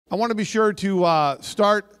I want to be sure to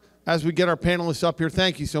start as we get our panelists up here.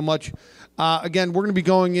 Thank you so much. Again, we're going to be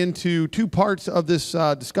going into two parts of this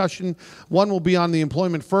discussion. One will be on the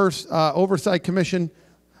Employment First Oversight Commission,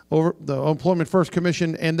 the Employment First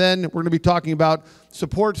Commission, and then we're going to be talking about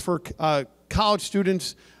supports for college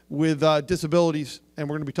students with disabilities, and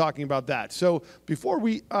we're going to be talking about that. So before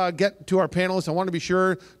we get to our panelists, I want to be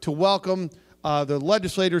sure to welcome the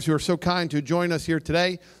legislators who are so kind to join us here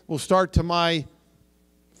today. We'll start to my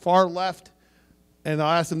far left, and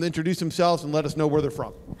I'll ask them to introduce themselves and let us know where they're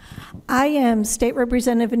from. I am State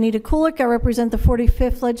Representative Anita Kulik. I represent the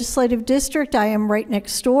 45th Legislative District. I am right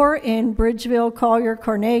next door in Bridgeville, Collier,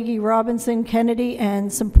 Carnegie, Robinson, Kennedy,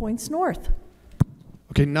 and some points north.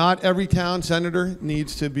 Okay, not every town senator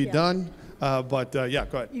needs to be done, but yeah,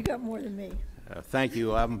 go ahead. You got more than me. Thank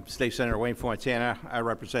you. I'm State Senator Wayne Fontana. I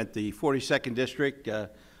represent the 42nd District.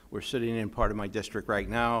 We're sitting in part of my district right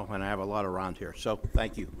now, and I have a lot around here, so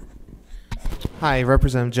thank you. Hi,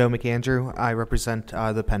 Representative Joe McAndrew. I represent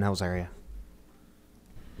the Penn Hills area.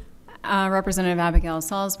 Representative Abigail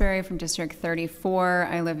Salisbury from District 34.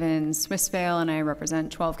 I live in Swissvale, and I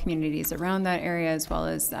represent 12 communities around that area, as well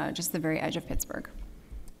as just the very edge of Pittsburgh.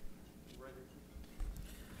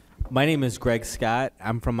 My name is Greg Scott.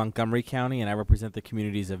 I'm from Montgomery County, and I represent the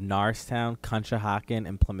communities of Norristown, Conshohocken,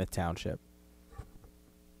 and Plymouth Township.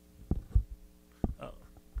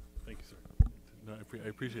 I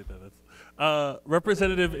appreciate that. That's,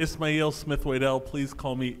 Representative Ismail Smith-Waddell, please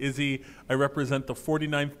call me Izzy. I represent the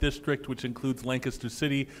 49th District, which includes Lancaster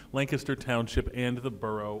City, Lancaster Township, and the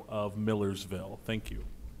borough of Millersville. Thank you.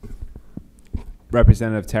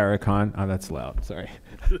 Representative Tarek Khan. Oh, that's loud. Sorry.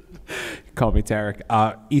 Call me Tarek.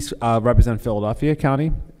 Represent Philadelphia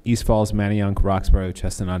County, East Falls, Manayunk, Roxborough,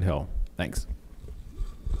 Chestnut Hill. Thanks.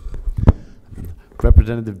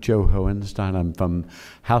 Representative Joe Hohenstein. I'm from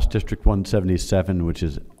House District 177, which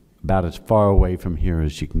is about as far away from here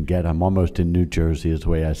as you can get. I'm almost in New Jersey, is the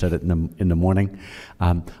way I said it in the morning.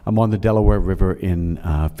 I'm on the Delaware River in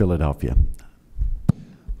Philadelphia.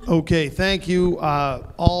 Okay, thank you,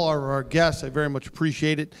 all our guests. I very much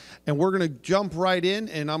appreciate it. And we're going to jump right in,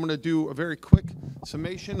 and I'm going to do a very quick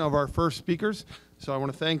summation of our first speakers. So I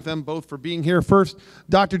want to thank them both for being here. First,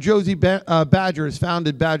 Dr. Josie Badger has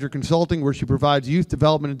founded Badger Consulting, where she provides youth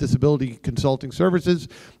development and disability consulting services.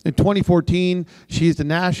 In 2014, she is the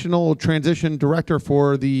National Transition Director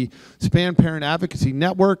for the Span Parent Advocacy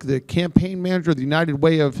Network, the campaign manager of the United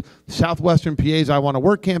Way of Southwestern PA's I Want to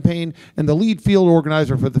Work campaign, and the lead field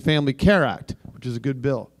organizer for the Family Care Act, which is a good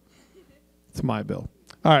bill. It's my bill.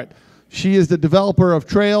 All right. She is the developer of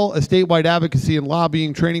Trail, a statewide advocacy and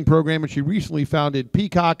lobbying training program, and she recently founded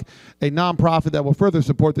Peacock, a nonprofit that will further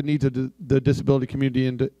support the needs of the disability community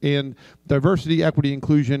and diversity, equity,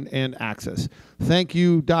 inclusion, and access. Thank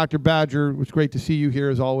you, Dr. Badger. It was great to see you here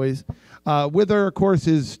as always. With her, of course,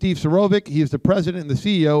 is Steve Sorovic. He is the president and the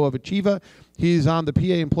CEO of Achieva. He's on the PA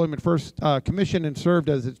Employment First Commission and served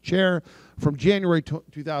as its chair from January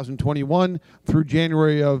 2021 through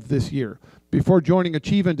January of this year. Before joining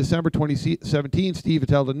Achieva in December 2017, Steve has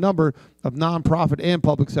held a number of nonprofit and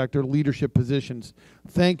public sector leadership positions.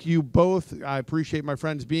 Thank you both. I appreciate my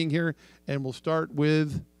friends being here, and we'll start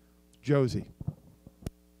with Josie.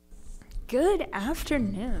 Good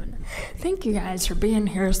afternoon. Thank you guys for being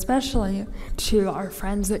here, especially to our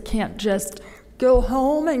friends that can't just go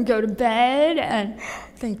home and go to bed, and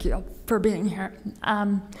thank you for being here.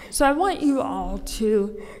 So I want you all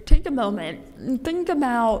to take a moment and think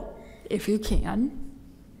about, if you can,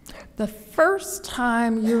 the first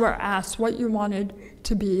time you were asked what you wanted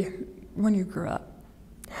to be when you grew up.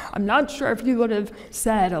 I'm not sure if you would have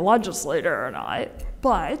said a legislator or not,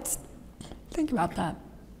 but think about that.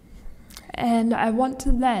 And I want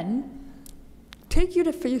to then take you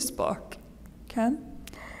to Facebook, okay?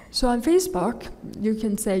 So on Facebook, you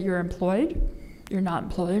can say you're employed, you're not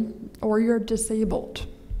employed, or you're disabled.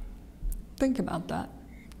 Think about that.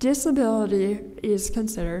 Disability is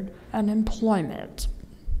considered an employment.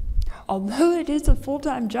 Although it is a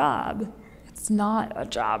full-time job, it's not a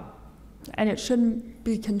job, and it shouldn't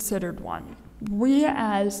be considered one. We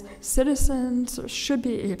as citizens should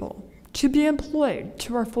be able to be employed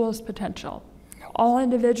to our fullest potential. All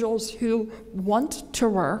individuals who want to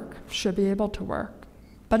work should be able to work.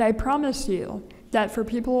 But I promise you that for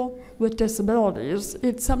people with disabilities,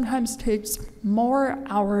 it sometimes takes more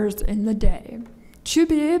hours in the day to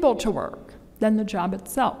be able to work than the job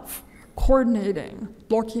itself. Coordinating,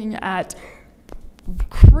 looking at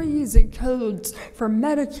crazy codes for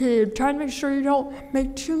Medicaid, trying to make sure you don't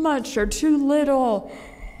make too much or too little.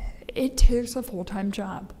 It takes a full-time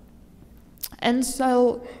job. And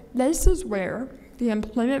so this is where the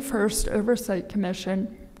Employment First Oversight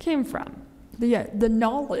Commission came from. The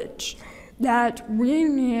knowledge that we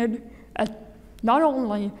need not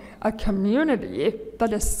only a community,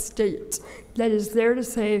 but a state that is there to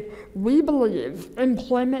say, we believe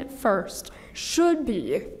employment first should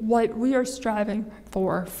be what we are striving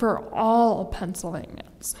for all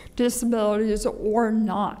Pennsylvanians, disabilities or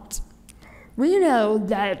not. We know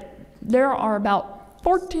that there are about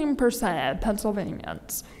 14% of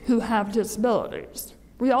Pennsylvanians who have disabilities.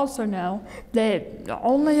 We also know that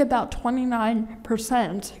only about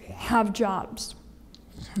 29% have jobs.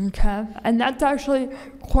 Okay, and that's actually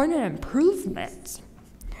quite an improvement.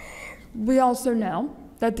 We also know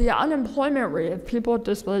that the unemployment rate of people with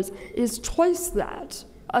disabilities is twice that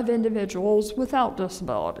of individuals without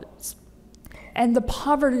disabilities. And the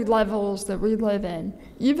poverty levels that we live in,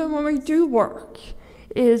 even when we do work,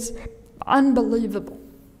 is unbelievable.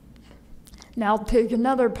 Now take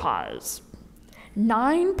another pause.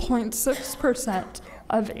 9.6%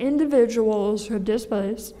 of individuals who have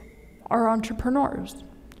disabilities are entrepreneurs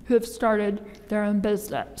who have started their own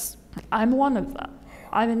business. I'm one of them.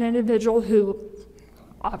 I'm an individual who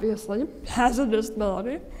obviously has a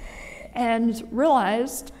disability and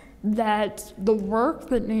realized that the work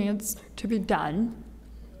that needs to be done,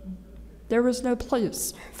 there was no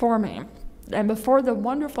place for me. And before the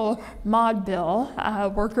wonderful MOD bill,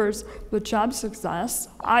 Workers with Job Success,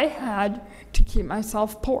 I had to keep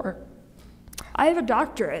myself poor. I have a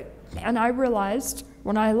doctorate, and I realized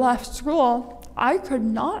when I left school, I could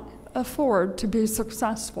not afford to be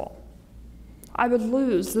successful. I would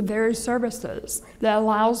lose the very services that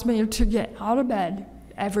allows me to get out of bed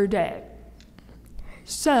every day.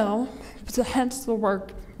 So hence the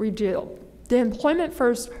work we do. The Employment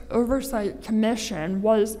First Oversight Commission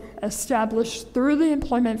was established through the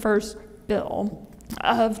Employment First Bill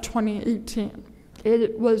of 2018.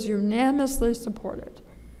 It was unanimously supported.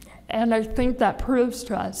 And I think that proves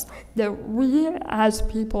to us that we, as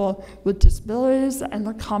people with disabilities and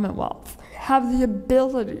the Commonwealth, have the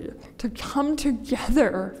ability to come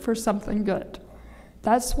together for something good.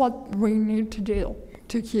 That's what we need to do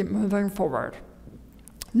to keep moving forward.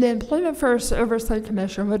 The Employment First Oversight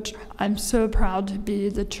Commission, which I'm so proud to be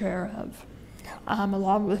the chair of,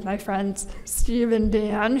 along with my friends Steve and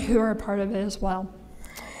Dan, who are part of it as well.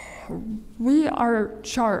 We are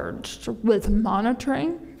charged with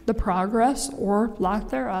monitoring the progress or lack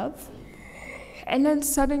thereof, and then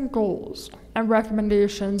setting goals and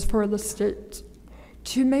recommendations for the state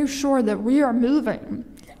to make sure that we are moving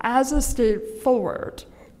as a state forward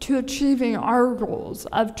to achieving our goals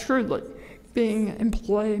of truly being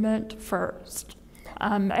employment first.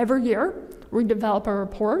 Every year, we develop a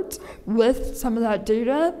report with some of that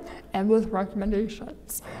data and with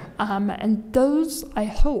recommendations. And those, I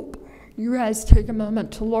hope, you guys take a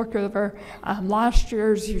moment to look over. Last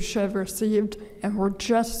year's you should have received, and we're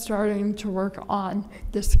just starting to work on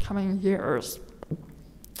this coming year's.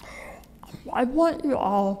 I want you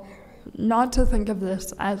all not to think of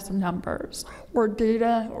this as numbers or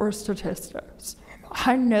data or statistics.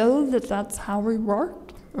 I know that that's how we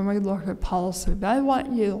work when we look at policy, but I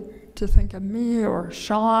want you to think of me or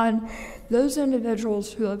Sean, those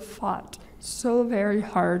individuals who have fought so very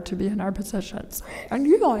hard to be in our positions. And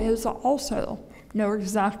you guys also know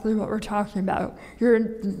exactly what we're talking about. You're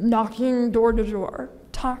knocking door to door,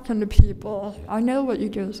 talking to people. I know what you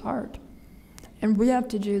do is hard. And we have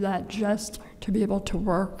to do that just to be able to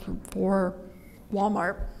work for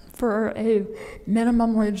Walmart, for a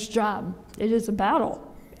minimum wage job. It is a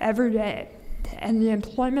battle every day. And the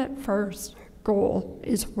employment first goal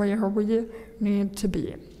is where we need to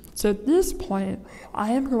be. So at this point,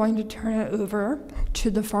 I am going to turn it over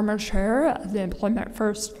to the former chair of the Employment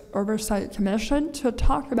First Oversight Commission to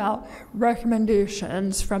talk about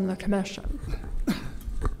recommendations from the commission.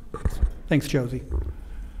 Thanks, Josie.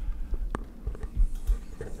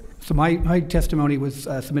 So my testimony was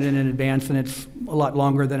submitted in advance, and it's a lot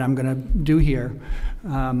longer than I'm going to do here.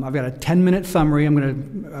 I've got a 10-minute summary. I'm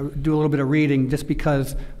going to do a little bit of reading just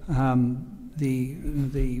because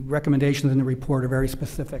the recommendations in the report are very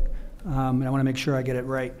specific, and I want to make sure I get it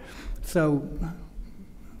right. So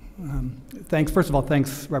thanks, first of all,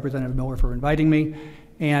 thanks Representative Miller for inviting me.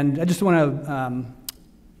 And I just want to,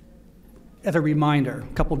 as a reminder,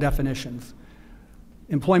 a couple definitions.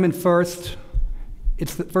 Employment first,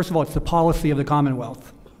 first of all, it's the policy of the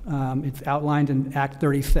Commonwealth. It's outlined in Act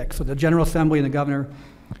 36. So the General Assembly and the Governor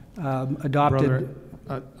adopted.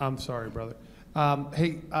 Brother, I'm sorry, brother.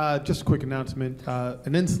 Hey, just a quick announcement.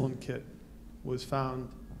 An insulin kit was found,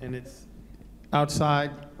 and it's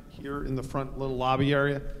outside here in the front little lobby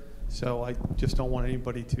area. So I just don't want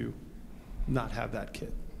anybody to not have that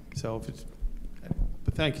kit. So if it's,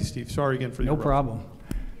 but thank you, Steve. Sorry again for the No interruption. problem.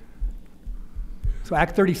 So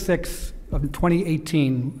Act 36 of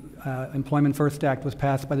 2018, Employment First Act, was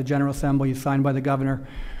passed by the General Assembly, signed by the governor,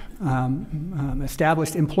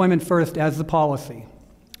 established Employment First as the policy.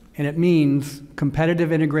 And it means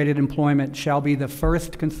competitive integrated employment shall be the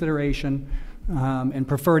first consideration and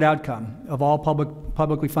preferred outcome of all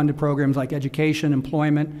publicly funded programs like education,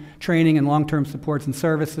 employment, training, and long-term supports and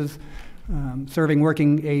services serving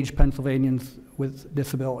working-age Pennsylvanians with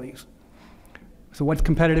disabilities. So what's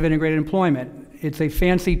competitive integrated employment? It's a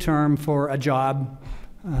fancy term for a job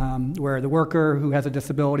where the worker who has a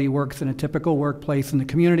disability works in a typical workplace in the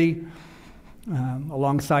community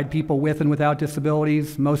alongside people with and without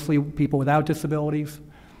disabilities, mostly people without disabilities,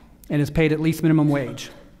 and is paid at least minimum wage.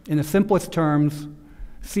 In the simplest terms,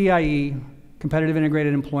 CIE, competitive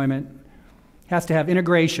integrated employment, has to have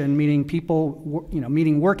integration, meaning people,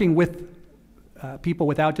 meaning working with people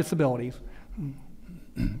without disabilities,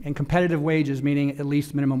 and competitive wages, meaning at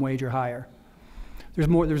least minimum wage or higher.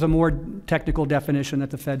 There's a more technical definition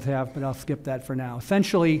that the feds have, but I'll skip that for now.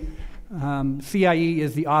 Essentially, CIE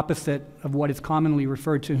is the opposite of what is commonly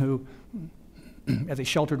referred to as a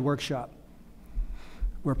sheltered workshop,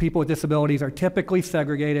 where people with disabilities are typically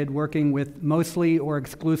segregated, working with mostly or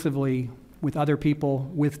exclusively with other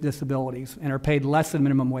people with disabilities and are paid less than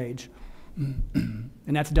minimum wage.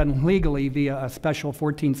 And that's done legally via a special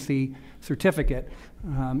 14C certificate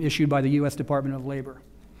issued by the U.S. Department of Labor.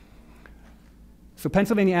 So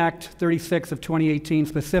Pennsylvania Act 36 of 2018,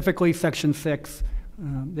 specifically Section 6,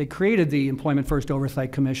 they created the Employment First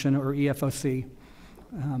Oversight Commission, or EFOC.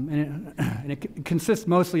 And it consists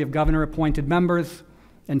mostly of governor-appointed members,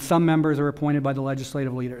 and some members are appointed by the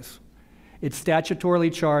legislative leaders. It's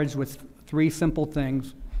statutorily charged with three simple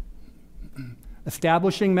things: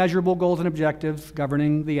 establishing measurable goals and objectives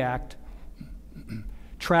governing the Act,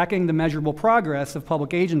 tracking the measurable progress of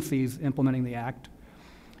public agencies implementing the Act,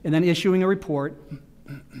 and then issuing a report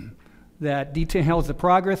that details the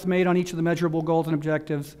progress made on each of the measurable goals and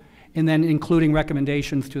objectives, and then including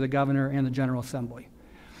recommendations to the governor and the General Assembly.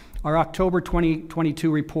 Our October 2022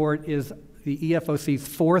 report is the EFOC's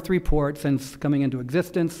fourth report since coming into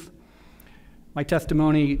existence. My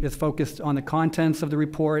testimony is focused on the contents of the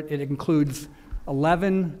report. The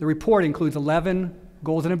report includes 11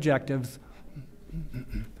 goals and objectives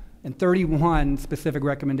and 31 specific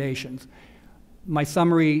recommendations. My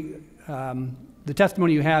summary, the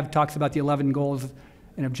testimony you have talks about the 11 goals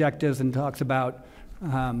and objectives and talks about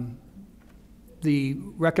the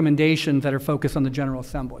recommendations that are focused on the General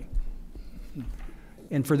Assembly.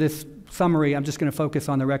 And for this summary, I'm just going to focus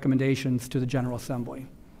on the recommendations to the General Assembly.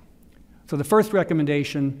 So the first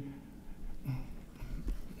recommendation,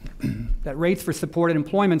 that rates for supported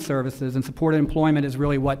employment services, and supported employment is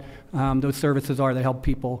really what those services are that help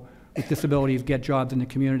people with disabilities get jobs in the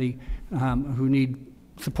community who need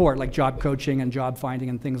support, like job coaching and job finding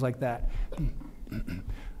and things like that.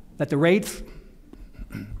 That the rates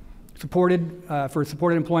for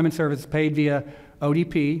supported employment services paid via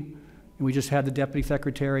ODP, and we just had the Deputy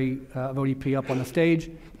Secretary of ODP up on the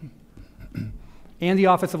stage, and the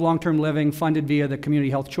Office of Long-Term Living, funded via the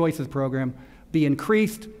Community Health Choices Program, be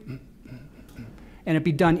increased, and it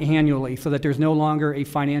be done annually so that there's no longer a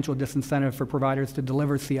financial disincentive for providers to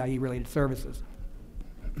deliver CIE-related services.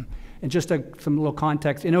 And just some little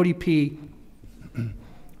context, in ODP,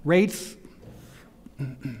 rates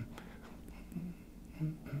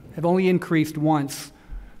have only increased once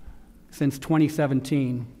since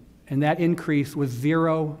 2017, and that increase was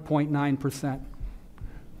 0.9%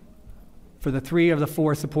 for the 3 of the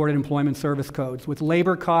 4 supported employment service codes. With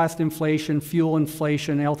labor cost inflation, fuel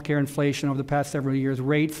inflation, healthcare inflation over the past several years,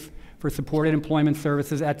 rates for supported employment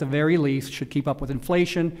services at the very least should keep up with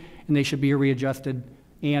inflation, and they should be readjusted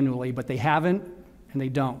annually, but they haven't and they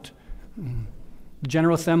don't. The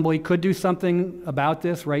General Assembly could do something about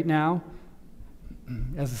this right now.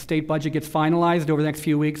 As the state budget gets finalized over the next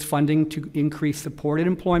few weeks, funding to increase supported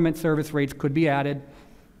employment service rates could be added,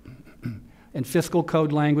 and fiscal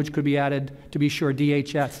code language could be added to be sure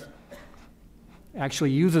DHS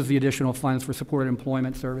actually uses the additional funds for supported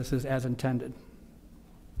employment services as intended.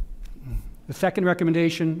 The second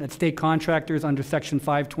recommendation, that state contractors under Section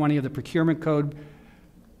 520 of the Procurement Code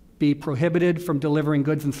be prohibited from delivering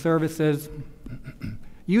goods and services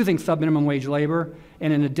using sub-minimum wage labor,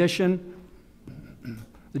 and in addition,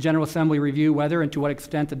 the General Assembly review whether and to what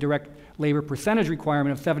extent the direct labor percentage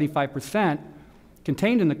requirement of 75%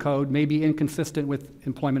 contained in the code may be inconsistent with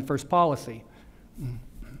Employment First policy,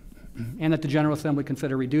 and that the General Assembly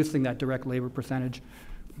consider reducing that direct labor percentage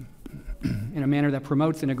in a manner that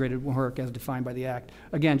promotes integrated work as defined by the Act.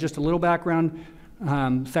 Again, just a little background.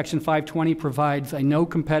 Section 520 provides a no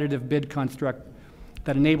competitive bid construct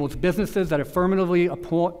that enables businesses that affirmatively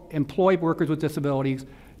employ workers with disabilities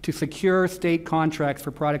to secure state contracts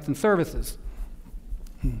for products and services.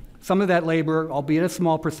 Some of that labor, albeit a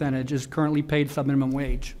small percentage, is currently paid sub-minimum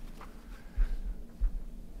wage.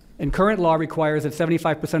 And current law requires that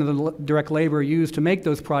 75% of the direct labor used to make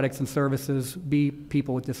those products and services be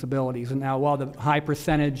people with disabilities. And now, while the high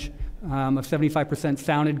percentage of 75%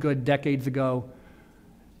 sounded good decades ago,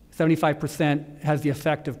 75% has the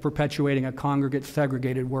effect of perpetuating a congregate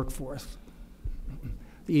segregated workforce.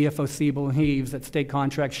 The EFOC believes that state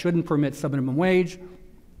contracts shouldn't permit sub-minimum wage,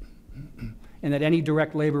 and that any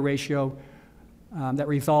direct labor ratio that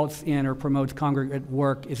results in or promotes congregate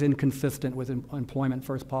work is inconsistent with employment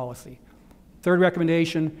first policy. Third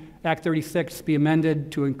recommendation, Act 36 be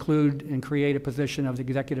amended to include and create a position of the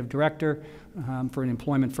executive director for an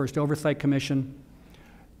employment first oversight commission.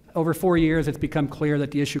 Over 4 years, it's become clear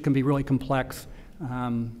that the issue can be really complex,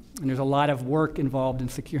 and there's a lot of work involved in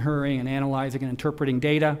securing and analyzing and interpreting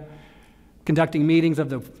data. Conducting meetings of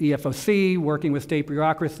the EFOC, working with state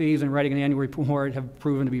bureaucracies, and writing an annual report have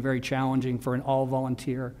proven to be very challenging for an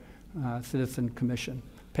all-volunteer citizen commission.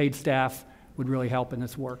 Paid staff would really help in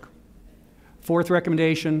this work. Fourth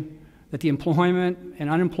recommendation, that the Employment and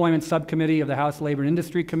Unemployment Subcommittee of the House Labor and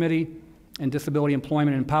Industry Committee and Disability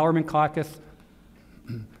Employment and Empowerment Caucus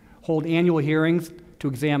hold annual hearings to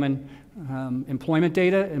examine employment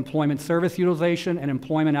data, employment service utilization, and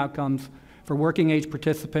employment outcomes for working age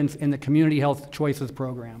participants in the Community Health Choices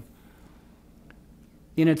Program.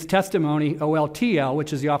 In its testimony, OLTL,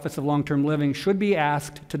 which is the Office of Long-Term Living, should be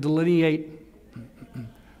asked to delineate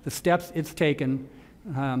the steps it's taken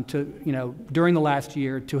during the last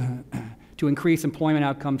year to increase employment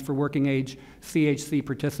outcomes for working age CHC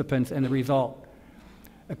participants and the result.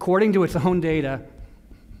 According to its own data,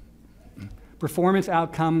 performance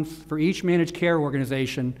outcomes for each managed care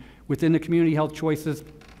organization within the Community Health Choices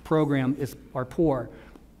program are poor.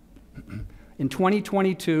 In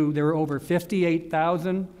 2022, there were over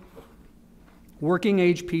 58,000 working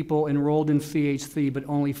age people enrolled in CHC, but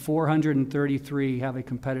only 433 have a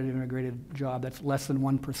competitive integrated job. That's less than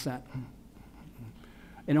 1%.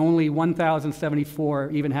 And only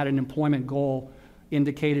 1,074 even had an employment goal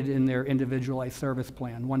indicated in their individualized service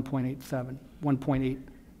plan,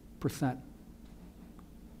 1.8%.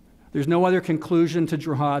 There's no other conclusion to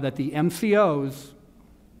draw that the MCOs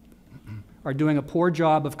are doing a poor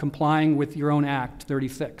job of complying with your own Act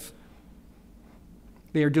 36.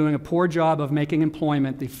 They are doing a poor job of making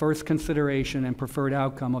employment the first consideration and preferred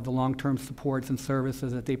outcome of the long-term supports and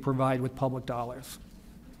services that they provide with public dollars.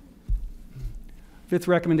 Fifth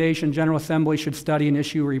recommendation, General Assembly should study and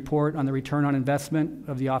issue a report on the return on investment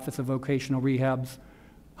of the Office of Vocational Rehab's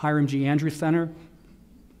Hiram G. Andrews Center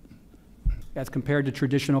as compared to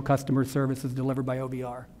traditional customer services delivered by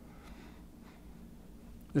OVR.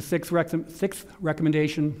 The sixth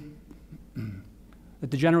recommendation,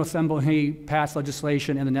 that the General Assembly pass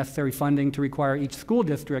legislation and the necessary funding to require each school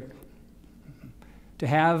district to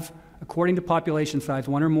have, according to population size,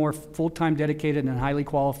 one or more full-time dedicated and highly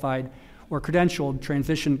qualified or credentialed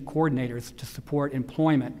transition coordinators to support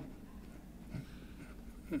employment,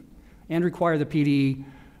 and require the PD,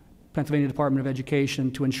 Pennsylvania Department of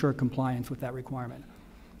Education, to ensure compliance with that requirement.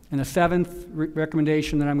 And the seventh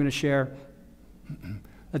recommendation that I'm going to share,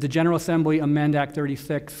 that the General Assembly amend Act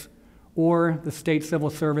 36 or the State Civil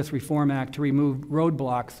Service Reform Act to remove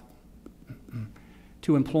roadblocks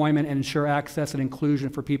to employment and ensure access and inclusion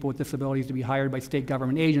for people with disabilities to be hired by state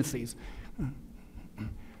government agencies.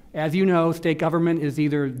 As you know, state government is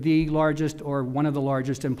either the largest or one of the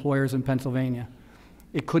largest employers in Pennsylvania.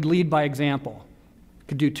 It could lead by example. It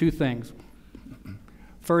could do two things.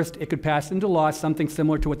 First, it could pass into law something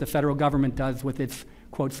similar to what the federal government does with its,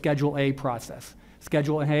 quote, Schedule A process.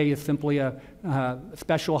 Schedule A is simply a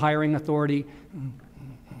special hiring authority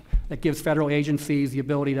that gives federal agencies the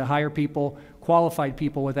ability to hire people, qualified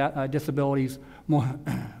people with disabilities,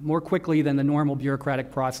 more quickly than the normal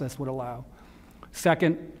bureaucratic process would allow.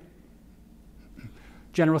 Second,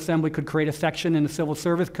 General Assembly could create a section in the Civil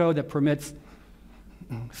Service Code that permits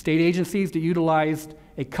state agencies to utilize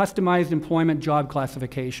a customized employment job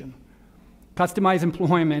classification. Customized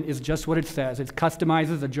employment is just what it says. It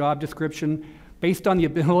customizes a job description based on the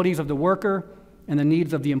abilities of the worker and the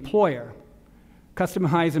needs of the employer.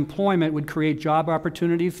 Customized employment would create job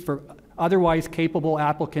opportunities for otherwise capable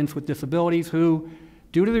applicants with disabilities who,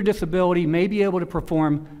 due to their disability, may be able to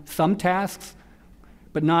perform some tasks,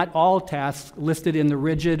 but not all tasks listed in the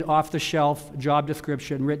rigid, off-the-shelf job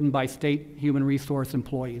description written by state human resource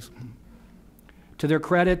employees. To their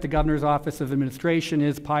credit, the Governor's Office of Administration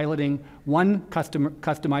is piloting one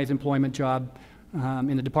customized employment job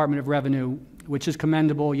in the Department of Revenue which is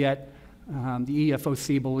commendable, yet the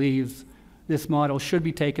EFOC believes this model should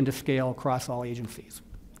be taken to scale across all agencies.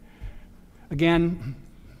 Again,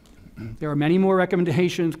 there are many more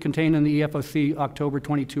recommendations contained in the EFOC October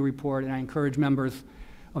 22 report, and I encourage members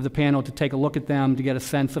of the panel to take a look at them to get a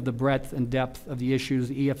sense of the breadth and depth of the issues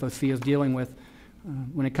the EFOC is dealing with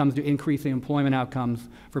when it comes to increasing employment outcomes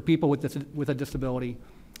for people with a disability.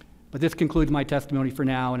 But this concludes my testimony for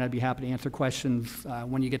now, and I'd be happy to answer questions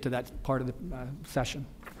when you get to that part of the session.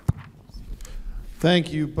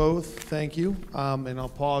 Thank you both. Thank you. And I'll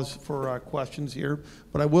pause for questions here.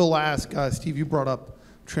 But I will ask, Steve, you brought up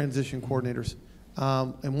transition coordinators.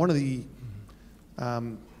 And one of the,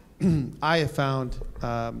 I have found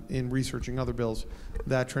in researching other bills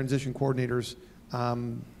that transition coordinators,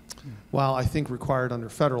 while I think required under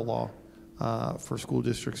federal law for school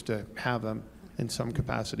districts to have them in some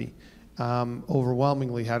capacity,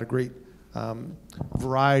 overwhelmingly had a great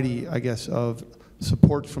variety, I guess, of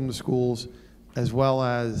support from the schools as well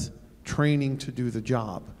as training to do the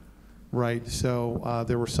job, right? So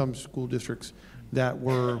there were some school districts that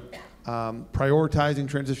were prioritizing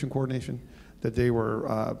transition coordination, that they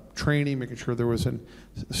were training, making sure there was a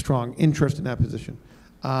strong interest in that position,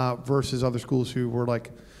 versus other schools who were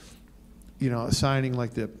like, you know, assigning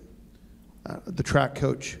like the track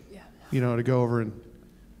coach, you know, to go over and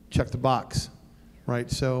check the box, right?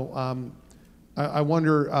 So I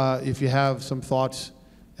wonder if you have some thoughts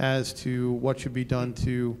as to what should be done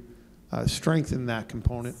to strengthen that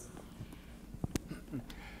component.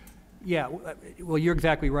 Yeah, well, you're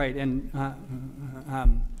exactly right. And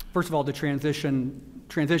first of all, the transition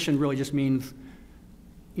really just means,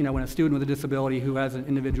 you know, when a student with a disability who has an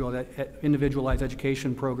individualized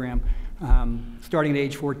education program, starting at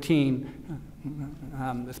age 14,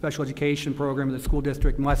 the special education program of the school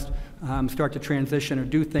district must start to transition or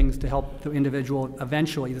do things to help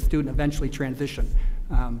the student eventually transition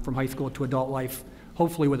from high school to adult life,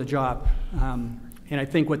 hopefully with a job. And I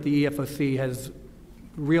think what the EFOC has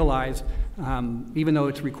realized, even though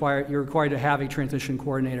you're required to have a transition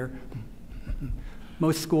coordinator,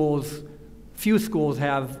 few schools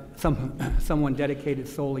have someone dedicated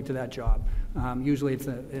solely to that job. Usually it's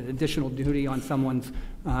an additional duty on someone's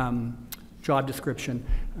job description.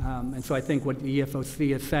 And so I think what the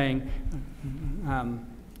EFOC is saying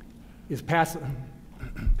is pass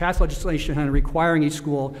legislation and requiring each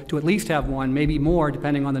school to at least have one, maybe more,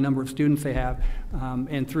 depending on the number of students they have,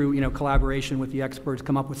 and through collaboration with the experts,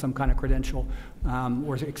 come up with some kind of credential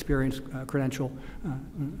or experience credential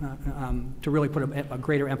to really put a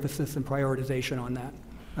greater emphasis and prioritization on that.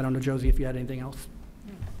 I don't know, Josie, if you had anything else.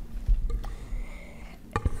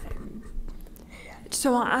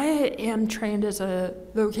 So I am trained as a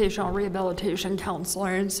vocational rehabilitation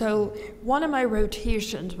counselor, and so one of my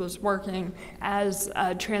rotations was working as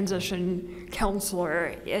a transition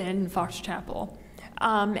counselor in Fox Chapel.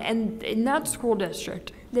 And in that school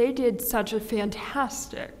district, they did such a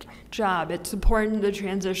fantastic job at supporting the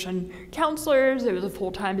transition counselors. It was a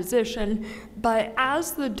full-time position. But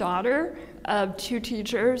as the daughter of two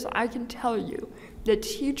teachers, I can tell you the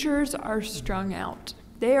teachers are strung out.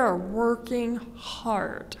 They are working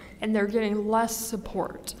hard and they're getting less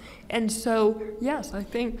support. And so, yes, I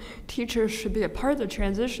think teachers should be a part of the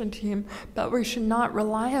transition team, but we should not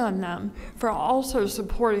rely on them for also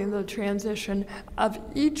supporting the transition of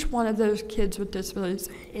each one of those kids with disabilities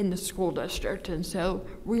in the school district. And so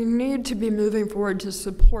we need to be moving forward to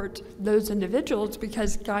support those individuals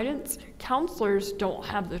because guidance counselors don't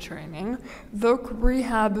have the training. Voc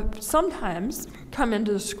rehab sometimes come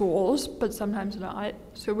into the schools, but sometimes not.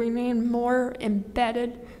 So we need more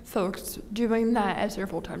embedded folks doing that as their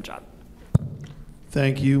full-time job.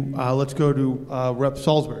 Thank you. Let's go to Rep.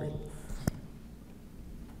 Salisbury.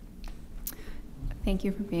 Thank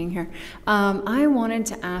you for being here. I wanted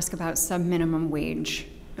to ask about sub-minimum wage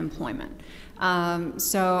employment.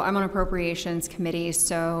 So I'm on Appropriations Committee,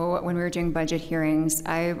 so when we were doing budget hearings,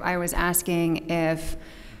 I was asking if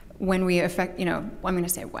when we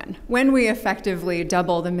when we effectively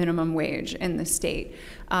double the minimum wage in the state,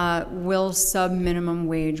 will sub-minimum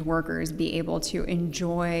wage workers be able to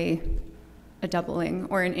enjoy a doubling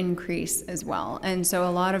or an increase as well? And so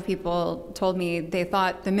a lot of people told me they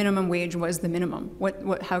thought the minimum wage was the minimum.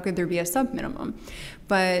 How could there be a sub-minimum?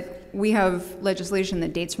 But we have legislation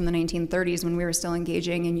that dates from the 1930s when we were still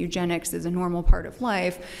engaging in eugenics as a normal part of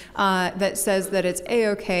life that says that it's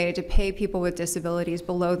A-okay to pay people with disabilities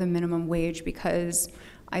below the minimum wage because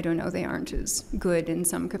I don't know, they aren't as good in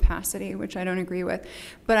some capacity, which I don't agree with.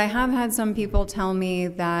 But I have had some people tell me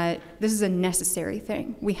that this is a necessary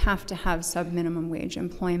thing. We have to have sub-minimum wage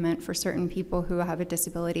employment for certain people who have a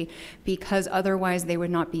disability, because otherwise they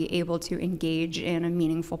would not be able to engage in a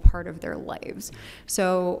meaningful part of their lives.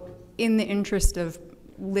 So in the interest of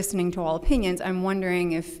listening to all opinions, I'm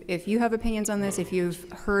wondering if you have opinions on this, if you've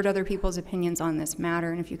heard other people's opinions on this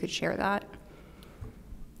matter, and if you could share that.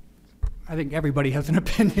 I think everybody has an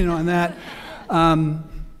opinion on that. I'm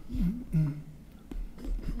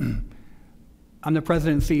the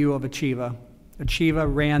president and CEO of Achieva.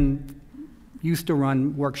 Achieva used to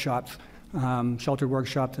run workshops, sheltered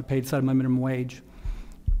workshops that paid sub-minimum wage.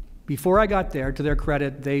 Before I got there, to their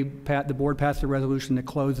credit, the board passed a resolution that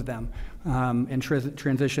closed them and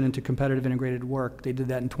transition into competitive integrated work. They did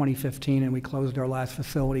that in 2015, and we closed our last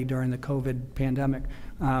facility during the COVID pandemic.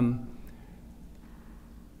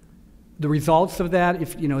 The results of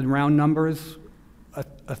that, in round numbers,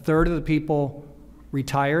 a third of the people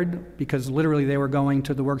retired because literally they were going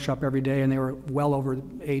to the workshop every day and they were well over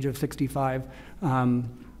the age of 65,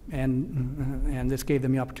 and this gave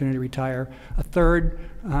them the opportunity to retire. A third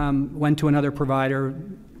went to another provider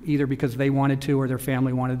either because they wanted to or their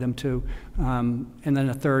family wanted them to, and then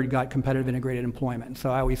a third got competitive integrated employment.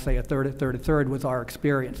 So I always say a third was our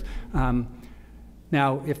experience.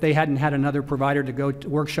 Now, if they hadn't had another provider to go to,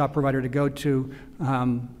 workshop provider to go to,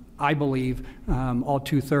 I believe all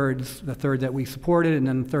 2/3, the third that we supported and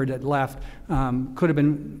then the third that left, could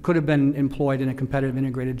have been employed in a competitive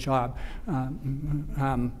integrated job.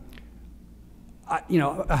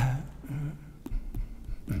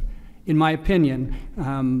 In my opinion,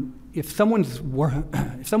 if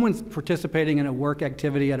someone's participating in a work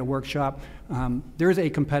activity at a workshop, there's a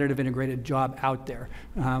competitive integrated job out there.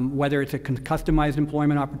 Whether it's a customized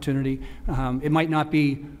employment opportunity, it might not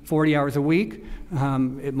be 40 hours a week,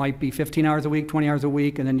 it might be 15 hours a week, 20 hours a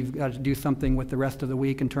week, and then you've got to do something with the rest of the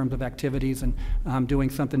week in terms of activities and doing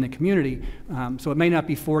something in the community. So it may not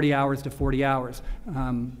be 40 hours to 40 hours.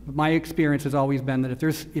 My experience has always been that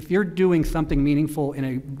if you're doing something meaningful in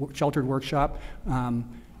a sheltered workshop,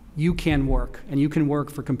 you can work, and you can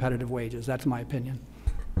work for competitive wages. That's my opinion.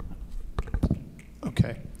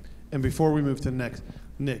 Okay. And before we move to the next,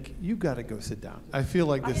 Nick, you got to go sit down. I feel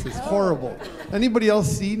like this is horrible. Anybody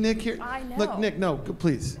else see Nick here? I know. Look, Nick, no,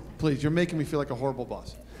 please. You're making me feel like a horrible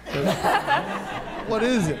boss. What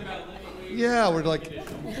is it? Yeah, we're like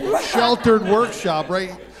sheltered workshop,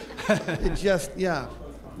 right? It just, yeah.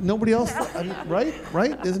 Nobody else, I mean,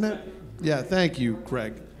 right? Isn't it? Yeah, thank you,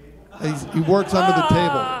 Craig. He works under the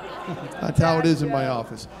table. That's how it is in my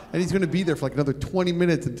office. And he's going to be there for like another 20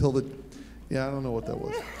 minutes until yeah, I don't know what that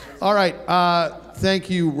was. All right, thank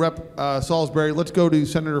you, Rep. Salisbury. Let's go to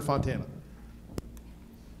Senator Fontana.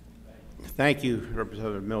 Thank you,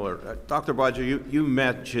 Representative Miller. Dr. Bodger, you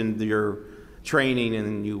mentioned your training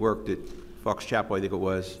and you worked at Fox Chapel, I think it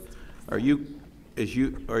was. Are your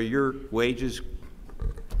wages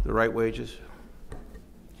the right wages?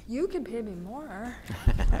 You can pay me more.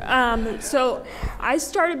 So I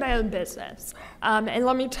started my own business, and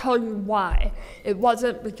let me tell you why. It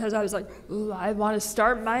wasn't because I was like, ooh, I want to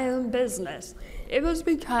start my own business. It was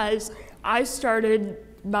because I started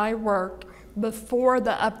my work before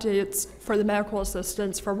the updates for the medical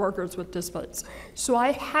assistance for workers with disabilities. So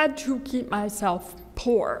I had to keep myself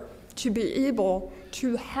poor to be able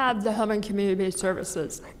to have the home and community-based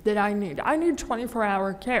services that I need. I need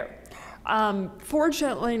 24-hour care.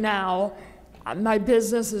 Fortunately now, my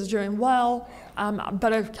business is doing well,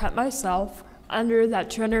 but I've kept myself under that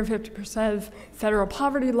 250% of federal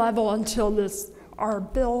poverty level until our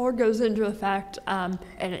bill goes into effect, and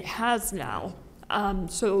it has now.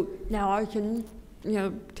 So now I can,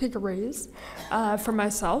 take a raise for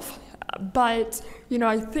myself. But,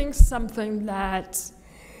 I think something that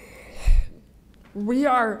we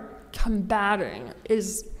are combating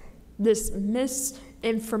is this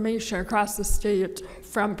misinformation across the state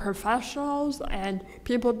from professionals and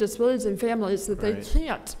people with disabilities and families that they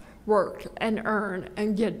can't work and earn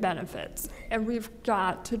and get benefits. And we've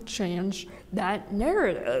got to change that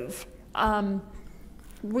narrative.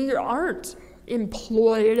 We aren't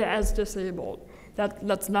employed as disabled.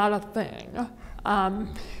 That's not a thing.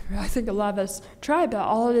 I think a lot of us try, but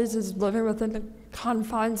all it is living within the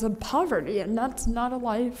confines of poverty, and that's not a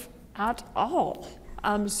life at all.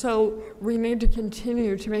 So we need to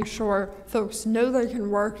continue to make sure folks know they can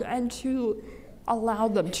work and to allow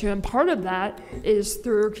them to. And part of that is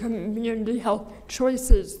through community health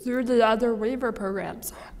choices, through the other waiver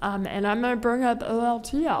programs. And I'm going to bring up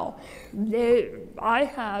OLTL. I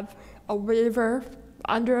have a waiver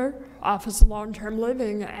under Office of Long-Term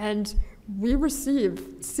Living, and we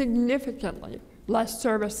receive significantly less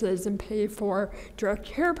services and pay for direct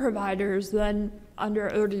care providers than under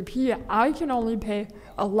ODP. I can only pay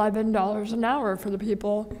 $11 an hour for the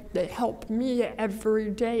people that help me every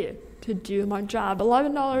day to do my job.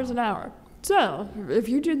 $11 an hour. So if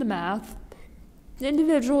you do the math,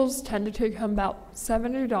 individuals tend to take home about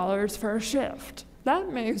 $70 for a shift.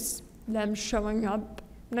 That makes them showing up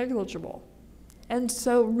negligible. And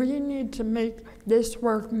so we need to make this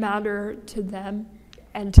work matter to them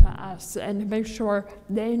and to us, and to make sure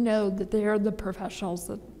they know that they are the professionals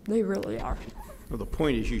that they really are. Well, the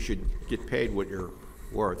point is you should get paid what you're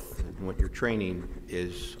worth and what your training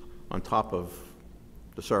is on top of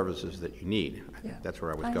the services that you need. I think that's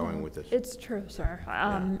where I was going with this. It's true, sir.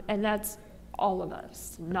 And that's all of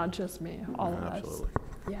us, not just me, all of us. Absolutely.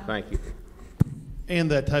 Yeah. Thank you.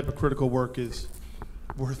 And that type of critical work is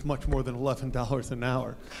worth much more than $11 an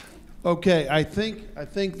hour. Okay, I think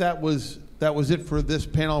that was it for this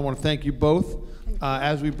panel. I want to thank you both.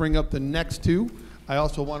 As we bring up the next two, I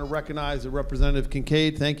also want to recognize that Representative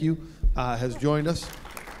Kincaid, thank you, has joined us.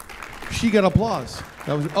 She got applause.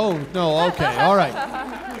 That was, oh, no, okay, all right.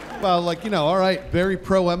 Well, like, all right, very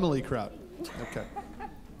pro-Emily crowd. Okay.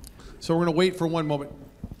 So we're going to wait for one moment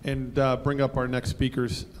and bring up our next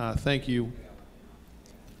speakers. Thank you.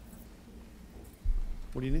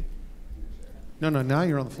 What do you need? No, now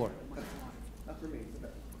you're on the floor.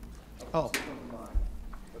 Oh.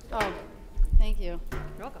 Oh, thank you. You're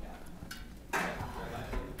welcome.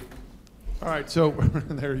 All right, so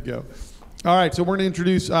there you go. All right, so we're going to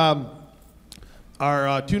introduce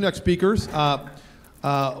our two next speakers.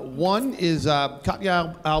 One is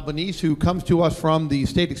Katya Albanese, who comes to us from the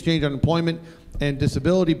State Exchange on Employment and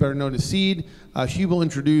Disability, better known as SEED. She will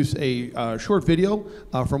introduce a short video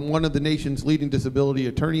from one of the nation's leading disability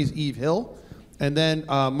attorneys, Eve Hill. And then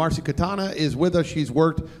Marcy Katana is with us. She's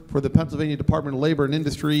worked for the Pennsylvania Department of Labor and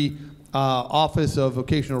Industry Office of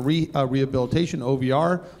Vocational Rehabilitation,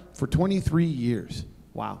 OVR, for 23 years.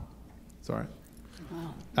 Wow. Sorry.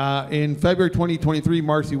 Wow. In February 2023,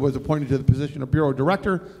 Marcy was appointed to the position of Bureau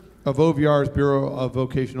Director of OVR's Bureau of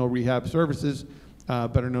Vocational Rehab Services,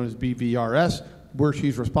 better known as BVRS, where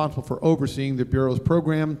she's responsible for overseeing the Bureau's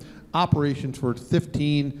program operations for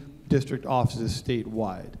 15 district offices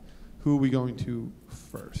statewide. Who are we going to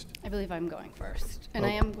first? I believe I'm going first. And I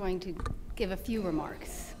am going to give a few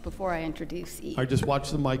remarks before I introduce Eve. All right, just watch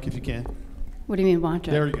the mic if you can. What do you mean watch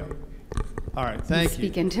it? There you go. All right, thank you.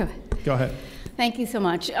 Speak into it. Go ahead. Thank you so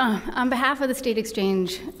much. On behalf of the State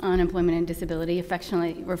Exchange on Employment and Disability,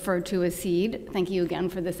 affectionately referred to as SEED, thank you again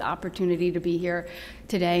for this opportunity to be here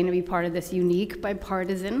today and to be part of this unique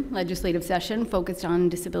bipartisan legislative session focused on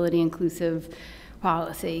disability inclusive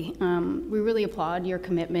policy. We really applaud your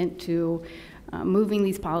commitment to moving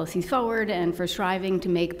these policies forward and for striving to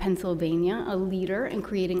make Pennsylvania a leader in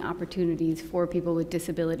creating opportunities for people with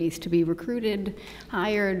disabilities to be recruited,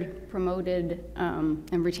 hired, promoted,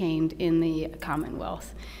 and retained in the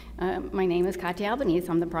Commonwealth. My name is Katya Albanese.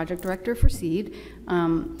 I'm the project director for SEED,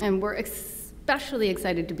 and we're especially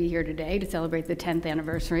excited to be here today to celebrate the 10th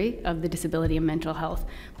anniversary of the Disability and Mental Health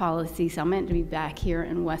Policy Summit, to be back here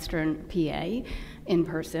in Western PA in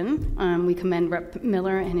person. We commend Rep.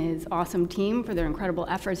 Miller and his awesome team for their incredible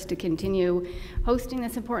efforts to continue hosting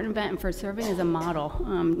this important event and for serving as a model,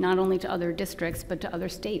 not only to other districts, but to other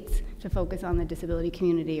states to focus on the disability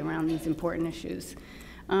community around these important issues.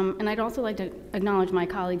 And I'd also like to acknowledge my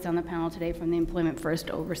colleagues on the panel today from the Employment First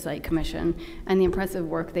Oversight Commission and the impressive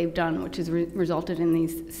work they've done, which has resulted in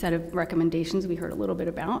these set of recommendations we heard a little bit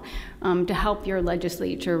about, to help your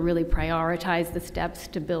legislature really prioritize the steps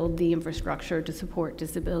to build the infrastructure to support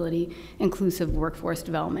disability inclusive workforce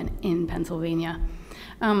development in Pennsylvania.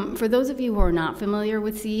 For those of you who are not familiar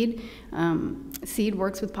with SEED, SEED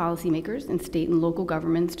works with policymakers in state and local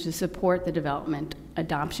governments to support the development,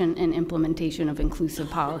 adoption, and implementation of inclusive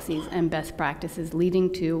policies and best practices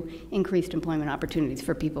leading to increased employment opportunities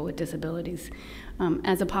for people with disabilities.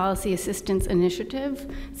 As a policy assistance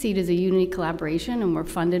initiative, SEED is a unique collaboration, and we're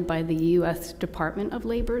funded by the U.S. Department of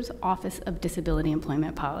Labor's Office of Disability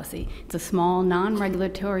Employment Policy. It's a small,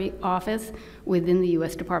 non-regulatory office within the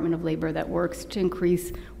U.S. Department of Labor that works to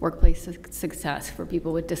increase workplace success for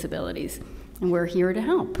people with disabilities. And we're here to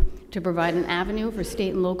help, to provide an avenue for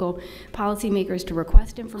state and local policymakers to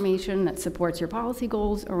request information that supports your policy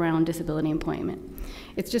goals around disability employment.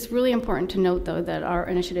 It's just really important to note, though, that our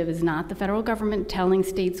initiative is not the federal government telling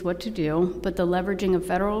states what to do, but the leveraging of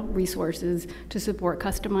federal resources to support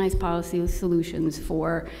customized policy solutions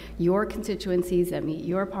for your constituencies that meet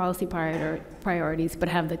your policy priorities, but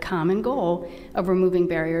have the common goal of removing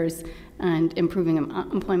barriers and improving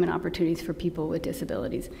employment opportunities for people with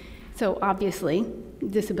disabilities. So obviously,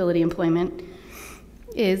 disability employment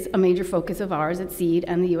is a major focus of ours at SEED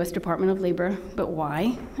and the U.S. Department of Labor. But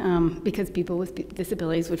why? Because people with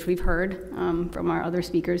disabilities, which we've heard from our other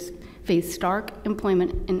speakers, face stark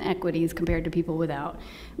employment inequities compared to people without,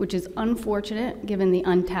 which is unfortunate given the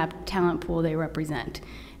untapped talent pool they represent.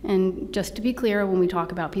 And just to be clear, when we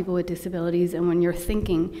talk about people with disabilities and when you're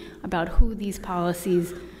thinking about who these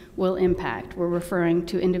policies will impact, we're referring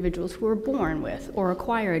to individuals who are born with or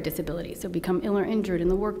acquire a disability, so become ill or injured in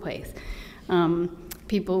the workplace.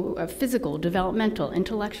 People who have physical, developmental,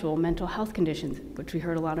 intellectual, mental health conditions, which we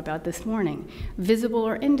heard a lot about this morning, visible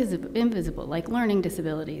or invisible, like learning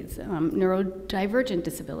disabilities, neurodivergent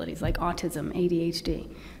disabilities, like autism,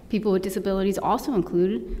 ADHD. People with disabilities also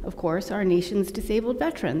include, of course, our nation's disabled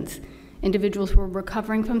veterans, individuals who are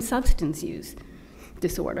recovering from substance use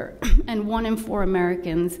disorder, and 1 in 4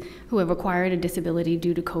 Americans who have acquired a disability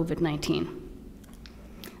due to COVID-19.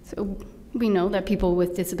 So we know that people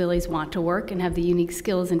with disabilities want to work and have the unique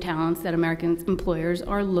skills and talents that American employers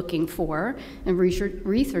are looking for, and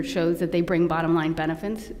research shows that they bring bottom line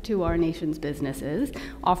benefits to our nation's businesses,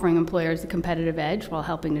 offering employers a competitive edge while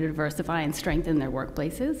helping to diversify and strengthen their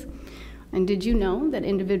workplaces. And did you know that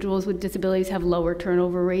individuals with disabilities have lower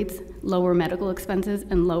turnover rates, lower medical expenses,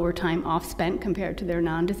 and lower time off spent compared to their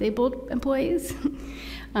non-disabled employees?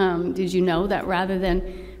 Did you know that rather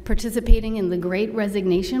than participating in the Great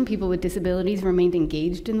Resignation, people with disabilities remained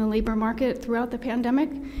engaged in the labor market throughout the pandemic?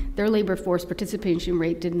 Their labor force participation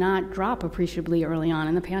rate did not drop appreciably early on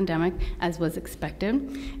in the pandemic, as was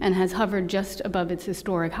expected, and has hovered just above its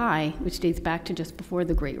historic high, which dates back to just before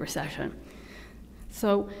the Great Recession.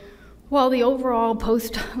 So, while the overall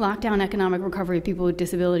post-lockdown economic recovery of people with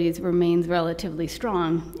disabilities remains relatively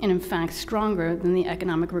strong, and in fact stronger than the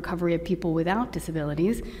economic recovery of people without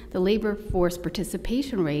disabilities, the labor force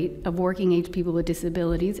participation rate of working-age people with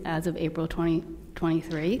disabilities as of April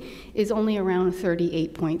 2023 is only around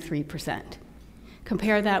 38.3%.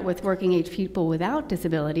 Compare that with working-age people without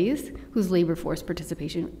disabilities, whose labor force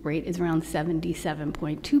participation rate is around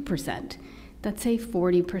 77.2%. That's a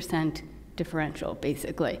 40% differential,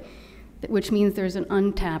 basically, which means there's an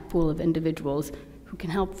untapped pool of individuals who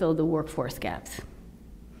can help fill the workforce gaps.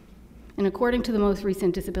 And according to the most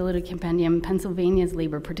recent disability compendium, Pennsylvania's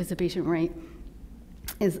labor participation rate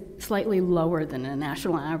is slightly lower than the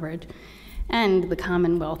national average, and the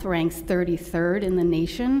Commonwealth ranks 33rd in the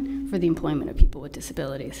nation for the employment of people with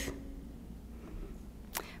disabilities.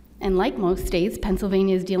 And like most states,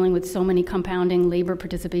 Pennsylvania is dealing with so many compounding labor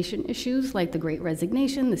participation issues like the Great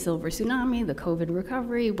Resignation, the Silver Tsunami, the COVID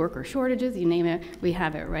recovery, worker shortages, you name it, we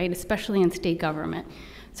have it, right? Especially in state government.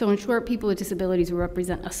 So in short, people with disabilities will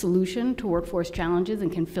represent a solution to workforce challenges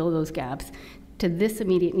and can fill those gaps to this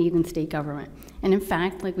immediate need in state government. And in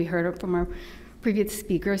fact, like we heard from our previous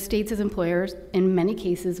speaker, states as employers, in many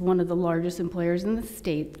cases, one of the largest employers in the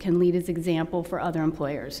state, can lead as example for other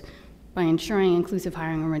employers by ensuring inclusive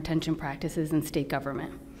hiring and retention practices in state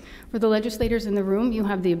government. For the legislators in the room, you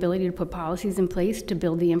have the ability to put policies in place to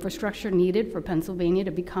build the infrastructure needed for Pennsylvania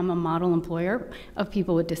to become a model employer of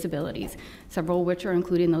people with disabilities, several of which are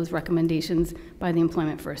including those recommendations by the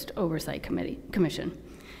Employment First Oversight Commission.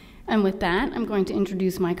 And with that, I'm going to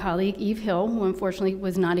introduce my colleague, Eve Hill, who unfortunately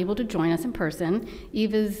was not able to join us in person.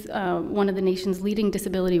 Eve is one of the nation's leading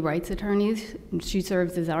disability rights attorneys. She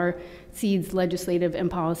serves as our SEED's Legislative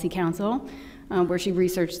and Policy Council, where she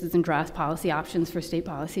researches and drafts policy options for state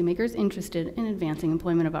policymakers interested in advancing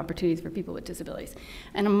employment of opportunities for people with disabilities.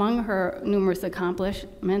 And among her numerous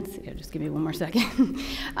accomplishments, just give me one more second,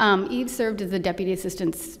 Eve served as the Deputy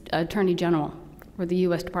Assistant Attorney General for the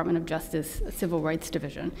U.S. Department of Justice Civil Rights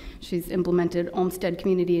Division. She's implemented Olmstead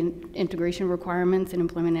community integration requirements in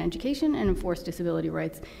employment and education and enforced disability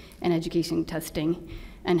rights and education testing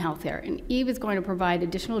and healthcare. And Eve is going to provide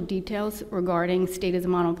additional details regarding state as a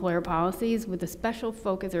model employer policies with a special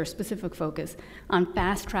focus or a specific focus on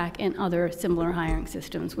fast track and other similar hiring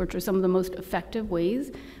systems, which are some of the most effective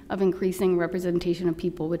ways of increasing representation of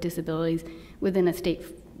people with disabilities within a state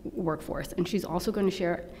workforce. And she's also going to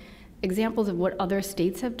share examples of what other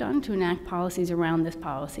states have done to enact policies around this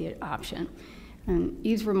policy option. And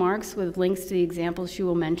Eve's remarks with links to the examples she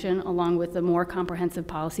will mention, along with a more comprehensive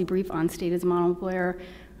policy brief on state as a model employer,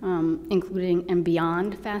 including and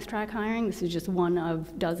beyond fast track hiring. This is just one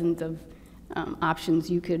of dozens of options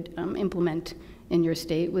you could implement in your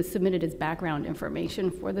state, was submitted as background information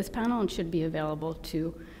for this panel and should be available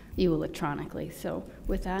to you electronically. So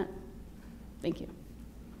with that, thank you.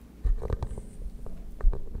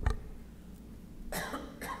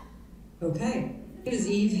 Okay, it is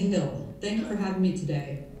Eve Hill. Thank you for having me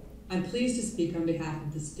today. I'm pleased to speak on behalf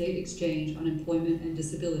of the State Exchange on Employment and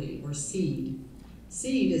Disability, or SEED.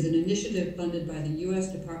 SEED is an initiative funded by the U.S.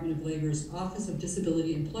 Department of Labor's Office of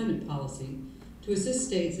Disability Employment Policy to assist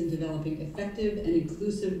states in developing effective and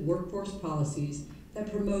inclusive workforce policies that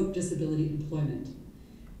promote disability employment.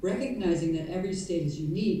 Recognizing that every state is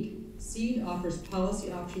unique, SEED offers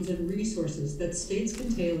policy options and resources that states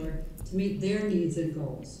can tailor to meet their needs and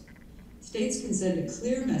goals. States can send a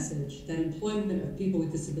clear message that employment of people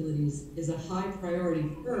with disabilities is a high priority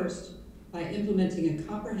first by implementing a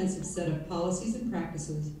comprehensive set of policies and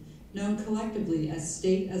practices known collectively as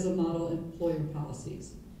state as a model employer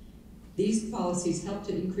policies. These policies help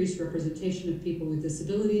to increase representation of people with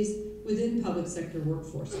disabilities within public sector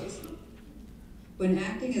workforces. When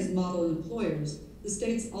acting as model employers, the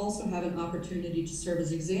states also have an opportunity to serve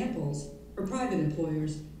as examples for private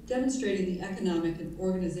employers, demonstrating the economic and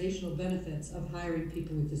organizational benefits of hiring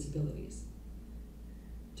people with disabilities.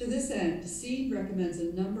 To this end, SEED recommends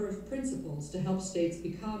a number of principles to help states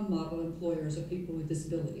become model employers of people with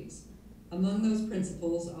disabilities. Among those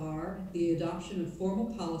principles are the adoption of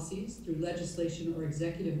formal policies through legislation or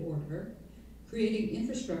executive order, creating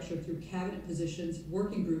infrastructure through cabinet positions,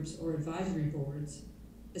 working groups, or advisory boards,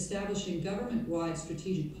 establishing government-wide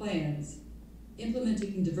strategic plans,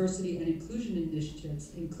 implementing diversity and inclusion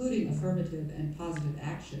initiatives, including affirmative and positive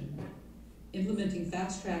action, implementing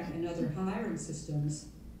fast-track and other hiring systems,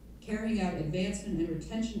 carrying out advancement and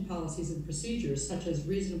retention policies and procedures such as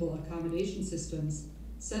reasonable accommodation systems,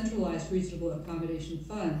 centralized reasonable accommodation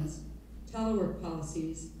funds, telework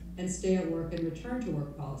policies, and stay-at-work and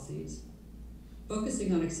return-to-work policies,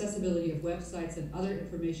 focusing on accessibility of websites and other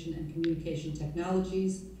information and communication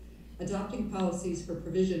technologies, adopting policies for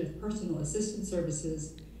provision of personal assistance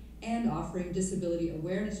services, and offering disability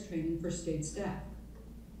awareness training for state staff.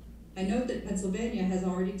 I note that Pennsylvania has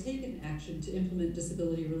already taken action to implement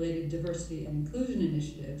disability-related diversity and inclusion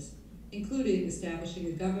initiatives, including establishing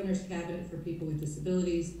a governor's cabinet for people with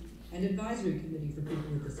disabilities and advisory committee for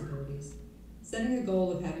people with disabilities, setting a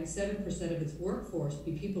goal of having 7% of its workforce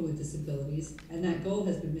be people with disabilities, and that goal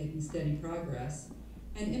has been making steady progress,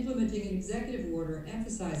 and implementing an executive order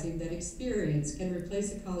emphasizing that experience can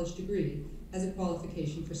replace a college degree as a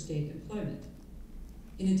qualification for state employment.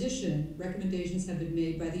 In addition, recommendations have been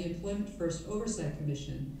made by the Employment First Oversight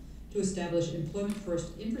Commission to establish Employment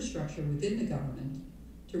First infrastructure within the government,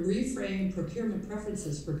 to reframe procurement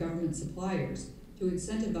preferences for government suppliers to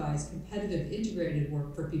incentivize competitive integrated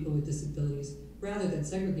work for people with disabilities rather than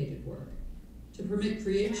segregated work, to permit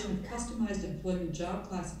creation of customized employment job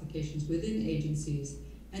classifications within agencies,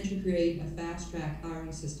 and to create a fast-track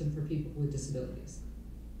hiring system for people with disabilities.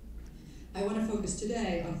 I want to focus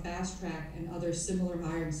today on fast-track and other similar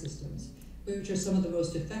hiring systems, which are some of the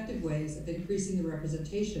most effective ways of increasing the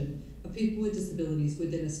representation of people with disabilities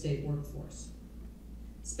within a state workforce.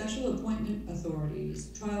 Special appointment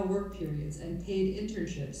authorities, trial work periods, and paid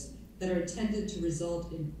internships that are intended to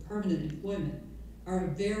result in permanent employment are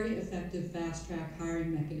very effective fast-track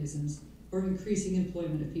hiring mechanisms for increasing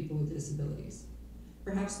employment of people with disabilities.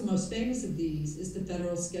 Perhaps the most famous of these is the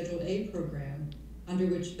federal Schedule A program, under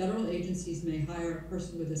which federal agencies may hire a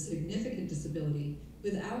person with a significant disability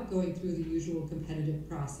without going through the usual competitive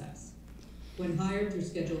process. When hired through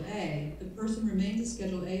Schedule A, the person remains a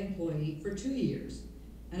Schedule A employee for 2 years,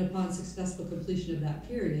 and upon successful completion of that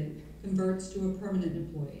period, converts to a permanent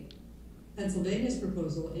employee. Pennsylvania's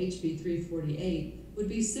proposal, HB 348, would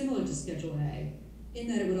be similar to Schedule A, in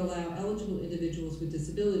that it would allow eligible individuals with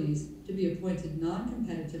disabilities to be appointed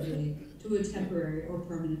non-competitively to a temporary or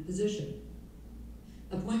permanent position.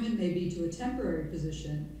 Appointment may be to a temporary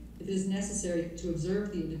position if it is necessary to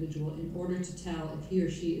observe the individual in order to tell if he or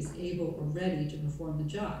she is able or ready to perform the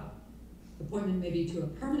job. Appointment may be to a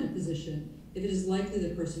permanent position if it is likely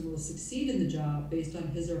the person will succeed in the job based on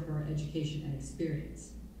his or her education and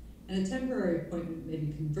experience. And a temporary appointment may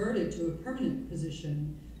be converted to a permanent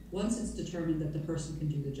position once it's determined that the person can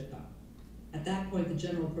do the job. At that point, the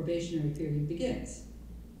general probationary period begins.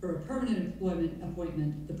 For a permanent employment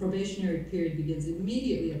appointment, the probationary period begins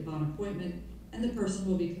immediately upon appointment, and the person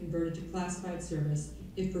will be converted to classified service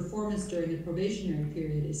if performance during the probationary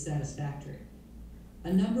period is satisfactory.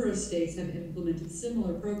 A number of states have implemented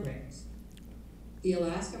similar programs. The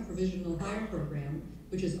Alaska Provisional Hire Program,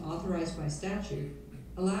 which is authorized by statute,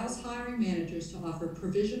 allows hiring managers to offer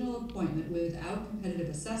provisional appointment without competitive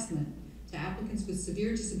assessment to applicants with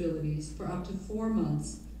severe disabilities for up to 4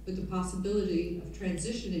 months, with the possibility of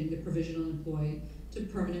transitioning the provisional employee to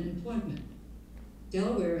permanent employment.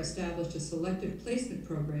 Delaware established a selective placement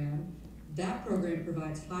program. That program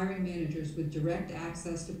provides hiring managers with direct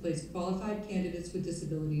access to place qualified candidates with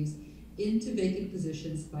disabilities into vacant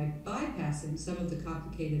positions by bypassing some of the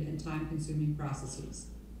complicated and time-consuming processes.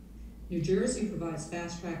 New Jersey provides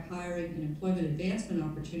fast-track hiring and employment advancement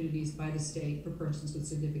opportunities by the state for persons with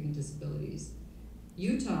significant disabilities.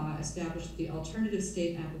 Utah established the Alternative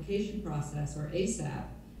State Application Process, or ASAP,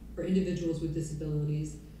 for individuals with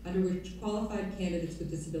disabilities, under which qualified candidates with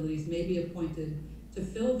disabilities may be appointed to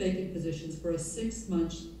fill vacant positions for a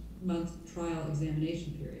 6-month trial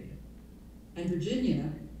examination period. And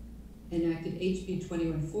Virginia enacted HB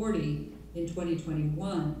 2140 in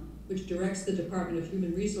 2021, which directs the Department of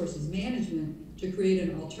Human Resources Management to create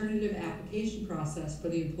an alternative application process for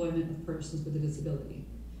the employment of persons with a disability.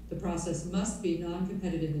 The process must be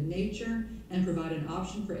non-competitive in nature and provide an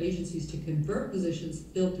option for agencies to convert positions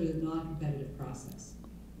filled through the non-competitive process.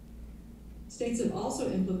 States have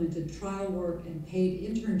also implemented trial work and paid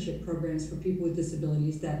internship programs for people with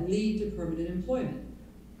disabilities that lead to permanent employment,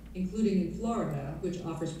 including in Florida, which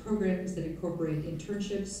offers programs that incorporate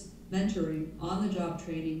internships, mentoring, on-the-job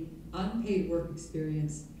training, unpaid work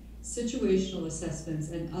experience, situational assessments,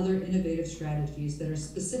 and other innovative strategies that are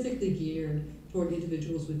specifically geared toward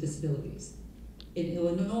individuals with disabilities. In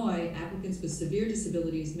Illinois, applicants with severe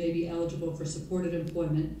disabilities may be eligible for supported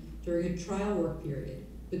employment during a trial work period,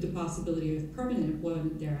 with the possibility of permanent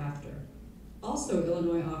employment thereafter. Also,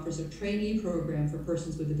 Illinois offers a trainee program for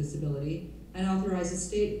persons with a disability and authorizes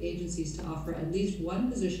state agencies to offer at least one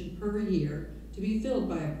position per year to be filled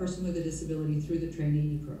by a person with a disability through the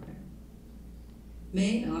trainee program.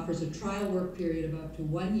 Maine offers a trial work period of up to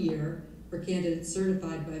 1 year for candidates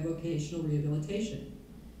certified by vocational rehabilitation.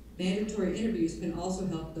 Mandatory interviews can also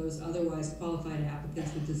help those otherwise qualified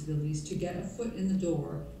applicants with disabilities to get a foot in the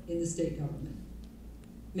door in the state government.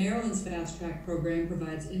 Maryland's Fast Track program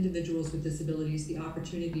provides individuals with disabilities the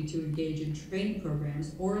opportunity to engage in training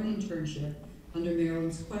programs or an internship under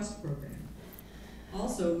Maryland's Quest program.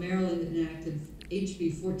 Also, Maryland enacted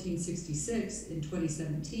HB 1466 in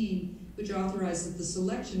 2017, which authorizes the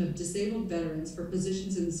selection of disabled veterans for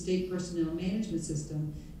positions in the state personnel management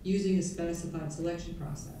system using a specified selection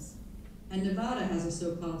process. And Nevada has a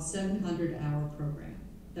so-called 700-hour program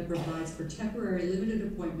that provides for temporary limited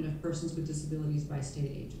appointment of persons with disabilities by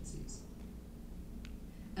state agencies.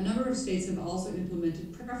 A number of states have also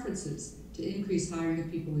implemented preferences to increase hiring of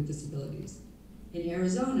people with disabilities. In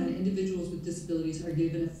Arizona, individuals with disabilities are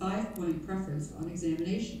given a 5-point preference on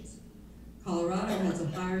examinations. Colorado has a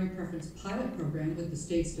hiring preference pilot program with the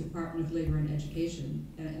state's Department of Labor and Education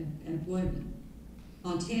and Employment.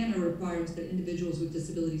 Montana requires that individuals with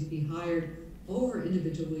disabilities be hired over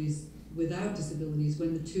individuals without disabilities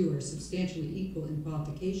when the two are substantially equal in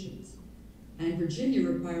qualifications. And Virginia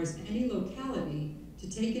requires any locality to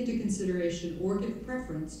take into consideration or give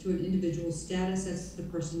preference to an individual's status as a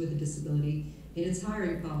person with a disability in its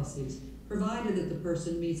hiring policies, provided that the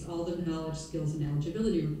person meets all the knowledge, skills, and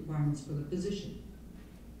eligibility requirements for the position.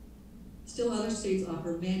 Still, other states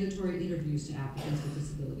offer mandatory interviews to applicants with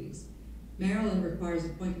disabilities. Maryland requires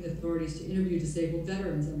appointing authorities to interview disabled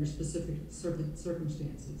veterans under specific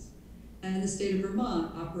circumstances. And the state of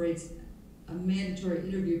Vermont operates a mandatory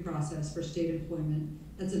interview process for state employment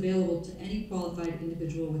that's available to any qualified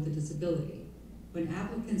individual with a disability. When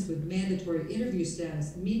applicants with mandatory interview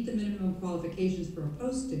status meet the minimum qualifications for a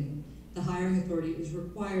posting, the hiring authority is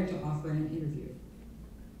required to offer an interview.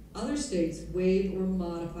 Other states waive or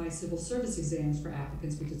modify civil service exams for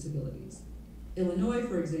applicants with disabilities. Illinois,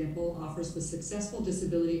 for example, offers the Successful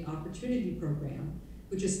Disability Opportunity Program,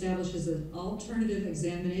 which establishes an alternative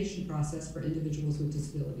examination process for individuals with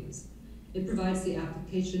disabilities. It provides the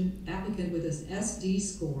applicant with an SD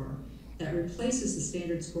score that replaces the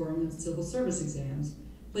standard score on the civil service exams,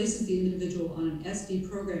 places the individual on an SD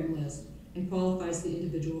program list, and qualifies the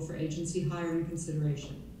individual for agency hiring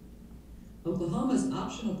consideration. Oklahoma's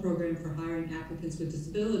optional program for hiring applicants with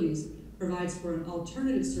disabilities provides for an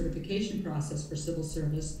alternative certification process for civil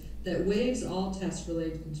service that waives all tests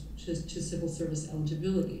related to civil service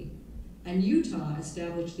eligibility. And Utah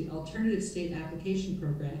established the Alternative State Application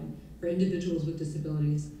Program for individuals with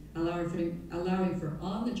disabilities, allowing for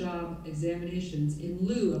on-the-job examinations in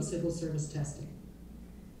lieu of civil service testing.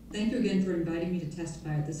 Thank you again for inviting me to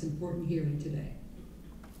testify at this important hearing today.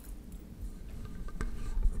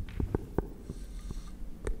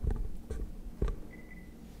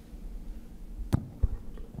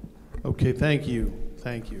 Okay, thank you.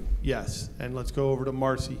 Thank you. Yes, and let's go over to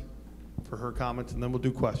Marcy for her comments, and then we'll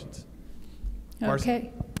do questions. Marcy?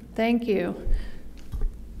 Okay, thank you.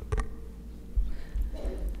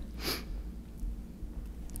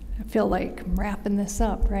 I feel like I'm wrapping this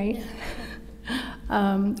up, right?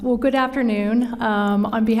 Well, good afternoon.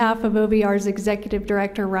 On behalf of OVR's Executive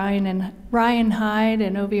Director, Ryan Hyde,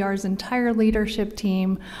 and OVR's entire leadership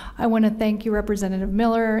team, I want to thank you, Representative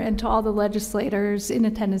Miller, and to all the legislators in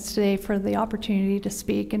attendance today for the opportunity to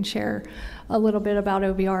speak and share a little bit about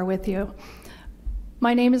OVR with you.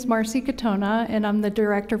 My name is Marcy Katona, and I'm the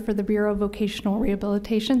Director for the Bureau of Vocational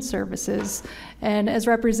Rehabilitation Services. And as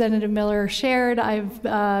Representative Miller shared, I've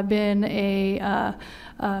been a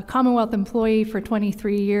Commonwealth employee for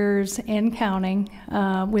 23 years and counting,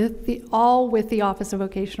 with the Office of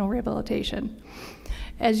Vocational Rehabilitation.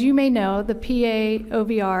 As you may know, the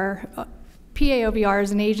PAOVR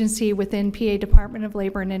is an agency within PA Department of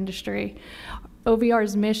Labor and Industry.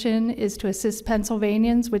 OVR's mission is to assist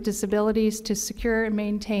Pennsylvanians with disabilities to secure and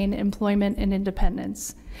maintain employment and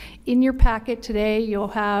independence. In your packet today, you'll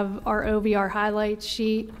have our OVR highlight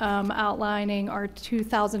sheet outlining our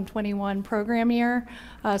 2021 program year.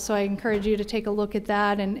 So I encourage you to take a look at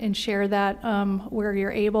that and share that where you're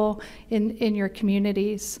able in your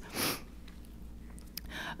communities.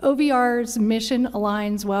 OVR's mission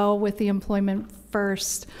aligns well with the Employment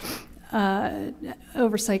First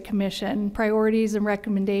Oversight Commission priorities and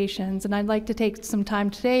recommendations, and I'd like to take some time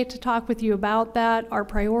today to talk with you about that, our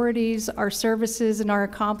priorities, our services, and our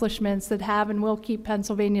accomplishments that have and will keep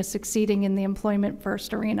Pennsylvania succeeding in the Employment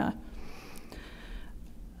First arena.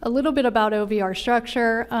 A little bit about OVR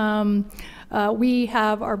structure. We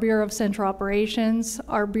have our Bureau of Central Operations,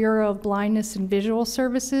 our Bureau of Blindness and Visual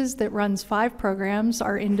Services that runs 5 programs,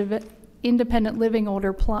 our Independent Living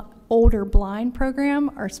Older Blind program,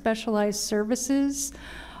 our Specialized Services,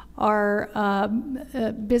 our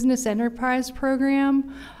Business Enterprise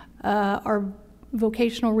program, our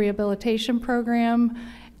Vocational Rehabilitation program,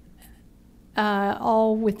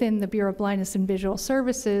 all within the Bureau of Blindness and Visual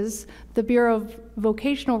Services. The Bureau of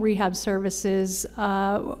Vocational Rehab Services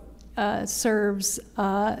serves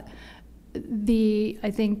I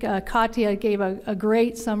think Katya gave a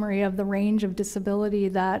great summary of the range of disability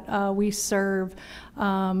that we serve,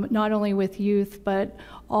 not only with youth, but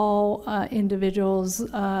all individuals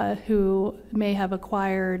who may have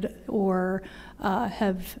acquired or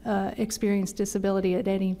have experienced disability at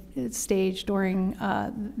any stage during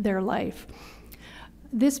their life.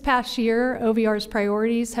 This past year, OVR's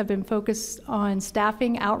priorities have been focused on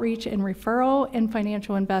staffing, outreach, and referral, and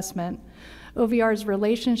financial investment. OVR's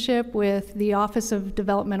relationship with the Office of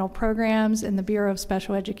Developmental Programs and the Bureau of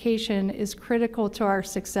Special Education is critical to our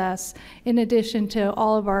success, in addition to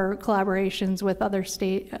all of our collaborations with other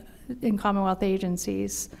state and Commonwealth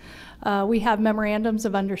agencies. We have memorandums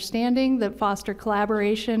of understanding that foster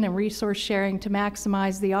collaboration and resource sharing to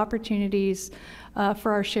maximize the opportunities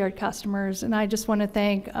for our shared customers. And I just want to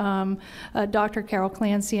thank Dr. Carol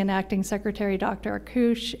Clancy and Acting Secretary Dr.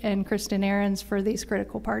 Akush and Kristen Ahrens for these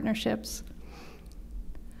critical partnerships.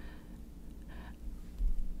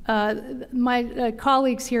 My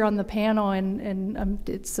colleagues here on the panel, and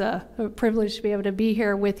it's a privilege to be able to be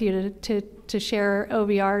here with you to share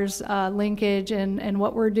OVR's linkage and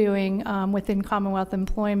what we're doing within Commonwealth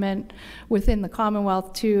employment within the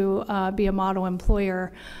Commonwealth to be a model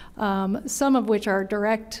employer. Some of which are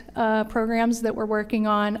direct programs that we're working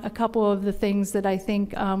on. A couple of the things that I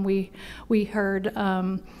think we heard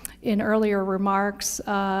in earlier remarks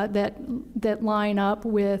that line up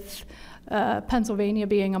with Pennsylvania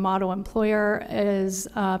being a model employer is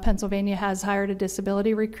Pennsylvania has hired a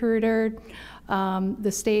disability recruiter.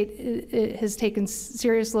 The state has taken a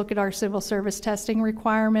serious look at our civil service testing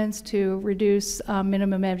requirements to reduce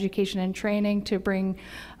minimum education and training to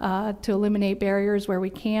eliminate barriers where we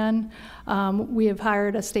can. We have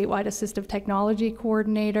hired a statewide assistive technology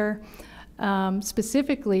coordinator.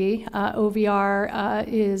 Specifically, OVR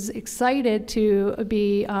is excited to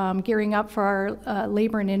be gearing up for our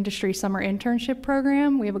Labor and Industry Summer Internship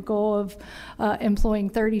Program. We have a goal of employing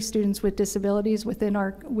 30 students with disabilities within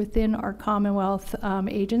our Commonwealth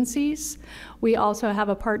agencies. We also have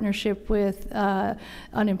a partnership with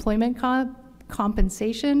Unemployment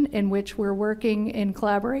Compensation, in which we're working in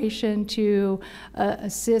collaboration to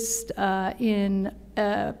assist in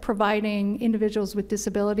providing individuals with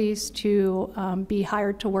disabilities to be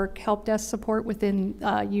hired to work help desk support within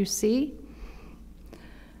UC.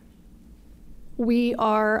 We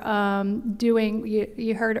are doing,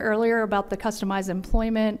 you heard earlier about the customized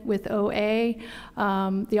employment with OA,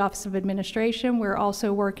 the Office of Administration. We're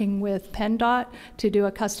also working with PennDOT to do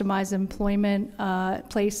a customized employment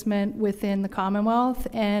placement within the Commonwealth,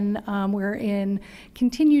 and we're in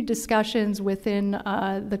continued discussions within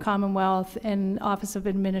the Commonwealth and Office of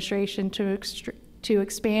Administration to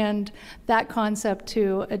expand that concept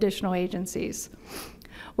to additional agencies.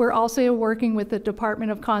 We're also working with the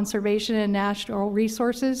Department of Conservation and Natural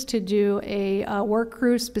Resources to do a work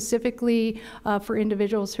crew specifically for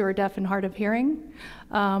individuals who are deaf and hard of hearing.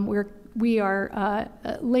 We are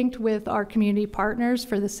linked with our community partners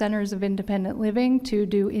for the Centers of Independent Living to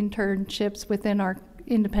do internships within our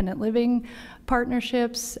independent living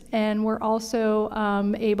partnerships, and we're also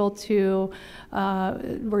able to,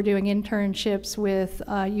 we're doing internships with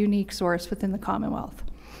Unique Source within the Commonwealth.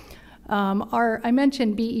 I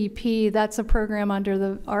mentioned BEP, that's a program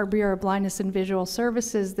under our Bureau of Blindness and Visual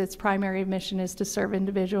Services that's primary mission is to serve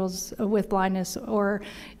individuals with blindness or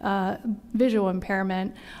visual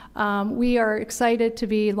impairment. We are excited to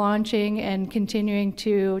be launching and continuing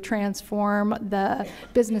to transform the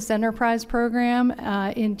Business Enterprise Program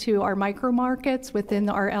into our micro markets within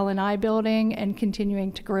our L&I building and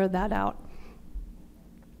continuing to grow that out.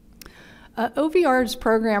 OVR's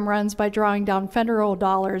program runs by drawing down federal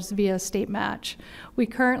dollars via state match. We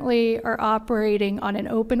currently are operating on an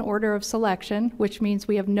open order of selection, which means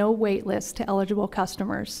we have no wait list to eligible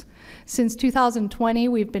customers. Since 2020,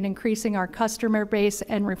 we've been increasing our customer base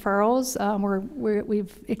and referrals.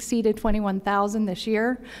 We've exceeded 21,000 this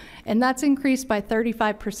year, and that's increased by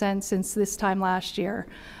 35% since this time last year.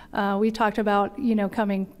 We talked about,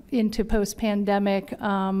 coming into post-pandemic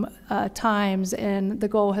times, and the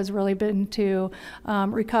goal has really been to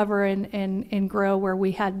recover and grow where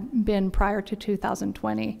we had been prior to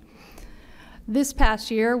 2020. This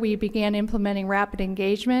past year, we began implementing rapid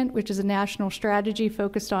engagement, which is a national strategy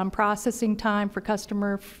focused on processing time for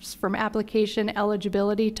customers from application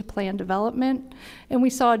eligibility to plan development. And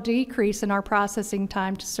we saw a decrease in our processing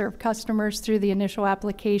time to serve customers through the initial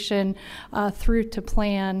application through to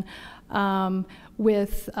plan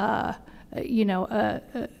with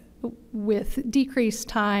decreased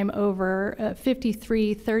time over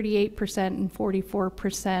 53, 38%, and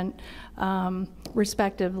 44%,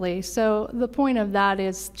 respectively. So the point of that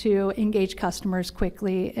is to engage customers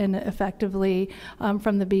quickly and effectively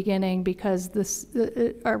from the beginning, because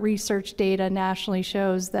our research data nationally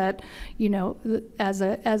shows that, as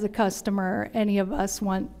a customer, any of us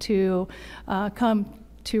want to come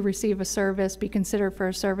to receive a service, be considered for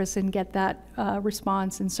a service, and get that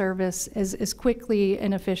response and service as quickly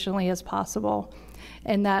and efficiently as possible.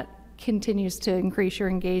 And that continues to increase your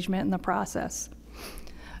engagement in the process.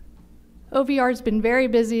 OVR has been very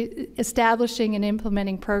busy establishing and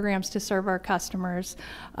implementing programs to serve our customers.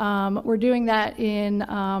 We're doing that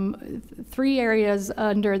in 3 areas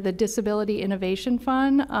under the Disability Innovation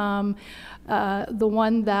Fund. The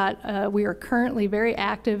one that we are currently very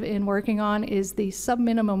active in working on is the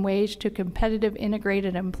Subminimum Wage to Competitive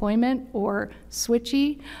Integrated Employment, or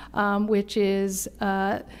SWITChy, which is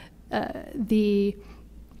the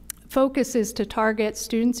focus is to target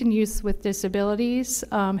students and youth with disabilities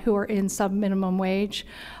who are in sub-minimum wage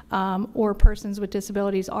or persons with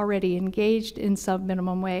disabilities already engaged in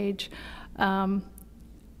sub-minimum wage.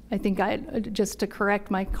 I think just to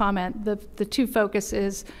correct my comment, the 2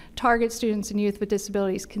 focuses: target students and youth with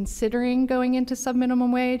disabilities considering going into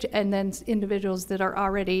sub-minimum wage, and then individuals that are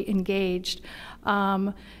already engaged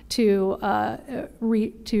to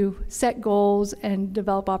set goals and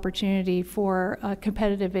develop opportunity for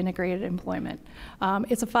competitive integrated employment.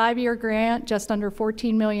 It's a 5-year grant, just under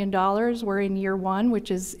 $14 million. We're in year 1,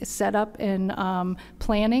 which is set up in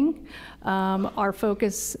planning. Our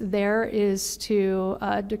focus there is to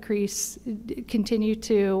continue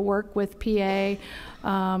to work with PA,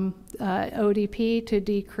 ODP to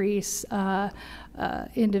decrease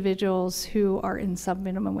individuals who are in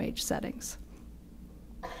sub-minimum wage settings.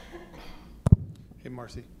 Hey,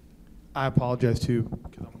 Marcy, I apologize too,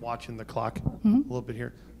 because I'm watching the clock a little bit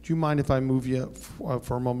here. Do you mind if I move you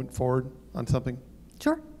for a moment forward on something?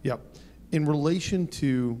 Sure. Yep. In relation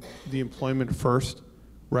to the Employment First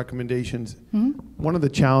recommendations, one of the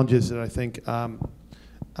challenges that I think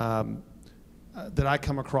that I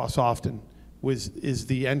come across often is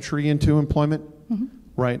the entry into employment,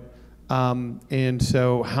 right? And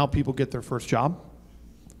so how people get their first job.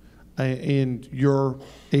 And your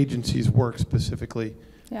agency's work specifically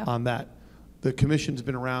on that. The commission's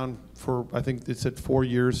been around for, I think it said 4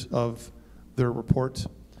 years of their reports.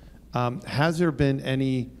 Has there been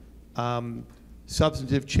any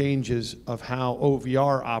substantive changes of how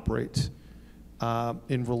OVR operates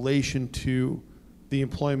in relation to the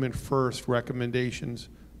Employment First recommendations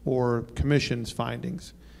or commission's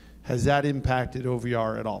findings? Has that impacted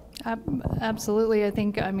OVR at all? Absolutely. I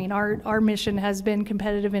think, our mission has been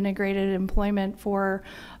competitive integrated employment for,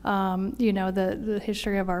 the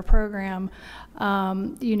history of our program.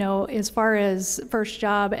 As far as first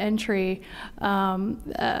job entry,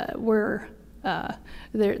 we're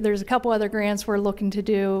there's a couple other grants we're looking to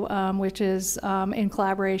do, which is in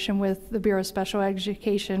collaboration with the Bureau of Special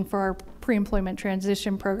Education for our pre-employment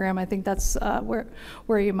transition program. I think that's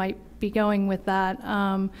where you might be going with that.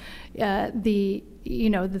 The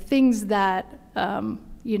things that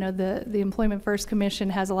the Employment First Commission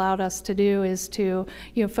has allowed us to do is to,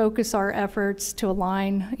 focus our efforts to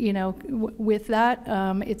align, with that.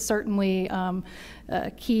 It's certainly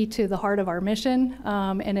key to the heart of our mission,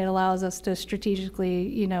 and it allows us to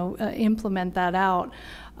strategically, implement that out.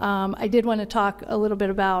 I did want to talk a little bit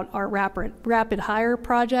about our rapid hire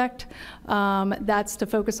project. That's to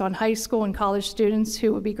focus on high school and college students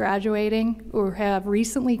who will be graduating or have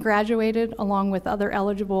recently graduated, along with other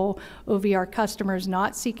eligible OVR customers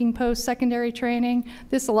not seeking post-secondary training.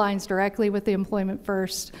 This aligns directly with the Employment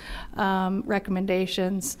First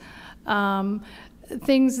recommendations.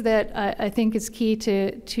 Things that I think is key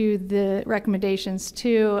to the recommendations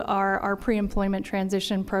too are our pre-employment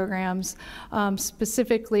transition programs.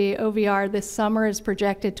 Specifically, OVR this summer is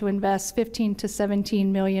projected to invest $15 to $17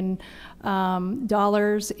 million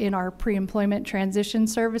in our pre-employment transition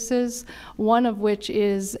services. One of which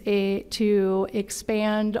is to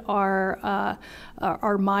expand our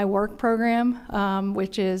My Work program,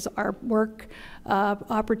 which is our work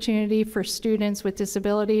opportunity for students with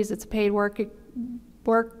disabilities. It's a paid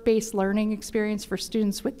work-based learning experience for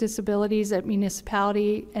students with disabilities at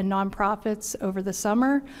municipality and nonprofits over the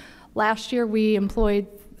summer. Last year, we employed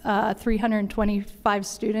 325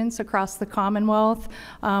 students across the Commonwealth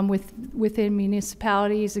within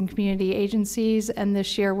municipalities and community agencies, and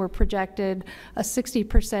this year we're projected a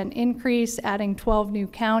 60% increase, adding 12 new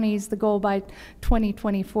counties. The goal by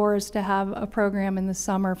 2024 is to have a program in the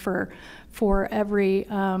summer for every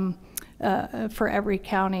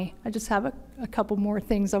county. I just have a couple more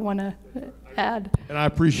things I want to add. And I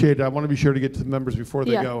appreciate it. I want to be sure to get to the members before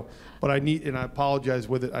they Yeah. go, but I apologize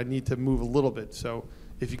with it, I need to move a little bit. So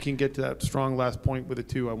if you can get to that strong last point with it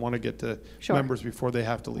too, I want to get to Sure. members before they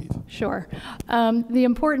have to leave. Sure. The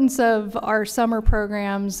importance of our summer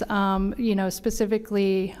programs,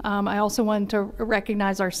 specifically, I also wanted to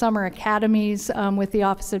recognize our summer academies with the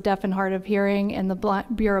Office of Deaf and Hard of Hearing and the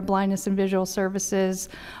Bureau of Blindness and Visual Services.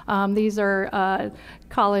 These are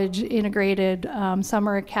college integrated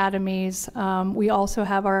summer academies. We also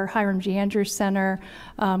have our Hiram G. Andrews Center,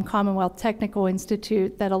 Commonwealth Technical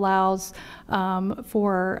Institute that allows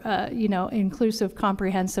for inclusive,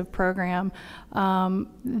 comprehensive program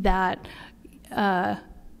that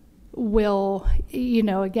will,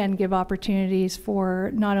 again, give opportunities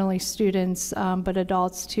for not only students but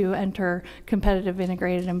adults to enter competitive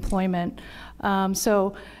integrated employment.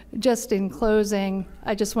 So just in closing,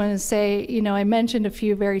 I just want to say, I mentioned a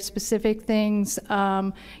few very specific things.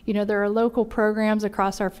 There are local programs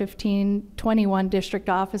across our 21 district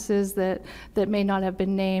offices that may not have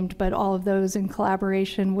been named, but all of those in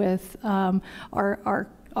collaboration with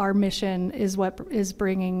our mission is what is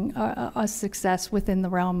bringing us success within the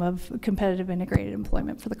realm of competitive integrated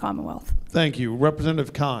employment for the Commonwealth. Thank you.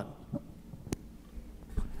 Representative Khan.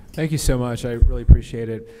 Thank you so much. I really appreciate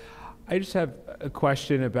it. I just have a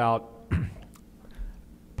question about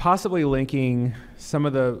possibly linking some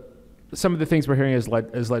of the things we're hearing as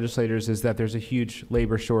legislators is that there's a huge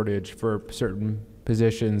labor shortage for certain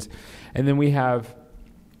positions, and then we have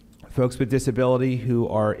folks with disability who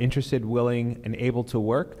are interested, willing, and able to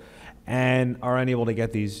work, and are unable to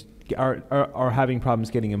get these, are having problems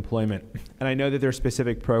getting employment. And I know that there are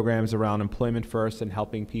specific programs around Employment First and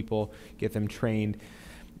helping people get them trained.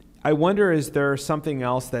 I wonder, is there something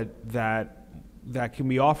else that can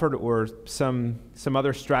be offered, or some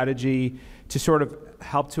other strategy to sort of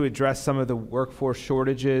help to address some of the workforce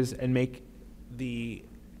shortages and make the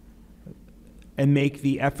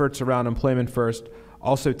efforts around Employment First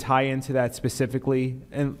also tie into that specifically?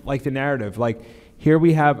 And like the narrative, like here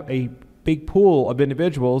we have a big pool of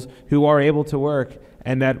individuals who are able to work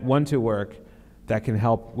and that want to work, that can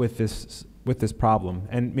help with this problem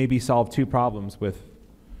and maybe solve two problems with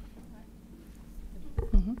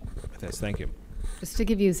this. Thank you. Just to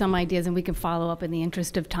give you some ideas, and we can follow up in the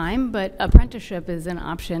interest of time, but apprenticeship is an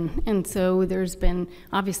option. And so there's been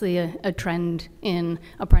obviously a trend in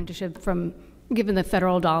apprenticeship given the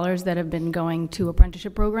federal dollars that have been going to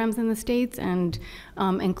apprenticeship programs in the states, and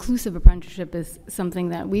inclusive apprenticeship is something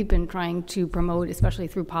that we've been trying to promote, especially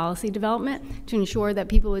through policy development, to ensure that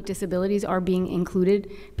people with disabilities are being included,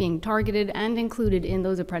 being targeted and included in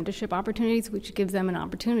those apprenticeship opportunities, which gives them an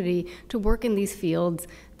opportunity to work in these fields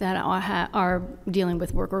that are dealing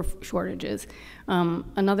with worker shortages.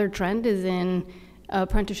 Another trend is in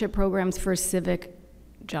apprenticeship programs for civic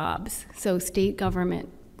jobs. So state government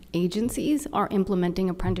agencies are implementing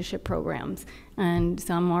apprenticeship programs, and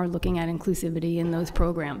some are looking at inclusivity in those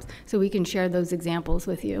programs. So we can share those examples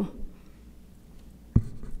with you.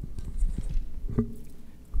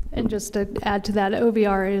 And just to add to that,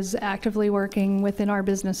 OVR is actively working within our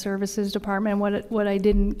business services department. What I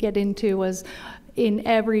didn't get into was in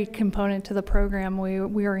every component to the program,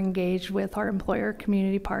 we are engaged with our employer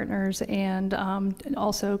community partners and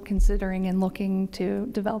also considering and looking to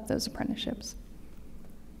develop those apprenticeships.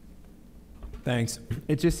 Thanks.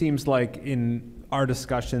 It just seems like in our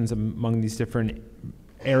discussions among these different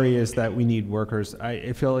areas that we need workers,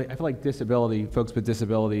 I feel like disability, folks with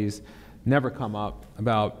disabilities, never come up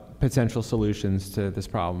about potential solutions to this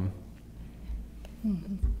problem.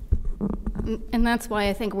 Mm-hmm. And that's why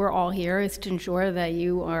I think we're all here, is to ensure that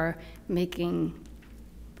you are that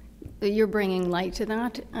you're bringing light to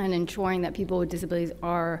that and ensuring that people with disabilities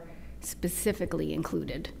are specifically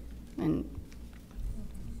included.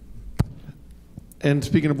 And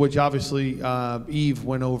speaking of which, obviously, Eve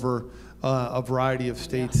went over a variety of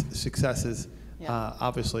states' successes,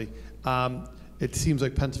 obviously. It seems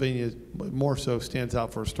like Pennsylvania more so stands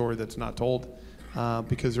out for a story that's not told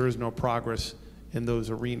because there is no progress in those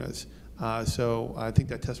arenas. So I think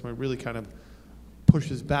that testimony really kind of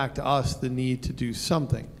pushes back to us the need to do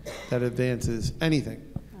something that advances anything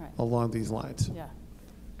along these lines. Yeah.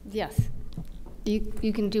 Yes.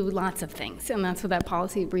 You can do lots of things, and that's what that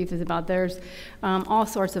policy brief is about. There's all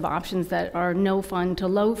sorts of options that are no fund to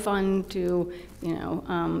low fund to,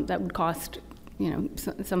 that would cost,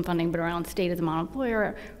 some funding, but around state as a model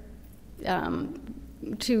employer,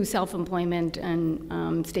 to self-employment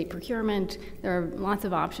and state procurement. There are lots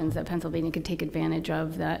of options that Pennsylvania could take advantage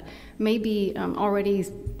of that may be already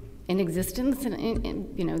in existence,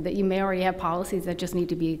 and that you may already have policies that just need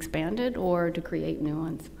to be expanded or to create new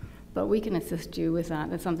ones. But we can assist you with that.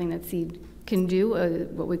 That's something that SEED can do,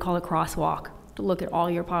 what we call a crosswalk, to look at all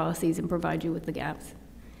your policies and provide you with the gaps.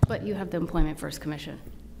 But you have the Employment First Commission,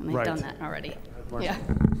 and they've done that already. Yeah.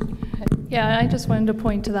 Yeah, I just wanted to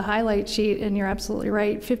point to the highlight sheet, and you're absolutely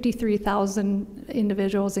right. 53,000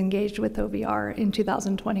 individuals engaged with OVR in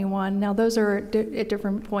 2021. Now, those are at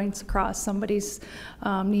different points across somebody's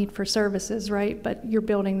need for services, right? But you're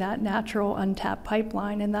building that natural untapped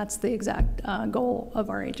pipeline, and that's the exact goal of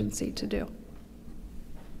our agency to do.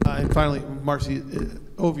 And finally, Marcy,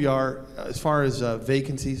 OVR, as far as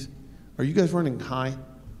vacancies, are you guys running high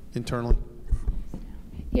internally?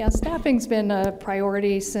 Yeah, staffing's been a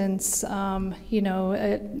priority since, for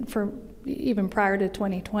even prior to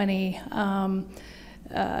 2020.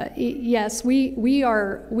 Yes, we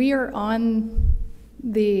are on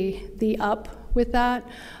the up with that.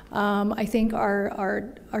 I think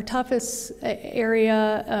our toughest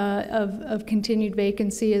area of continued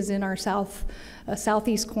vacancy is in our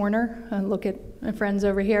southeast corner. Look at my friends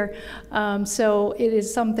over here. So it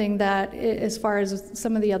is something that, as far as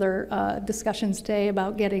some of the other discussions today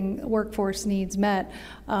about getting workforce needs met,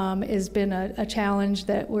 has been a challenge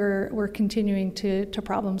that we're continuing to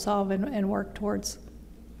problem solve and work towards.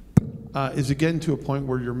 Is it getting to a point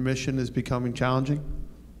where your mission is becoming challenging?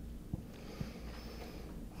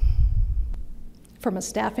 From a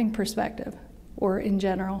staffing perspective, or in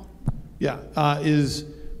general? Yeah,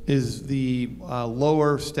 is the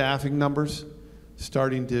lower staffing numbers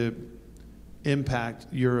starting to impact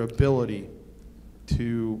your ability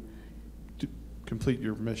to complete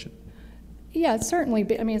your mission? Yeah, it's certainly,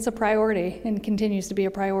 it's a priority and continues to be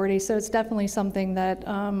a priority. So it's definitely something that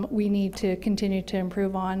we need to continue to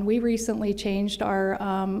improve on. We recently changed our,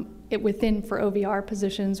 for OVR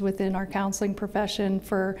positions within our counseling profession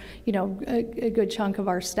for, a good chunk of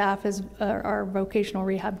our staff is our vocational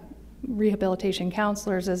rehabilitation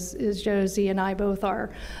counselors, as Josie and I both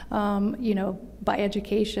are, by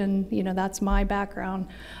education, that's my background.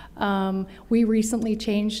 We recently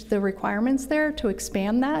changed the requirements there to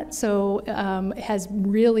expand that, so it has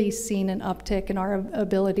really seen an uptick in our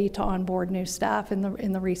ability to onboard new staff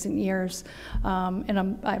in the recent years,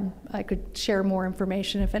 and I could share more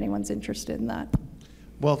information if anyone's interested in that.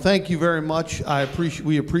 Well, thank you very much.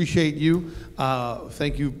 We appreciate you.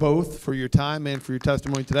 Thank you both for your time and for your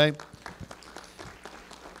testimony today.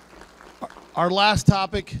 Our last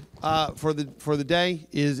topic for the day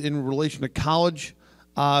is in relation to college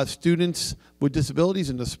students with disabilities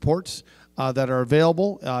and the supports that are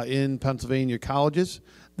available in Pennsylvania colleges.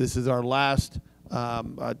 This is our last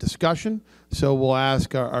discussion, so we'll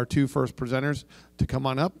ask our two first presenters to come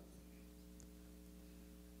on up.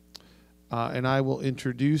 And I will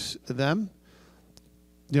introduce them.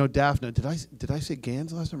 Daphne, did I say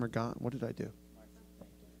Gans last time or Gans? What did I do?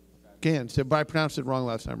 Gans, but I pronounced it wrong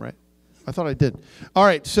last time, right? I thought I did. All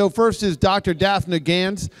right, so first is Dr. Daphna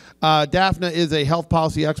Gans. Daphna is a health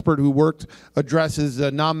policy expert who addresses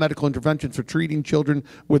non-medical interventions for treating children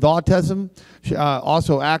with autism,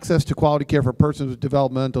 also access to quality care for persons with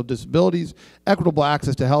developmental disabilities, equitable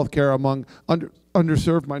access to health care among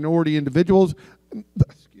underserved minority individuals,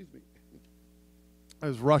 excuse me, I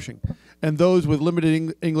was rushing, and those with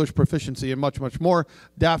limited English proficiency, and much, much more.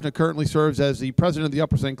 Daphna currently serves as the president of the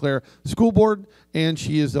Upper St. Clair School Board, and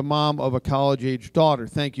she is the mom of a college-age daughter.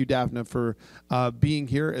 Thank you, Daphna, for being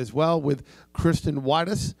here as well. With Kristen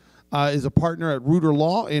Whitus, is a partner at Reuter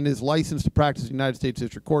Law and is licensed to practice in the United States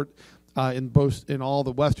District Court in all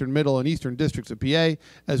the Western, Middle, and Eastern districts of PA,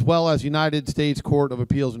 as well as United States Court of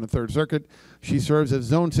Appeals in the Third Circuit. She serves as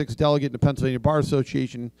Zone 6 delegate in the Pennsylvania Bar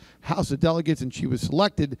Association House of Delegates, and she was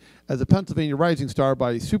selected as a Pennsylvania Rising Star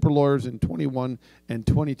by super lawyers in 21 and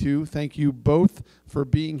 22. Thank you both for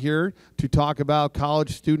being here to talk about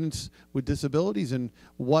college students with disabilities and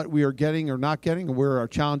what we are getting or not getting, and where our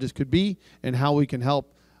challenges could be, and how we can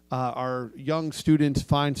help our young students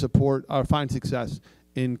find support or find success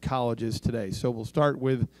in colleges today. So we'll start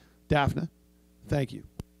with Daphna. Thank you.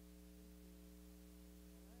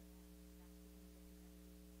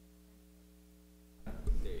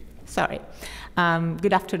 Sorry.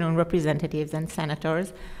 Good afternoon, representatives and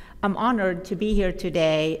senators. I'm honored to be here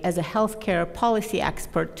today as a healthcare policy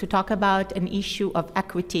expert to talk about an issue of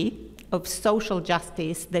equity, of social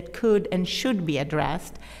justice that could and should be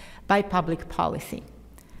addressed by public policy.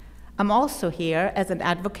 I'm also here as an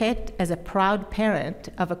advocate, as a proud parent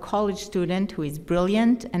of a college student who is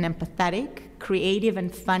brilliant and empathetic, creative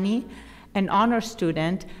and funny, an honor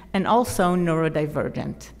student, and also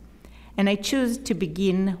neurodivergent. And I choose to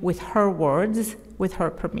begin with her words, with her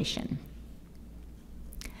permission.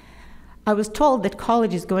 I was told that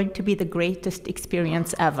college is going to be the greatest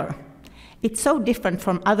experience ever. It's so different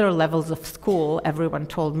from other levels of school, everyone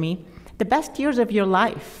told me. The best years of your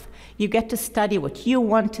life. You get to study what you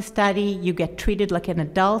want to study. You get treated like an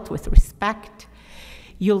adult with respect.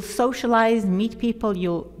 You'll socialize, meet people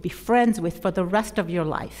you'll be friends with for the rest of your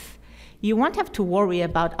life. You won't have to worry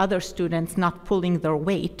about other students not pulling their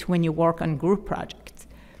weight when you work on group projects.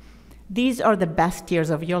 These are the best years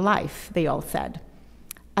of your life, they all said.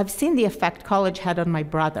 I've seen the effect college had on my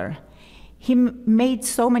brother. He made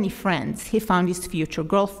so many friends. He found his future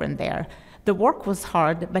girlfriend there. The work was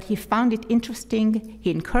hard, but he found it interesting. He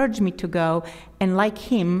encouraged me to go, and like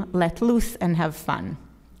him, let loose and have fun.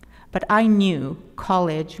 But I knew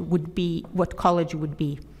college would be what college would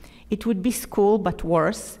be. It would be school, but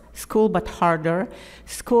worse, school, but harder,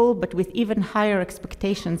 school, but with even higher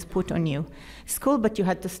expectations put on you, school, but you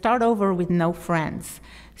had to start over with no friends,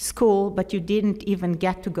 school, but you didn't even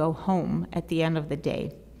get to go home at the end of the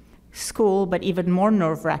day. School, but even more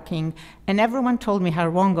nerve-wracking, and everyone told me how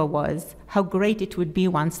wrong I was, how great it would be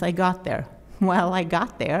once I got there. Well, I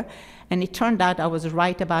got there, and it turned out I was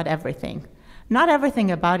right about everything. Not everything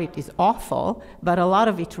about it is awful, but a lot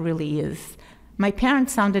of it really is. My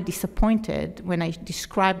parents sounded disappointed when I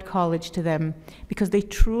described college to them because they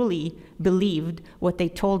truly believed what they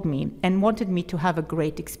told me and wanted me to have a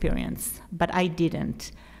great experience, but I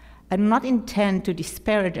didn't. I do not intend to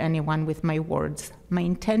disparage anyone with my words. My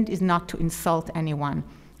intent is not to insult anyone.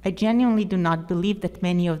 I genuinely do not believe that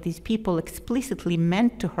many of these people explicitly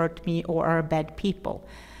meant to hurt me or are bad people.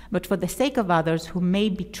 But for the sake of others who may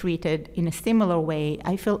be treated in a similar way,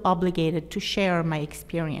 I feel obligated to share my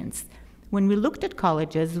experience. When we looked at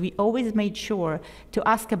colleges, we always made sure to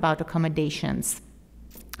ask about accommodations.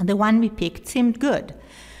 The one we picked seemed good.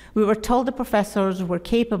 We were told the professors were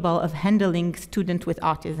capable of handling students with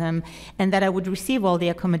autism and that I would receive all the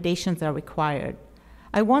accommodations that are required.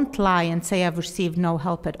 I won't lie and say I've received no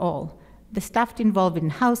help at all. The staff involved in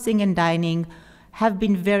housing and dining have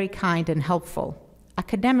been very kind and helpful.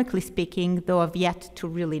 Academically speaking, though I've yet to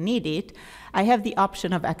really need it, I have the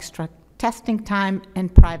option of extra testing time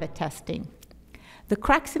and private testing. The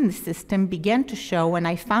cracks in the system began to show when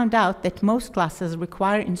I found out that most classes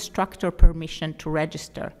require instructor permission to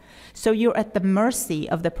register. So you're at the mercy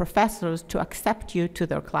of the professors to accept you to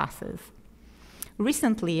their classes.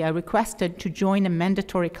 Recently, I requested to join a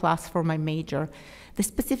mandatory class for my major. The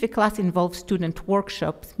specific class involves student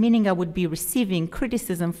workshops, meaning I would be receiving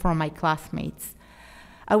criticism from my classmates.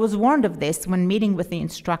 I was warned of this when meeting with the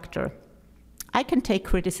instructor. I can take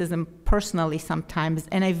criticism personally sometimes,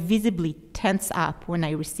 and I visibly tense up when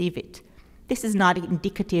I receive it. This is not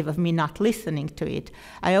indicative of me not listening to it.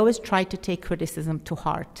 I always try to take criticism to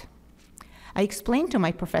heart. I explained to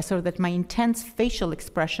my professor that my intense facial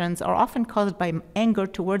expressions are often caused by anger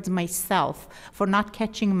towards myself for not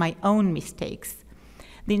catching my own mistakes.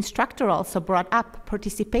 The instructor also brought up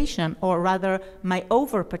participation, or rather my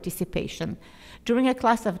over-participation. During a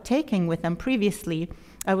class I've taken with them previously,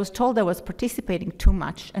 I was told I was participating too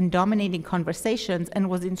much and dominating conversations, and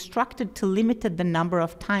was instructed to limit the number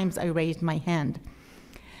of times I raised my hand.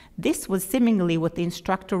 This was seemingly what the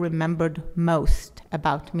instructor remembered most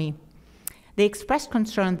about me. They expressed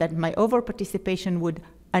concern that my over-participation would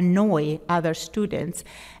annoy other students,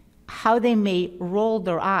 how they may roll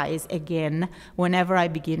their eyes again whenever I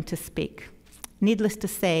begin to speak. Needless to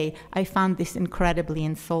say, I found this incredibly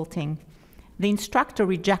insulting. The instructor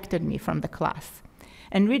rejected me from the class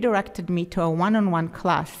and redirected me to a one-on-one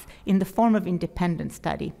class in the form of independent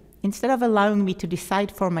study. Instead of allowing me to decide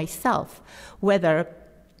for myself whether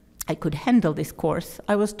I could handle this course,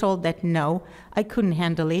 I was told that no, I couldn't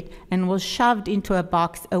handle it, and was shoved into a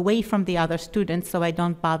box away from the other students so I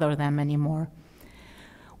don't bother them anymore.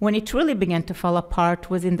 When it really began to fall apart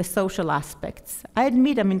was in the social aspects. I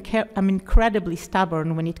admit I'm incredibly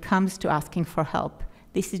stubborn when it comes to asking for help.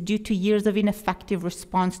 This is due to years of ineffective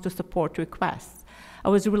response to support requests. I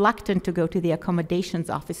was reluctant to go to the accommodations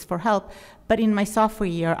office for help, but in my sophomore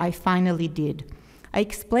year, I finally did. I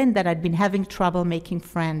explained that I'd been having trouble making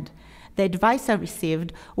friends. The advice I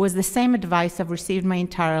received was the same advice I've received my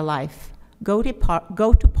entire life. Go to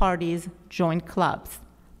parties, join clubs.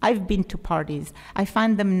 I've been to parties. I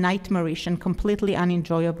find them nightmarish and completely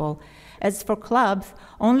unenjoyable. As for clubs,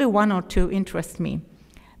 only one or two interest me.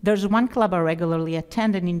 There's one club I regularly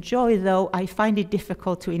attend and enjoy, though I find it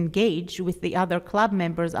difficult to engage with the other club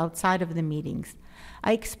members outside of the meetings.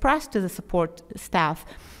 I expressed to the support staff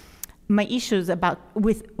my issues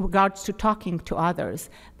with regards to talking to others,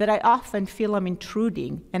 that I often feel I'm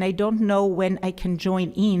intruding and I don't know when I can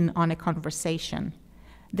join in on a conversation.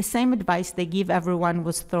 The same advice they give everyone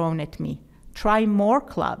was thrown at me. Try more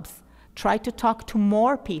clubs. Try to talk to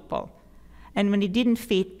more people. And when it didn't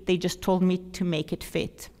fit, they just told me to make it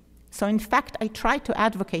fit. So in fact, I tried to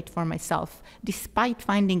advocate for myself. Despite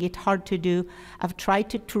finding it hard to do, I've tried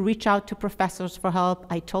to reach out to professors for help.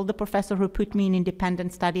 I told the professor who put me in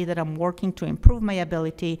independent study that I'm working to improve my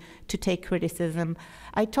ability to take criticism.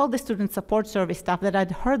 I told the student support service staff that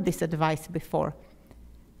I'd heard this advice before.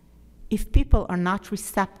 If people are not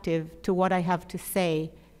receptive to what I have to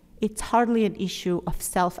say, it's hardly an issue of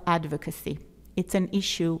self-advocacy. It's an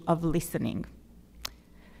issue of listening.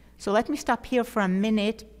 So let me stop here for a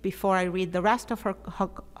minute before I read the rest of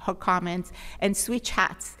her comments and switch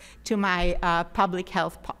hats to my public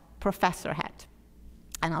health professor hat.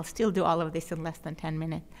 And I'll still do all of this in less than 10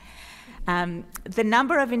 minutes. The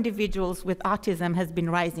number of individuals with autism has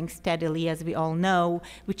been rising steadily, as we all know,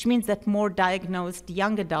 which means that more diagnosed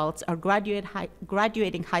young adults are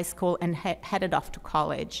graduating high school and headed off to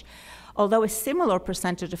college. Although a similar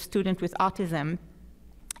percentage of students with autism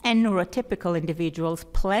and neurotypical individuals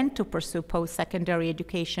plan to pursue post-secondary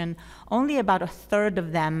education, only about a third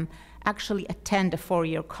of them actually attend a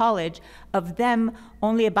four-year college. Of them,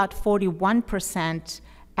 only about 41%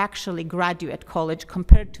 actually graduate college,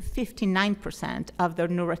 compared to 59% of their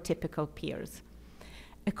neurotypical peers.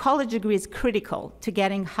 A college degree is critical to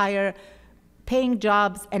getting higher paying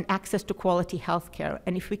jobs and access to quality healthcare.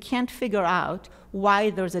 And if we can't figure out why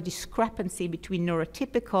there's a discrepancy between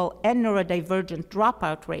neurotypical and neurodivergent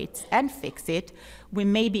dropout rates and fix it, we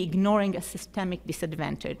may be ignoring a systemic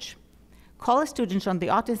disadvantage. College students on the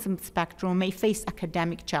autism spectrum may face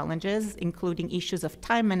academic challenges, including issues of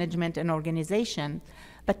time management and organization,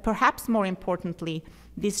 but perhaps more importantly,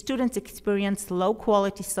 these students experience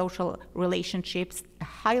low-quality social relationships, a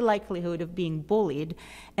high likelihood of being bullied,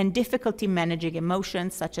 and difficulty managing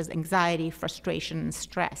emotions such as anxiety, frustration, and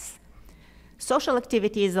stress. Social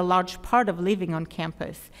activity is a large part of living on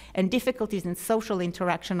campus, and difficulties in social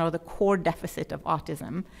interaction are the core deficit of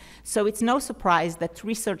autism. So it's no surprise that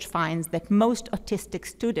research finds that most autistic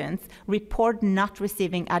students report not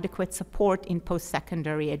receiving adequate support in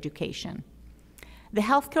post-secondary education. The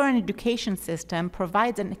healthcare and education system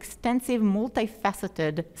provides an extensive,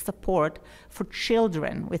 multifaceted support for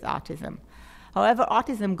children with autism. However,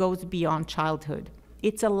 autism goes beyond childhood.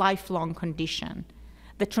 It's a lifelong condition.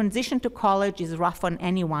 The transition to college is rough on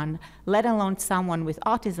anyone, let alone someone with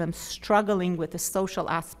autism struggling with the social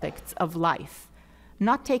aspects of life.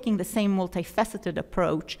 Not taking the same multifaceted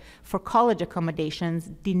approach for college accommodations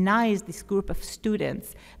denies this group of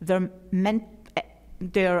students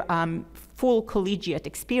their full collegiate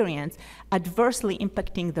experience, adversely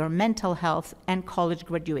impacting their mental health and college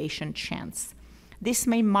graduation chance. This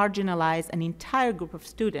may marginalize an entire group of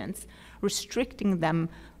students, restricting them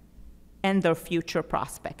and their future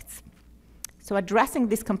prospects. So addressing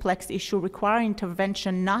this complex issue requires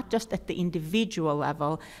intervention not just at the individual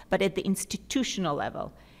level, but at the institutional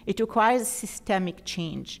level. It requires systemic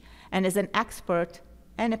change. And as an expert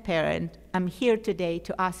and a parent, I'm here today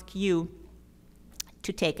to ask you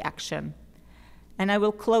to take action. And I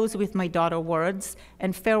will close with my daughter's words,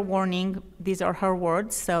 and fair warning, these are her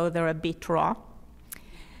words, so they're a bit raw.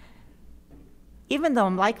 Even though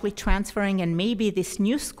I'm likely transferring and maybe this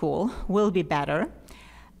new school will be better,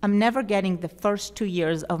 I'm never getting the first 2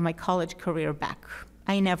 years of my college career back.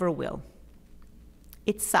 I never will.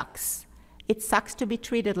 It sucks. It sucks to be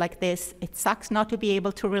treated like this. It sucks not to be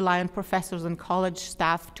able to rely on professors and college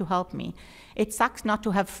staff to help me. It sucks not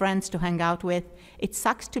to have friends to hang out with. It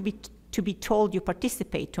sucks to be told you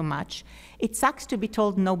participate too much. It sucks to be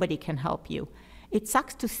told nobody can help you. It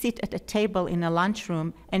sucks to sit at a table in a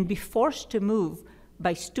lunchroom and be forced to move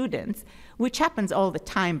by students, which happens all the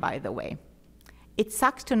time, by the way. It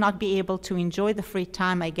sucks to not be able to enjoy the free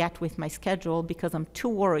time I get with my schedule because I'm too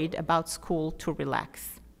worried about school to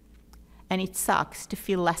relax. And it sucks to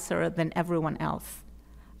feel lesser than everyone else.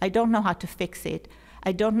 I don't know how to fix it.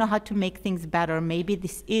 I don't know how to make things better. Maybe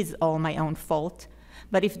this is all my own fault.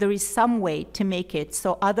 But if there is some way to make it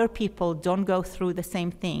so other people don't go through the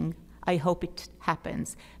same thing, I hope it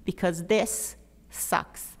happens, because this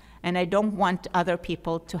sucks, and I don't want other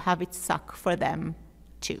people to have it suck for them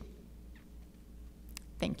too.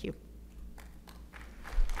 Thank you.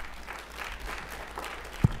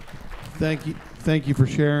 Thank you for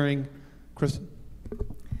sharing. Kristen?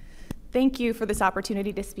 Thank you for this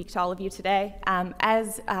opportunity to speak to all of you today.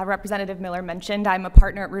 As Representative Miller mentioned, I'm a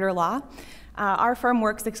partner at Reuter Law. Our firm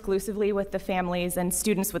works exclusively with the families and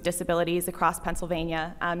students with disabilities across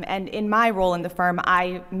Pennsylvania. And in my role in the firm,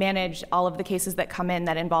 I manage all of the cases that come in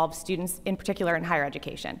that involve students, in particular in higher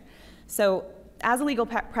education. So as a legal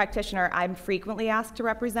practitioner, I'm frequently asked to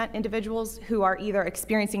represent individuals who are either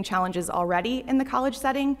experiencing challenges already in the college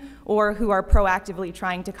setting or who are proactively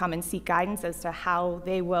trying to come and seek guidance as to how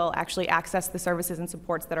they will actually access the services and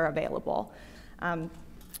supports that are available.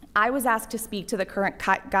 I was asked to speak to the current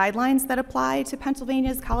guidelines that apply to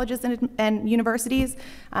Pennsylvania's colleges and universities,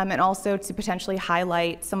 and also to potentially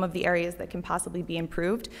highlight some of the areas that can possibly be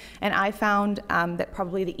improved. And I found that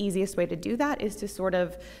probably the easiest way to do that is to sort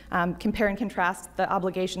of compare and contrast the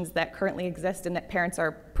obligations that currently exist and that parents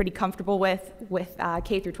are pretty comfortable with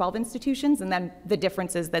K through 12 institutions, and then the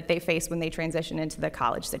differences that they face when they transition into the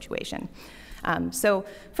college situation. So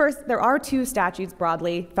first, there are two statutes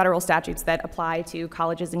broadly, federal statutes, that apply to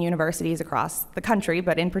colleges and universities across the country,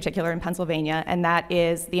 but in particular in Pennsylvania, and that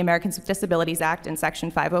is the Americans with Disabilities Act and Section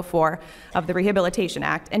 504 of the Rehabilitation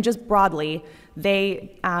Act. And just broadly,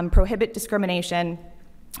 they prohibit discrimination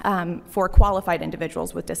for qualified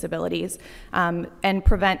individuals with disabilities and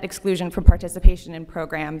prevent exclusion from participation in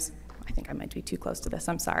programs. I think I might be too close to this,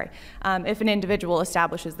 I'm sorry. If an individual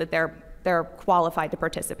establishes that they're qualified to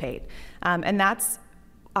participate. And that's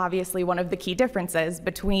obviously one of the key differences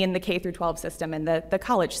between the K through 12 system and the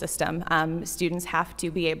college system. Students have to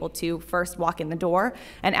be able to first walk in the door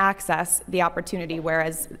and access the opportunity,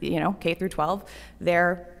 whereas, K through 12,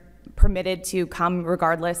 they're permitted to come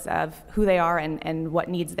regardless of who they are and what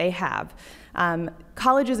needs they have.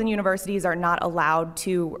 Colleges and universities are not allowed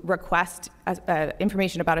to request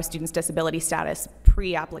information about a student's disability status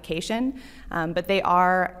pre-application, but they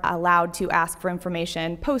are allowed to ask for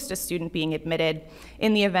information post a student being admitted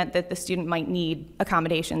in the event that the student might need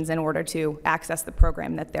accommodations in order to access the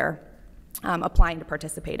program that they're applying to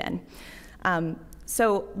participate in.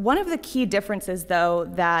 So one of the key differences, though,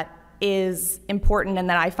 that is important and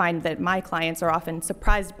that I find that my clients are often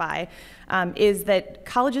surprised by is that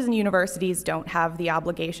colleges and universities don't have the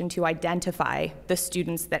obligation to identify the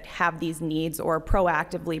students that have these needs or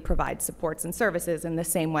proactively provide supports and services in the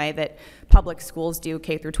same way that public schools do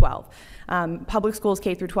K through 12. Public schools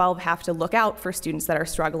K through 12 have to look out for students that are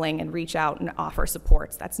struggling and reach out and offer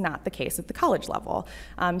supports. That's not the case at the college level.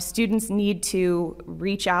 Students need to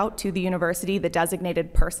reach out to the university, the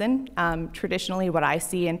designated person. Traditionally, what I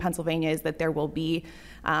see in Pennsylvania is that there will be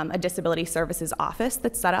a disability services office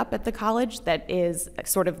that's set up at the college that is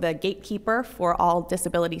sort of the gatekeeper for all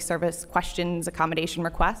disability service questions, accommodation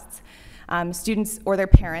requests. Students or their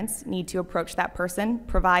parents need to approach that person,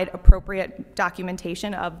 provide appropriate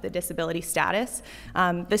documentation of the disability status.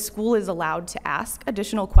 The school is allowed to ask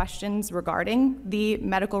additional questions regarding the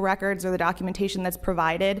medical records or the documentation that's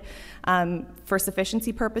provided for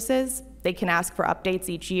sufficiency purposes. They can ask for updates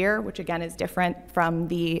each year, which again is different from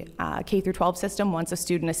the K through 12 system. Once a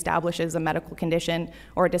student establishes a medical condition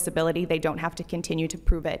or a disability, they don't have to continue to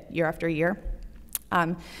prove it year after year.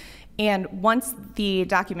 And once the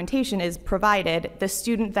documentation is provided, the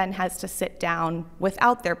student then has to sit down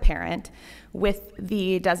without their parent with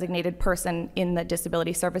the designated person in the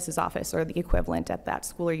disability services office or the equivalent at that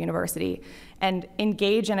school or university and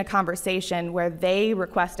engage in a conversation where they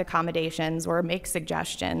request accommodations or make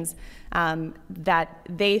suggestions that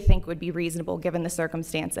they think would be reasonable given the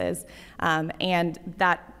circumstances. And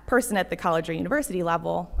that person at the college or university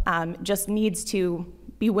level just needs to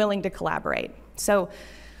be willing to collaborate. So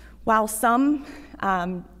while some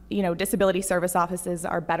disability service offices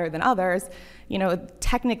are better than others,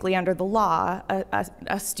 technically under the law,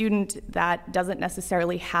 a student that doesn't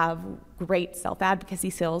necessarily have great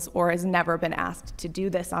self-advocacy skills or has never been asked to do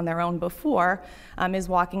this on their own before is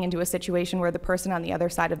walking into a situation where the person on the other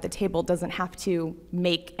side of the table doesn't have to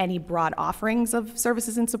make any broad offerings of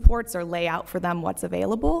services and supports or lay out for them what's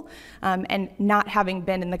available. And not having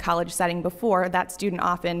been in the college setting before, that student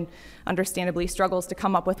often understandably struggles to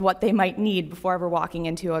come up with what they might need before ever walking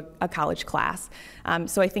into a college class.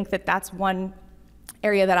 So I think that that's one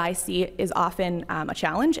area that I see is often a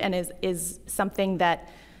challenge and is something that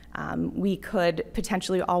we could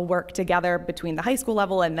potentially all work together between the high school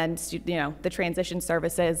level and then the transition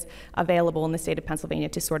services available in the state of Pennsylvania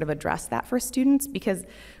to sort of address that for students, because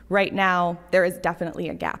right now there is definitely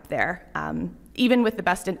a gap there. Even with the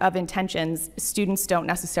best of intentions, students don't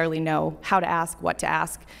necessarily know how to ask, what to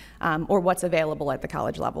ask, or what's available at the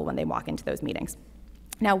college level when they walk into those meetings.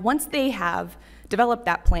 Now, once they have developed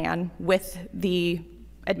that plan with the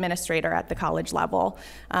administrator at the college level,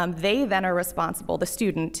 they then are responsible, the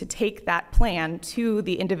student, to take that plan to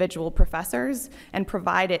the individual professors and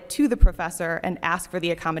provide it to the professor and ask for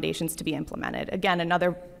the accommodations to be implemented. Again,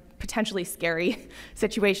 another potentially scary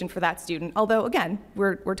situation for that student. Although, again,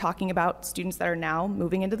 we're talking about students that are now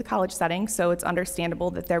moving into the college setting, so it's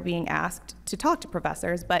understandable that they're being asked to talk to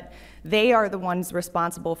professors, but they are the ones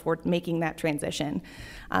responsible for making that transition.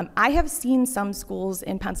 I have seen some schools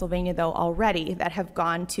in Pennsylvania, though, already that have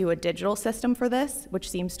gone to a digital system for this,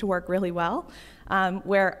 which seems to work really well,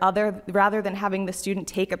 where rather than having the student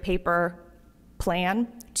take a paper plan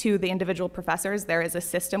to the individual professors, there is a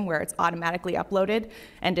system where it's automatically uploaded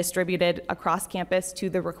and distributed across campus to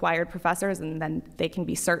the required professors, and then they can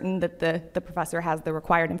be certain that the professor has the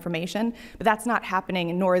required information. But that's not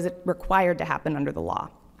happening, nor is it required to happen under the law.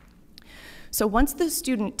 So once the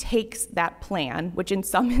student takes that plan, which in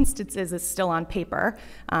some instances is still on paper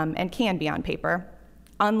and can be on paper,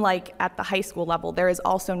 unlike at the high school level, there is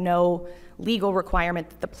also no legal requirement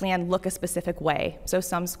that the plan look a specific way. So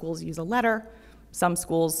some schools use a letter, some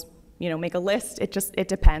schools, make a list. It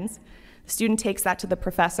depends. The student takes that to the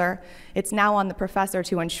professor. It's now on the professor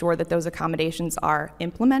to ensure that those accommodations are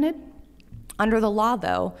implemented. Under the law,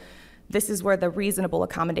 though, this is where the reasonable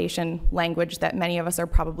accommodation language that many of us are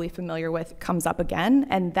probably familiar with comes up again,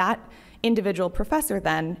 and that individual professor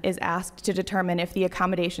then is asked to determine if the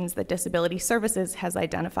accommodations that Disability Services has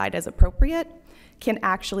identified as appropriate can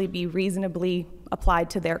actually be reasonably applied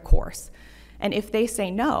to their course. And if they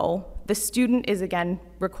say no, the student is again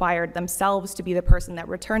required themselves to be the person that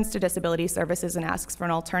returns to Disability Services and asks for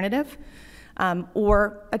an alternative,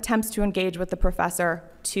 or attempts to engage with the professor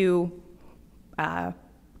to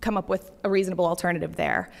come up with a reasonable alternative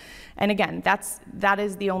there. And again, that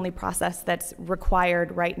is the only process that's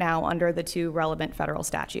required right now under the two relevant federal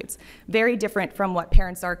statutes. Very different from what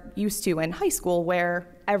parents are used to in high school,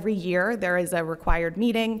 where every year there is a required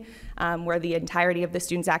meeting where the entirety of the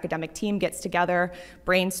student's academic team gets together,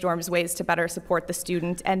 brainstorms ways to better support the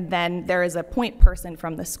student, and then there is a point person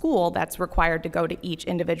from the school that's required to go to each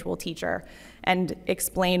individual teacher and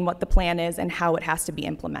explain what the plan is and how it has to be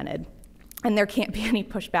implemented. And there can't be any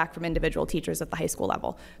pushback from individual teachers at the high school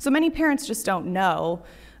level. So many parents just don't know,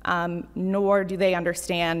 nor do they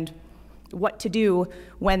understand what to do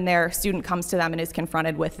when their student comes to them and is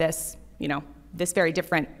confronted with this, this very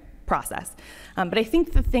different process. But I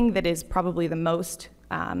think the thing that is probably the most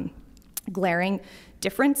glaring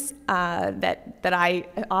difference that I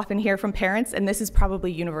often hear from parents, and this is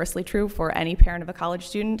probably universally true for any parent of a college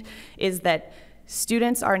student, is that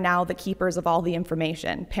students are now the keepers of all the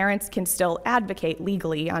information. Parents can still advocate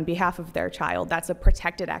legally on behalf of their child. That's a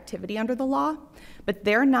protected activity under the law, but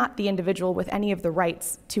they're not the individual with any of the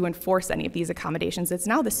rights to enforce any of these accommodations. It's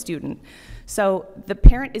now the student. So the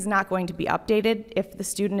parent is not going to be updated if the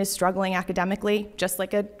student is struggling academically, just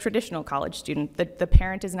like a traditional college student. The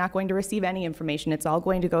parent is not going to receive any information. It's all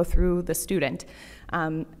going to go through the student.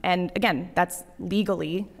 And again, that's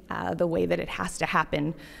legally the way that it has to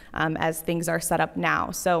happen as things are set up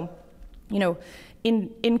now. So,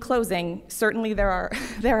 in closing, certainly there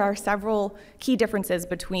are several key differences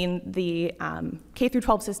between the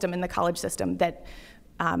K-12 system and the college system that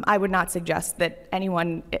I would not suggest that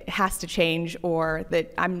anyone has to change, or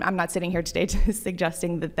that I'm not sitting here today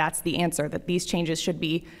suggesting that that's the answer, that these changes should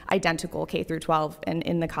be identical K through 12 and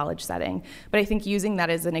in the college setting. But I think using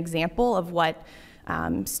that as an example of what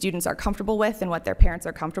students are comfortable with and what their parents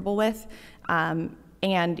are comfortable with,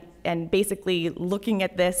 and basically looking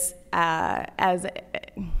at this as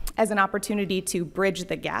an opportunity to bridge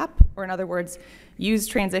the gap, or in other words, use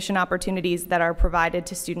transition opportunities that are provided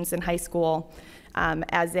to students in high school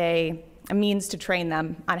as a means to train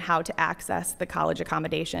them on how to access the college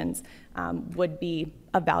accommodations would be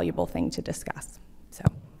a valuable thing to discuss. So,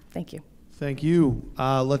 thank you. Thank you.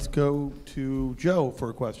 Let's go to Joe for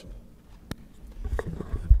a question.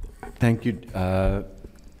 Thank you,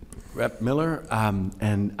 Rep. Miller.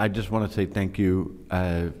 And I just want to say thank you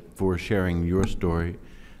for sharing your story,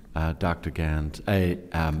 Dr. Gans,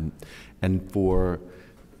 and for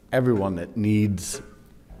everyone that needs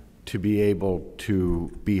to be able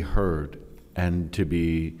to be heard and to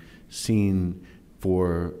be seen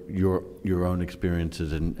for your own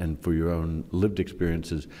experiences and for your own lived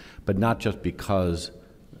experiences, but not just because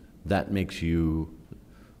that makes you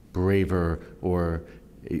braver or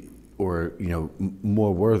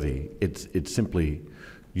more worthy. It's simply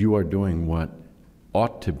you are doing what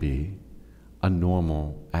ought to be a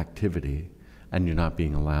normal activity, and you're not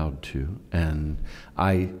being allowed to. And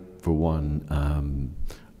I, for one,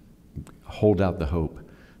 hold out the hope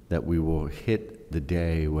that we will hit the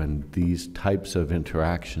day when these types of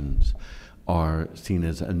interactions are seen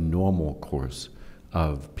as a normal course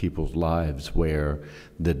of people's lives, where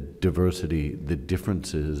the diversity, the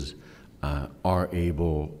differences are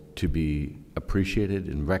able to be appreciated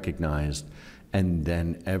and recognized, and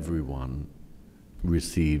then everyone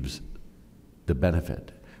receives the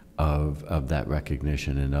benefit of that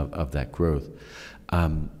recognition and of that growth.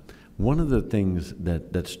 One of the things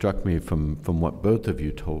that struck me from what both of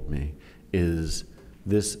you told me is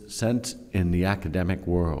this sense in the academic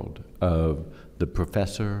world of the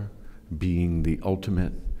professor being the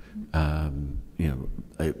ultimate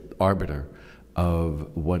arbiter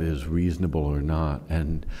of what is reasonable or not.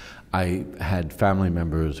 And I had family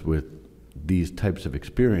members with these types of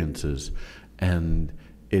experiences, and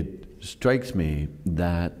it strikes me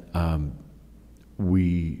that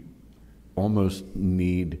we almost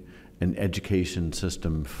need an education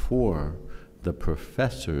system for the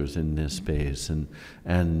professors in this space,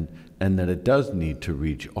 and that it does need to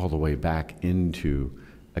reach all the way back into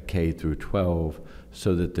a K through 12,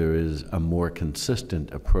 so that there is a more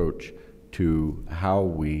consistent approach to how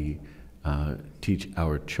we teach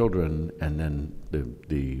our children, and then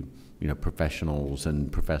the professionals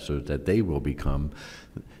and professors that they will become,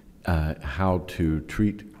 how to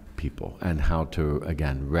treat people and how to,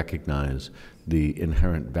 again, recognize the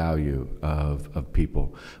inherent value of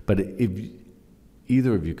people. But if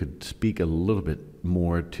either of you could speak a little bit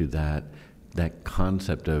more to that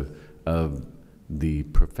concept of the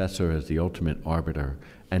professor as the ultimate arbiter,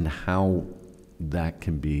 and how that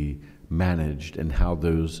can be managed, and how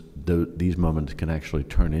these moments can actually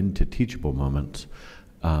turn into teachable moments,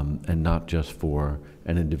 and not just for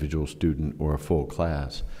an individual student or a full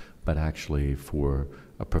class, but actually for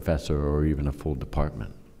a professor or even a full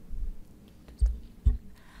department.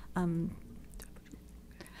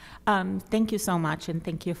 Thank you so much, and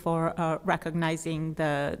thank you for recognizing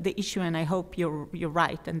the issue. And I hope you're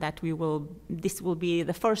right, and that this will be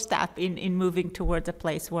the first step in moving towards a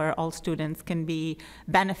place where all students can be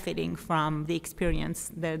benefiting from the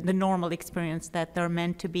experience, the normal experience that they're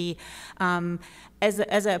meant to be.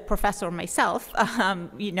 As a professor myself,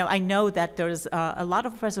 I know that there's a lot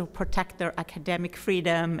of professors who protect their academic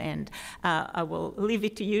freedom, and I will leave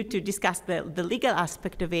it to you to discuss the legal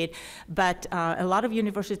aspect of it. But a lot of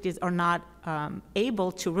universities are not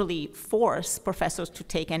able to really force professors to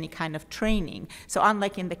take any kind of training. So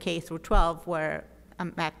unlike in the K through 12, where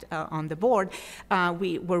I'm on the board,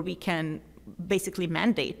 where we can basically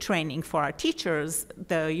mandate training for our teachers,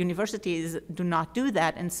 the universities do not do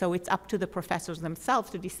that, and so it's up to the professors themselves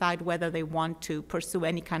to decide whether they want to pursue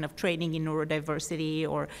any kind of training in neurodiversity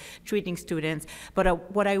or treating students.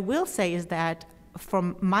 But what I will say is that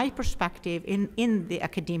from my perspective in the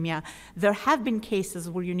academia, there have been cases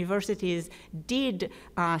where universities did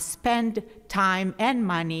spend time and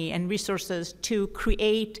money and resources to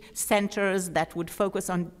create centers that would focus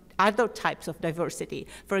on other types of diversity.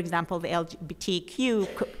 For example, the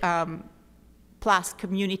LGBTQ plus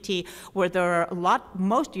community where there are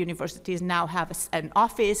most universities now have an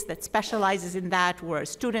office that specializes in that, where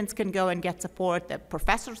students can go and get support, that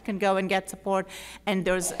professors can go and get support, and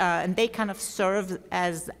and they kind of serve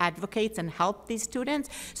as advocates and help these students.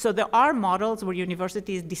 So there are models where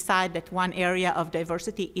universities decide that one area of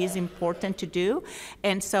diversity is important to do,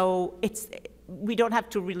 and so we don't have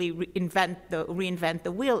to really reinvent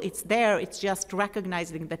the wheel. It's there. It's just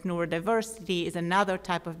recognizing that neurodiversity is another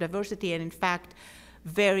type of diversity, and in fact,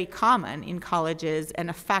 very common in colleges and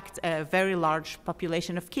affects a very large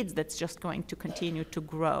population of kids that's just going to continue to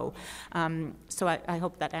grow. So I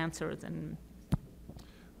hope that answers. And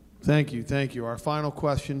Thank you, thank you. Our final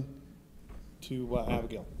question to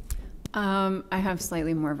Abigail. I have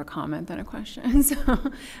slightly more of a comment than a question.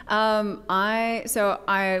 I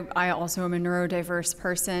also am a neurodiverse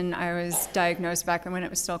person. I was diagnosed back when it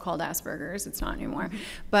was still called Asperger's. It's not anymore.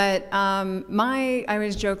 But I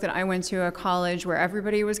always joke that I went to a college where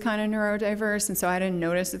everybody was kind of neurodiverse, and so I didn't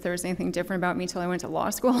notice that there was anything different about me till I went to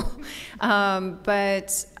law school.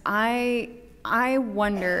 But I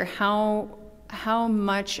wonder how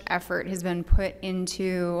much effort has been put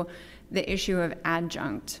into the issue of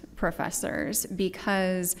adjunct professors,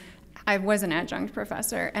 because I was an adjunct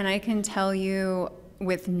professor, and I can tell you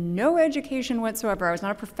with no education whatsoever, I was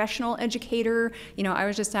not a professional educator. You know, I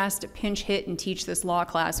was just asked to pinch hit and teach this law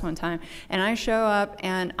class one time. And I show up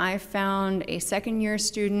and I found a second-year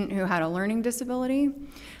student who had a learning disability.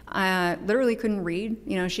 Literally couldn't read.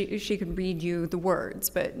 You know, she could read you the words,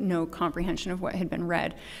 but no comprehension of what had been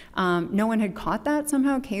read. No one had caught that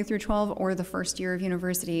somehow, K through 12 or the first year of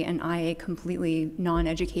university, and I, a completely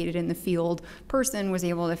non-educated in the field person, was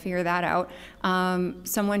able to figure that out.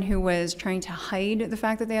 Someone who was trying to hide the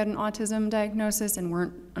fact that they had an autism diagnosis and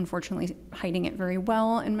weren't, unfortunately, hiding it very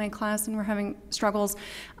well in my class and were having struggles.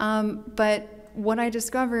 But what I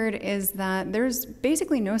discovered is that there's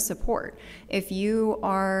basically no support. If you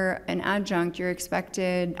are an adjunct, you're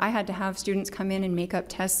expected, I had to have students come in and make up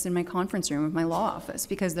tests in my conference room of my law office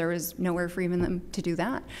because there was nowhere for even them to do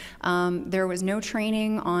that. There was no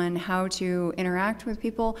training on how to interact with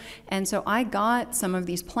people, and so I got some of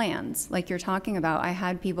these plans, like you're talking about. I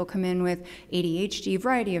had people come in with ADHD,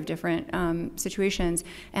 variety of different situations,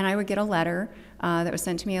 and I would get a letter that was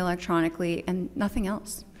sent to me electronically and nothing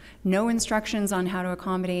else. No instructions on how to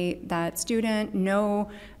accommodate that student,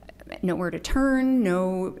 nowhere to turn,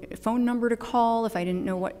 no phone number to call if I didn't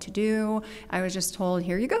know what to do. I was just told,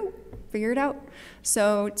 here you go, figure it out.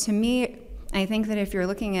 So to me, I think that if you're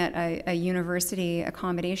looking at a university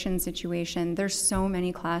accommodation situation, there's so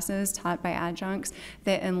many classes taught by adjuncts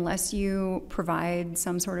that unless you provide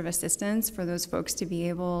some sort of assistance for those folks to be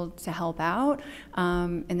able to help out,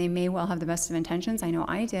 and they may well have the best of intentions, I know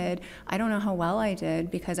I did, I don't know how well I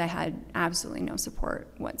did because I had absolutely no support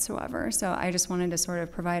whatsoever. So I just wanted to sort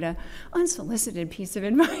of provide an unsolicited piece of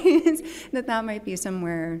advice that might be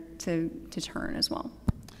somewhere to turn as well.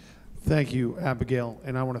 Thank you, Abigail,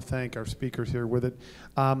 and I want to thank our speakers here with it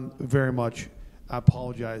very much. I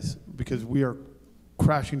apologize because we are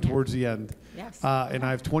crashing towards the end. Yes. And I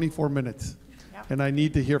have 24 minutes, Yep. and I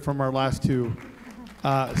need to hear from our last two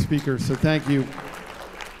speakers, so thank you.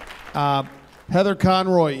 Heather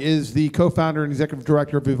Conroy is the co-founder and executive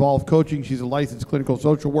director of Evolve Coaching. She's a licensed clinical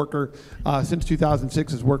social worker. Since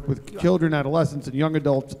 2006, has worked with children, adolescents, and young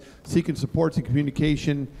adults seeking supports in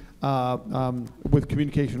communication with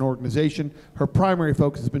communication organization. Her primary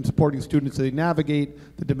focus has been supporting students as they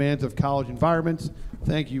navigate the demands of college environments.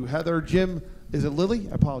 Thank you, Heather. Jim, is it Lily?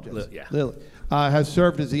 I apologize. Yeah. Lily. Has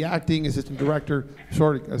served as the acting assistant director,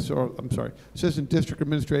 assistant district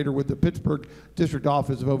administrator with the Pittsburgh District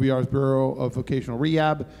Office of OVR's Bureau of Vocational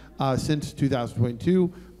Rehab since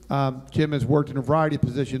 2022. Jim has worked in a variety of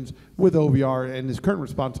positions with OVR, and his current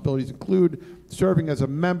responsibilities include serving as a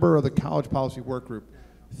member of the College Policy Work Group.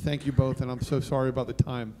 Thank you both, and I'm so sorry about the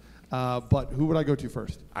time. But who would I go to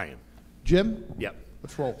first? I am. Jim? Yep.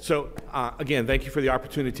 Let's roll. So, again, thank you for the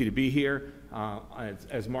opportunity to be here.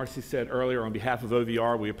 As Marcy said earlier, on behalf of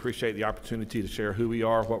OVR, we appreciate the opportunity to share who we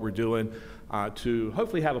are, what we're doing, to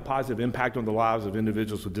hopefully have a positive impact on the lives of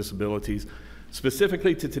individuals with disabilities.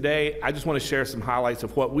 Specifically to today, I just want to share some highlights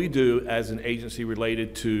of what we do as an agency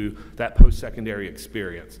related to that post-secondary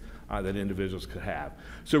experience that individuals could have.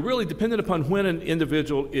 So really, depending upon when an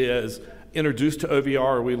individual is introduced to OVR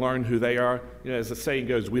or we learn who they are, as the saying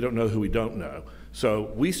goes, we don't know who we don't know.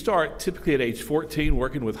 So we start typically at age 14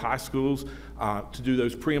 working with high schools to do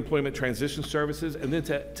those pre-employment transition services, and then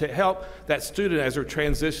to help that student as they're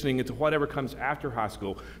transitioning into whatever comes after high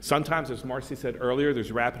school. Sometimes, as Marcy said earlier,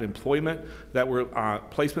 there's rapid employment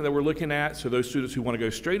placement that we're looking at, so those students who want to go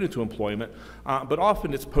straight into employment, but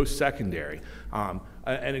often it's post-secondary.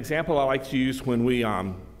 An example I like to use when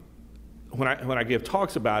I give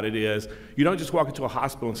talks about it is, you don't just walk into a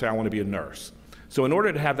hospital and say, I want to be a nurse. So in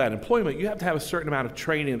order to have that employment, you have to have a certain amount of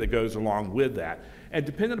training that goes along with that. And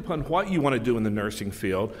depending upon what you want to do in the nursing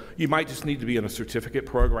field, you might just need to be in a certificate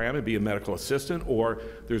program and be a medical assistant, or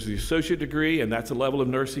there's the associate degree, and that's a level of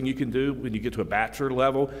nursing you can do when you get to a bachelor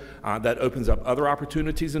level. That opens up other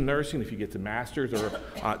opportunities in nursing. If you get to master's or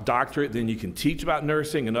doctorate, then you can teach about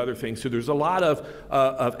nursing and other things. So there's a lot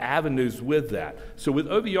of avenues with that. So with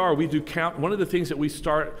OVR, we do one of the things that we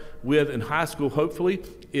start with in high school, hopefully,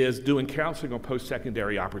 is doing counseling on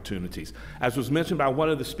post-secondary opportunities. As was mentioned by one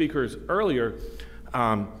of the speakers earlier,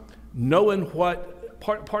 knowing what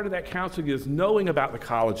part of that counseling is knowing about the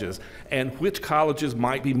colleges and which colleges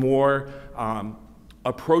might be more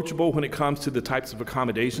approachable when it comes to the types of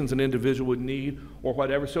accommodations an individual would need or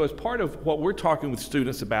whatever. So as part of what we're talking with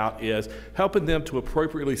students about is helping them to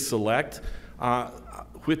appropriately select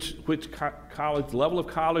which college, level of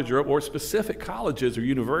college or specific colleges or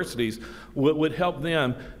universities would help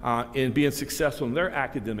them in being successful in their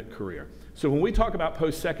academic career. So when we talk about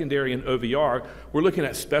post-secondary and OVR, we're looking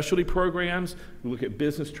at specialty programs, we look at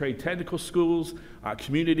business, trade, technical schools,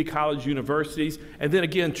 community college, universities, and then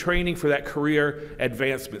again, training for that career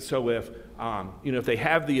advancement. So if they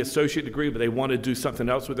have the associate degree, but they want to do something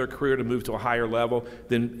else with their career to move to a higher level,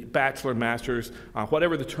 then bachelor, master's,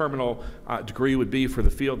 whatever the terminal degree would be for the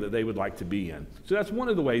field that they would like to be in. So that's one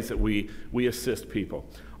of the ways that we assist people.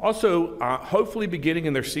 Also, hopefully beginning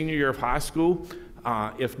in their senior year of high school,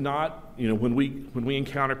 if not, when we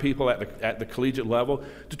encounter people at the collegiate level,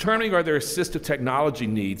 determining are there assistive technology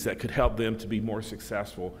needs that could help them to be more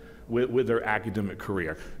successful with their academic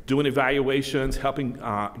career. Doing evaluations, helping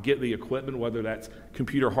get the equipment, whether that's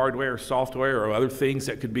computer hardware, software, or other things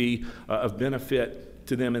that could be of benefit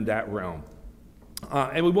to them in that realm.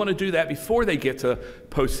 And we want to do that before they get to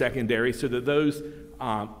post-secondary so that those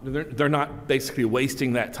they're not basically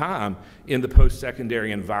wasting that time in the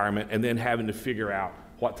post-secondary environment and then having to figure out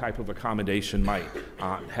what type of accommodation might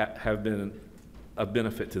have been of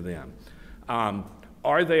benefit to them.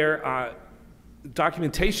 Are there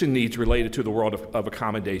documentation needs related to the world of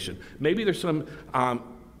accommodation? Maybe there's some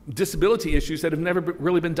disability issues that have never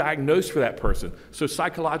really been diagnosed for that person. So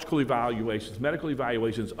psychological evaluations, medical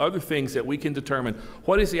evaluations, other things that we can determine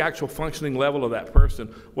what is the actual functioning level of that person,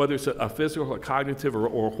 whether it's a physical, a cognitive,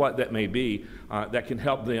 or what that may be, that can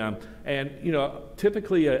help them. And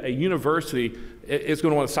typically a university is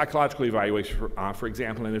going to want a psychological evaluation, for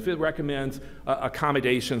example, and if it recommends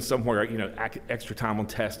accommodation somewhere, extra time on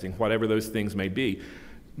testing, whatever those things may be,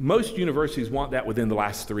 most universities want that within the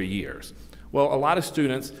last 3 years. Well, a lot of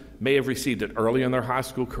students may have received it early in their high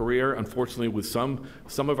school career. Unfortunately, with some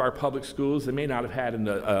of our public schools, they may not have had an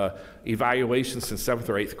evaluation since 7th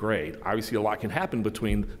or 8th grade. Obviously, a lot can happen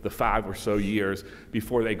between the 5 or so years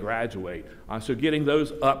before they graduate. So getting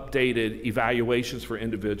those updated evaluations for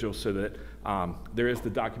individuals so that there is the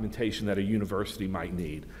documentation that a university might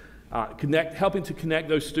need. Helping to connect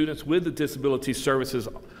those students with the disability services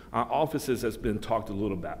offices has been talked a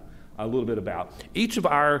little bit about. Each of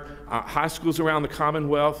our high schools around the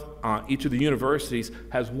Commonwealth, each of the universities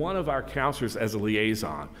has one of our counselors as a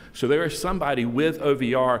liaison. So there is somebody with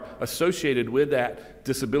OVR associated with that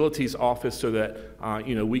disabilities office so that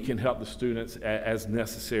we can help the students as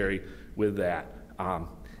necessary with that.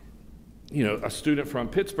 A student from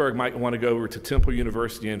Pittsburgh might want to go over to Temple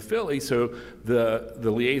University in Philly, so the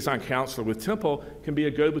liaison counselor with Temple can be a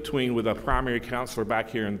go-between with a primary counselor back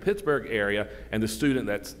here in the Pittsburgh area and the student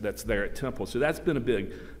that's there at Temple. So that's been a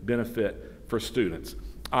big benefit for students.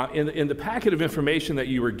 In the packet of information that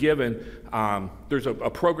you were given, there's a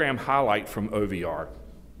program highlight from OVR.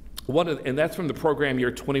 And that's from the program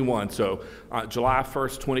year 21, so July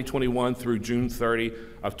 1st, 2021 through June 30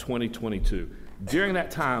 of 2022. During that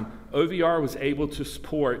time, OVR was able to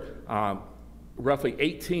support roughly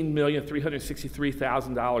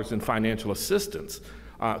 $18,363,000 in financial assistance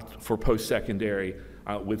for post-secondary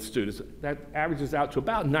with students. That averages out to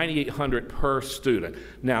about 9,800 per student.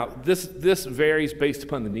 Now, this varies based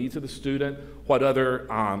upon the needs of the student, what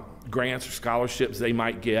other grants or scholarships they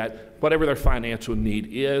might get, whatever their financial need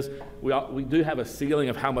is. We do have a ceiling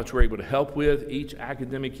of how much we're able to help with each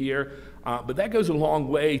academic year, but that goes a long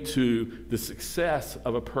way to the success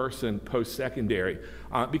of a person post-secondary.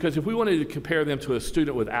 Because if we wanted to compare them to a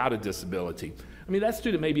student without a disability, I mean, that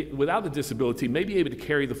student without the disability may be able to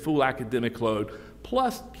carry the full academic load,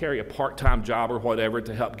 plus carry a part-time job or whatever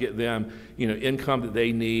to help get them, income that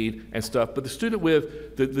they need and stuff. But the student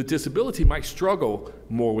with the disability might struggle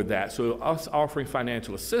more with that. So us offering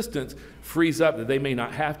financial assistance frees up that they may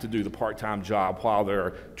not have to do the part-time job while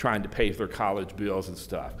they're trying to pay for their college bills and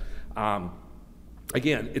stuff.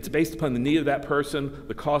 Again, it's based upon the need of that person,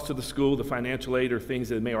 the cost of the school, the financial aid or things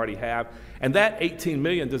that they may already have. And that $18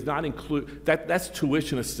 million does not include, that's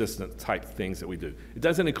tuition assistance type things that we do. It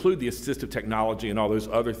doesn't include the assistive technology and all those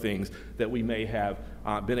other things that we may have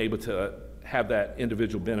been able to have that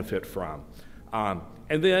individual benefit from.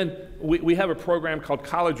 And then we have a program called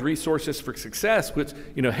College Resources for Success, which,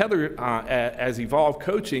 Heather, as Evolve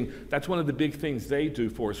Coaching, that's one of the big things they do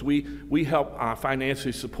for us. We help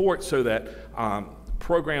financially support so that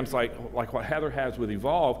programs like what Heather has with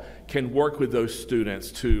Evolve can work with those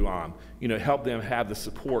students to help them have the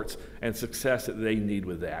supports and success that they need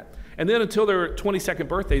with that. And then until their 22nd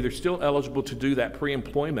birthday, they're still eligible to do that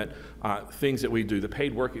pre-employment things that we do, the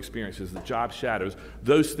paid work experiences, the job shadows,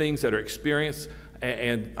 those things that are experienced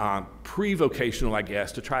and pre-vocational, I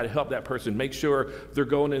guess, to try to help that person make sure they're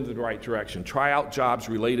going in the right direction. Try out jobs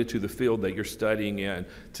related to the field that you're studying in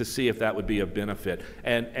to see if that would be of benefit.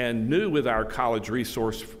 And new with our College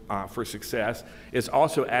Resource for Success is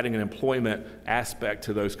also adding an employment aspect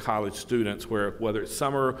to those college students, where whether it's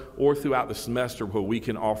summer or throughout the semester, where we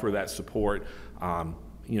can offer that support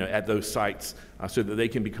at those sites so that they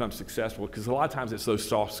can become successful. Because a lot of times it's those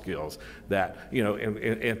soft skills that,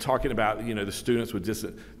 and talking about, the students with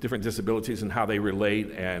different disabilities and how they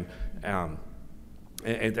relate, and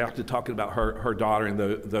after talking about her daughter and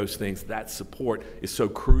those things, that support is so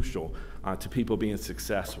crucial to people being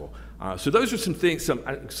successful. So those are some things,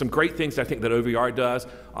 some great things I think that OVR does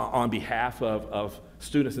on behalf of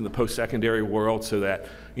students in the post-secondary world, so that,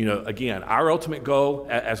 again, our ultimate goal,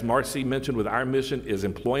 as Marcy mentioned with our mission, is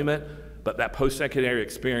employment, but that post-secondary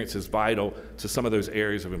experience is vital to some of those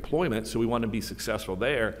areas of employment, so we want to be successful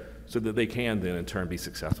there so that they can then in turn be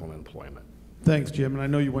successful in employment. Thanks, Jim, and I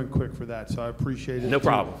know you went quick for that, so I appreciate it. No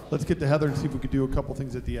problem. Let's get to Heather and see if we could do a couple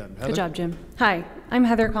things at the end. Heather? Good job, Jim. Hi, I'm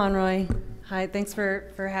Heather Conroy. Hi, thanks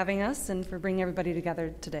for having us and for bringing everybody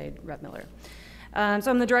together today, Rep Miller.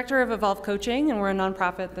 So I'm the director of Evolve Coaching, and we're a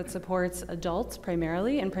nonprofit that supports adults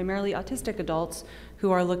primarily, and primarily autistic adults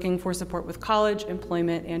who are looking for support with college,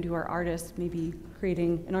 employment, and who are artists, maybe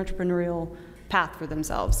creating an entrepreneurial path for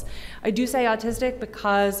themselves. I do say autistic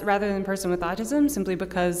because, rather than person with autism, simply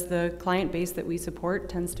because the client base that we support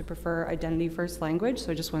tends to prefer identity first language,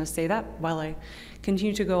 so I just want to say that while I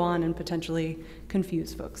continue to go on and potentially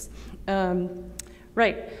confuse folks.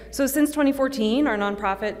 Right, so since 2014, our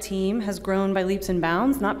nonprofit team has grown by leaps and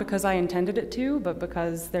bounds, not because I intended it to, but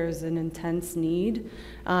because there's an intense need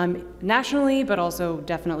nationally, but also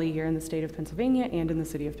definitely here in the state of Pennsylvania and in the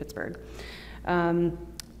city of Pittsburgh.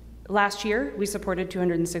 Last year, we supported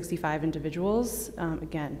 265 individuals.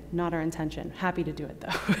 Again, not our intention. Happy to do it,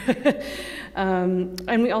 though.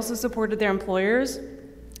 And we also supported their employers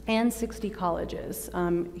and 60 colleges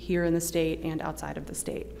here in the state and outside of the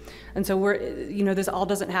state. And so this all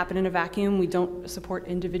doesn't happen in a vacuum. We don't support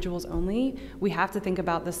individuals only. We have to think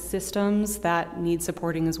about the systems that need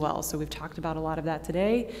supporting as well. So we've talked about a lot of that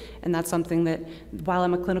today, and that's something that, while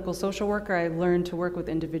I'm a clinical social worker, I learned to work with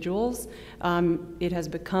individuals. It has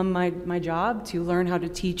become my job to learn how to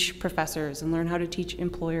teach professors and learn how to teach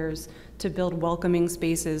employers to build welcoming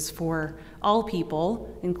spaces for all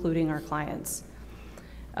people, including our clients.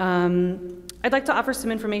 I'd like to offer some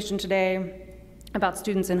information today about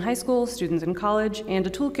students in high school, students in college, and a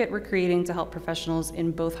toolkit we're creating to help professionals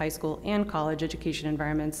in both high school and college education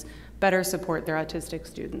environments better support their autistic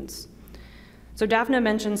students. So Daphne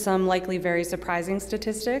mentioned some likely very surprising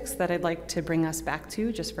statistics that I'd like to bring us back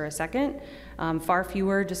to just for a second. Far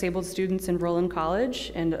fewer disabled students enroll in college,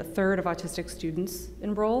 and a third of autistic students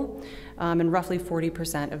enroll, and roughly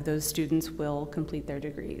 40% of those students will complete their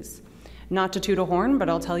degrees. Not to toot a horn, but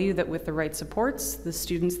I'll tell you that with the right supports, the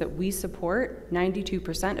students that we support,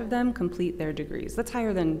 92% of them complete their degrees. That's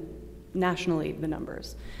higher than nationally, the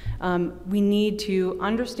numbers. We need to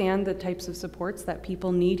understand the types of supports that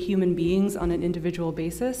people need, human beings, on an individual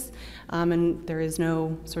basis, and there is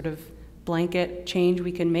no sort of blanket change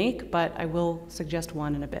we can make, but I will suggest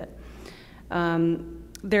one in a bit.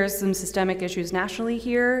 There's some systemic issues nationally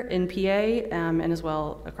here in PA and as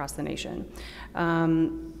well across the nation.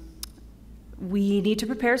 We need to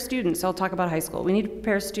prepare students, I'll talk about high school. We need to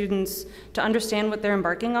prepare students to understand what they're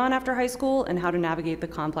embarking on after high school and how to navigate the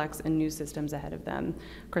complex and new systems ahead of them.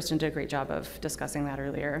 Kristen did a great job of discussing that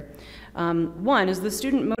earlier. One, is the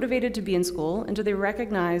student motivated to be in school, and do they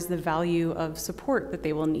recognize the value of support that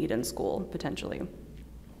they will need in school, potentially?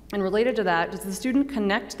 And related to that, does the student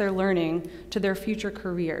connect their learning to their future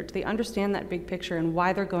career? Do they understand that big picture and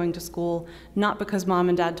why they're going to school, not because mom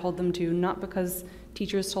and dad told them to, not because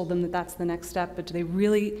teachers told them that that's the next step, but do they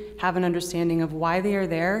really have an understanding of why they are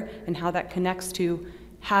there and how that connects to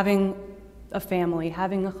having a family,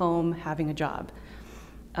 having a home, having a job?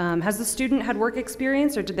 Has the student had work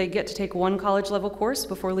experience, or did they get to take one college level course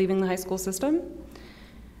before leaving the high school system?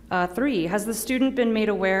 3, has the student been made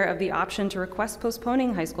aware of the option to request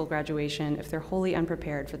postponing high school graduation if they're wholly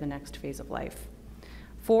unprepared for the next phase of life?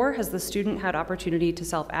 4, has the student had opportunity to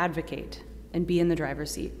self-advocate and be in the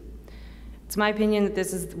driver's seat? It's my opinion that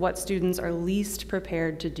this is what students are least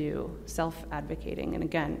prepared to do, self-advocating, and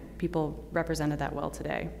again, people represented that well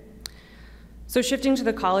today. So shifting to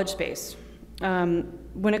the college space,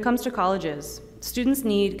 when it comes to colleges, students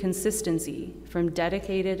need consistency from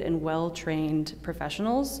dedicated and well-trained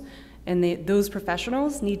professionals, and those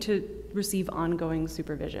professionals need to receive ongoing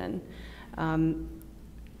supervision.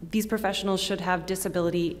 These professionals should have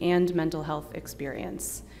disability and mental health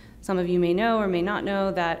experience. Some of you may know or may not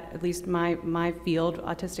know that, at least my field,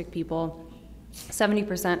 autistic people,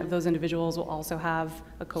 70% of those individuals will also have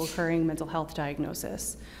a co-occurring mental health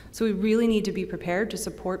diagnosis. So we really need to be prepared to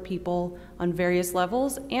support people on various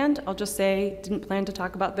levels. And I'll just say, didn't plan to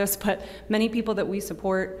talk about this, but many people that we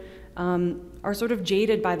support are sort of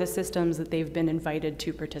jaded by the systems that they've been invited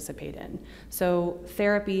to participate in. So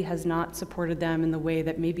therapy has not supported them in the way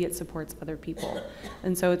that maybe it supports other people.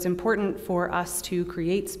 And so it's important for us to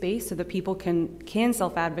create space so that people can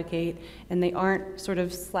self-advocate and they aren't sort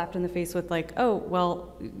of slapped in the face with like, oh,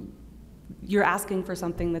 well, you're asking for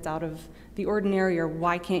something that's out of the ordinary, or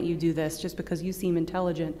why can't you do this? Just because you seem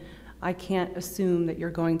intelligent, I can't assume that you're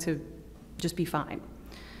going to just be fine.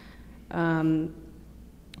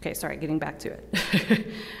 Okay, sorry, getting back to it.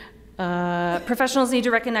 Professionals need to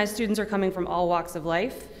recognize students are coming from all walks of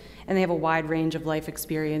life, and they have a wide range of life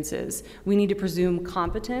experiences. We need to presume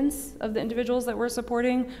competence of the individuals that we're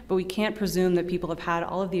supporting, but we can't presume that people have had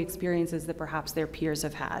all of the experiences that perhaps their peers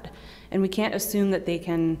have had. And we can't assume that they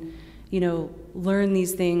can, learn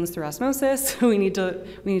these things through osmosis. We need to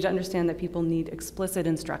understand that people need explicit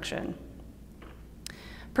instruction.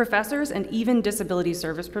 Professors and even disability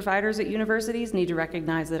service providers at universities need to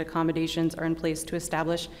recognize that accommodations are in place to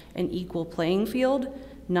establish an equal playing field,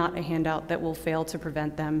 not a handout that will fail to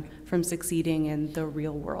prevent them from succeeding in the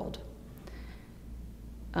real world.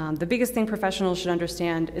 The biggest thing professionals should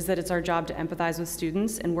understand is that it's our job to empathize with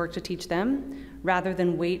students and work to teach them, rather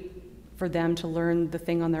than wait for them to learn the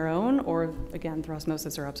thing on their own, or again, through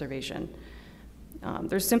osmosis or observation.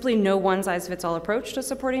 There's simply no one-size-fits-all approach to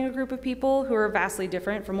supporting a group of people who are vastly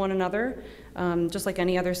different from one another. Just like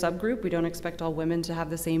any other subgroup, we don't expect all women to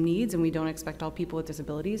have the same needs, and we don't expect all people with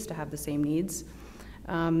disabilities to have the same needs.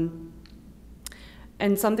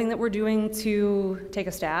 And something that we're doing to take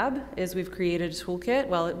a stab is we've created a toolkit.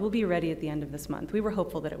 Well, it will be ready at the end of this month. We were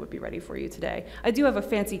hopeful that it would be ready for you today. I do have a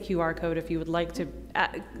fancy QR code if you would like to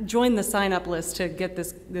join the sign-up list to get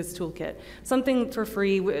this toolkit. Something for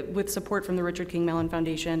free with support from the Richard King Mellon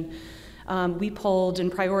Foundation. We polled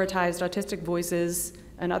and prioritized autistic voices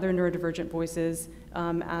and other neurodivergent voices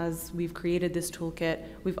as we've created this toolkit.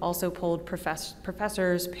 We've also polled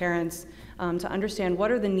professors, parents, to understand what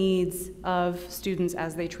are the needs of students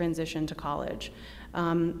as they transition to college.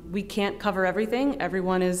 We can't cover everything.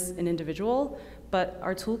 Everyone is an individual, but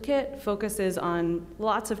our toolkit focuses on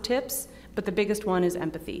lots of tips, but the biggest one is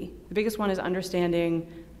empathy. The biggest one is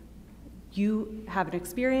understanding you have an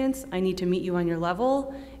experience, I need to meet you on your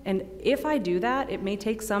level, and if I do that, it may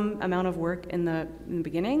take some amount of work in the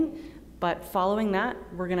beginning, but following that,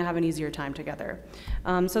 we're gonna have an easier time together.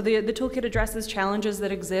 So the toolkit addresses challenges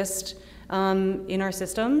that exist in our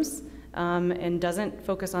systems and doesn't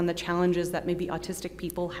focus on the challenges that maybe autistic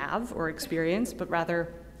people have or experience, but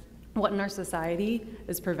rather what in our society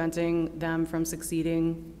is preventing them from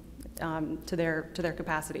succeeding to their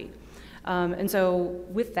capacity. And so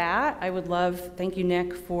with that, I would love, thank you,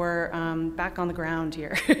 Nick, for back on the ground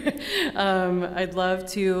here. I'd love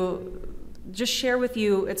to just share with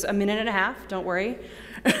you, it's a minute and a half, don't worry,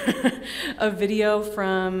 a video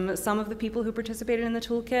from some of the people who participated in the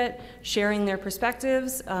toolkit, sharing their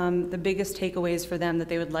perspectives, the biggest takeaways for them that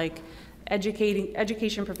they would like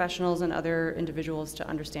education professionals and other individuals to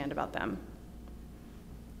understand about them.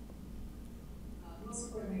 Most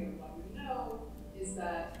importantly, what we know is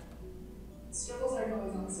that struggles aren't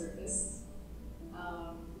always on the surface.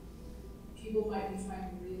 People might be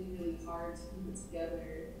trying really, really hard to keep it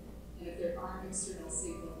together, and if there aren't external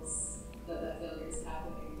signals that failure is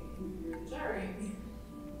happening, it can be really jarring.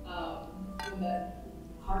 When that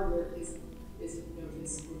hard work isn't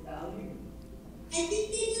noticed or valued. I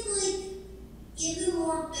think they could like give them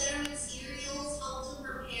more better materials, help them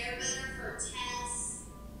prepare better for tests.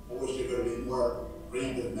 I wish there could have been more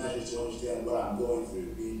preemptive measures to understand what I'm going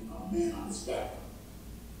through, being a man on the spectrum.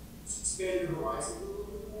 Expand your horizon a little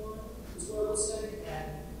bit more, is what I would say, and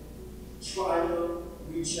try to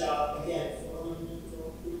reach out, again, fill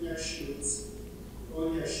in their shoes,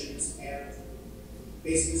 and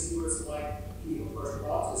basically see what it's like being a person with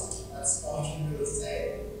autism. That's all I can really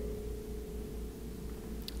say.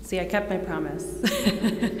 See, I kept my promise.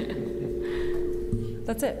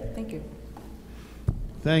 That's it. Thank you.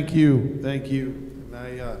 Thank you. Thank you. And I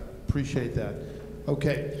appreciate that.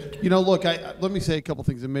 Okay. You know, look, let me say a couple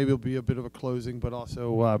things, and maybe it'll be a bit of a closing, but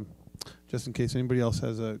also just in case anybody else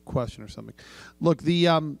has a question or something. Look, the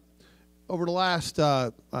over the last,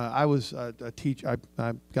 I was a teacher.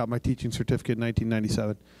 I got my teaching certificate in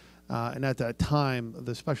 1997, and at that time,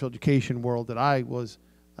 the special education world that I was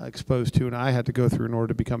exposed to and I had to go through in order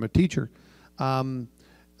to become a teacher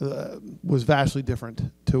was vastly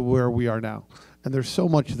different to where we are now. And there's so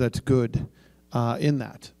much that's good in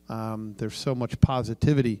that. There's so much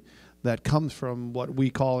positivity that comes from what we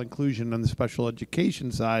call inclusion on the special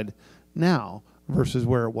education side now versus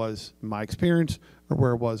where it was in my experience or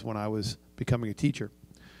where it was when I was becoming a teacher.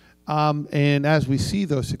 And as we see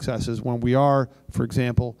those successes, when we are, for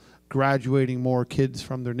example, graduating more kids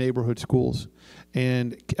from their neighborhood schools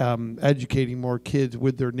and educating more kids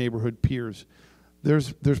with their neighborhood peers,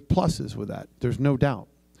 there's pluses with that. There's no doubt.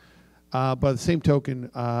 By the same token,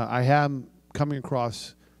 I am coming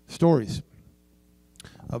across stories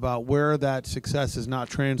about where that success is not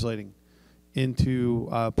translating into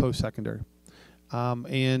post-secondary.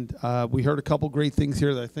 And we heard a couple great things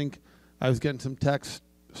here that I think I was getting some text,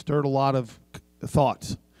 stirred a lot of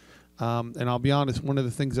thoughts. And I'll be honest, one of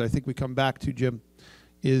the things that I think we come back to, Jim,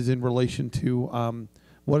 is in relation to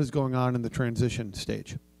what is going on in the transition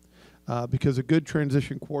stage. Because a good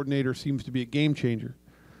transition coordinator seems to be a game changer.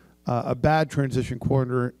 A bad transition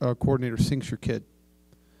coordinator sinks your kid.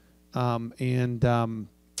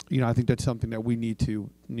 You know, I think that's something that we need to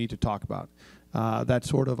talk about. That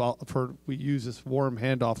sort of, we use this warm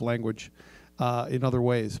handoff language in other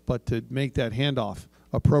ways, but to make that handoff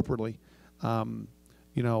appropriately,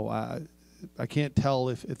 you know, I can't tell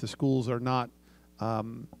if the schools are not,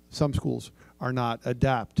 some schools are not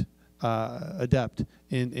adept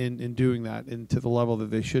in doing that and to the level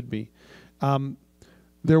that they should be.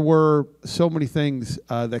 There were so many things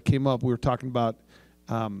that came up. We were talking about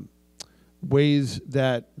ways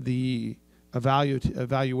that the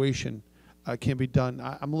evaluation can be done.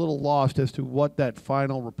 I'm a little lost as to what that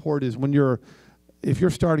final report is. If you're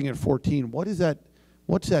starting at 14, what is that?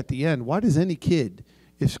 What's at the end? Why does any kid,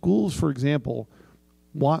 if schools, for example,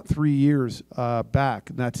 want 3 years back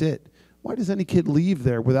and that's it, why does any kid leave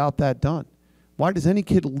there without that done? Why does any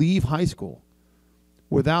kid leave high school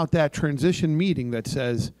without that transition meeting that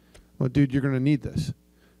says, well, dude, you're going to need this?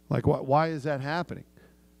 Like, why is that happening?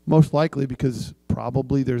 Most likely because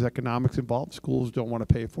probably there's economics involved. Schools don't want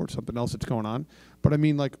to pay for it, something else that's going on. But I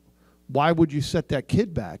mean, like, why would you set that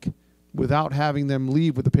kid back without having them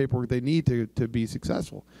leave with the paperwork they need to be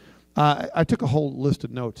successful? I took a whole list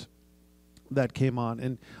of notes that came on.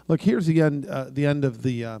 And look, here's the end of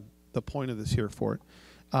the point of this here for it,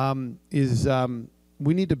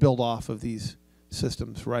 we need to build off of these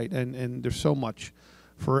systems, right? And there's so much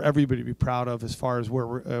for everybody to be proud of as far as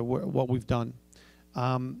what we've done.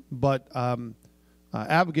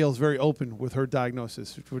 Abigail's very open with her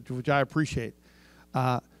diagnosis, which I appreciate.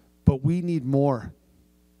 But we need more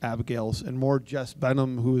Abigail's and more Jess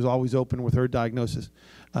Benham, who is always open with her diagnosis.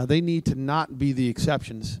 They need to not be the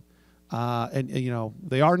exceptions. And you know,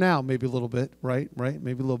 they are now, maybe a little bit, right?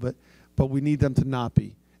 Maybe a little bit. But we need them to not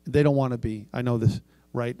be. They don't want to be. I know this,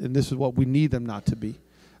 right? And this is what we need them not to be.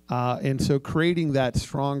 And so creating that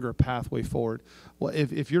stronger pathway forward. Well,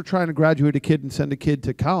 if you're trying to graduate a kid and send a kid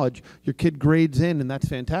to college, your kid grades in, and that's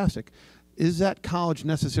fantastic. Is that college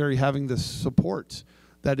necessary having the supports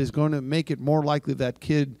that is going to make it more likely that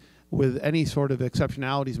kid with any sort of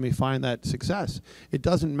exceptionalities may find that success. It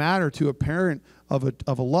doesn't matter to a parent of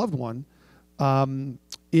a loved one.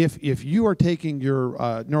 If you are taking your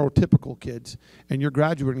neurotypical kids and you're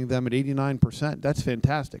graduating them at 89%, that's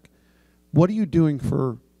fantastic. What are you doing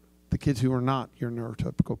for the kids who are not your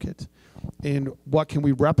neurotypical kids? And what can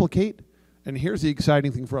we replicate? And here's the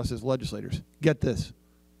exciting thing for us as legislators. Get this.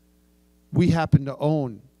 We happen to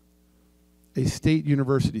own a state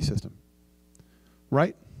university system,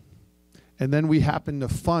 right? And then we happen to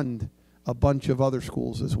fund a bunch of other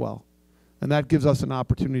schools as well. And that gives us an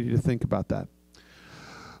opportunity to think about that.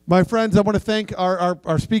 My friends, I want to thank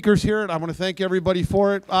our speakers here, and I want to thank everybody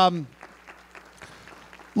for it.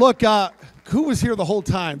 Look, who was here the whole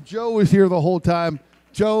time? Joe was here the whole time.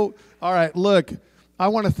 Joe, all right, look, I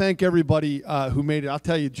want to thank everybody who made it. I'll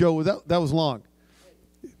tell you, Joe, that was long.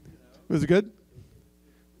 Was it good?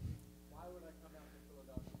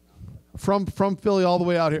 From Philly all the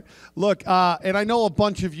way out here. Look, and I know a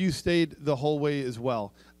bunch of you stayed the whole way as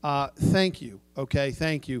well. Thank you, okay?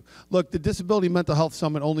 Thank you. Look, the Disability Mental Health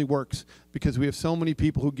Summit only works because we have so many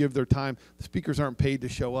people who give their time. The speakers aren't paid to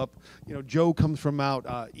show up. You know, Joe comes from out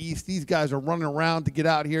east. These guys are running around to get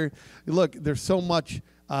out here. Look, there's so much,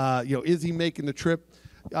 you know, Izzy making the trip,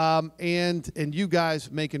 and you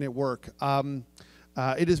guys making it work.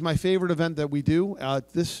 It is my favorite event that we do.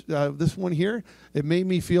 This one here, it made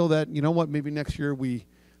me feel that, you know what, maybe next year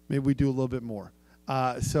maybe we do a little bit more.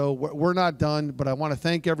 So we're not done, but I want to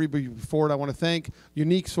thank everybody for it. I want to thank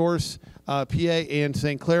Unique Source, PA, and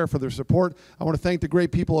St. Clair for their support. I want to thank the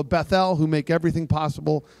great people of Bethel who make everything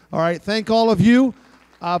possible. All right, thank all of you.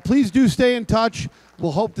 Please do stay in touch.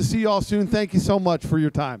 We'll hope to see you all soon. Thank you so much for your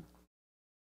time.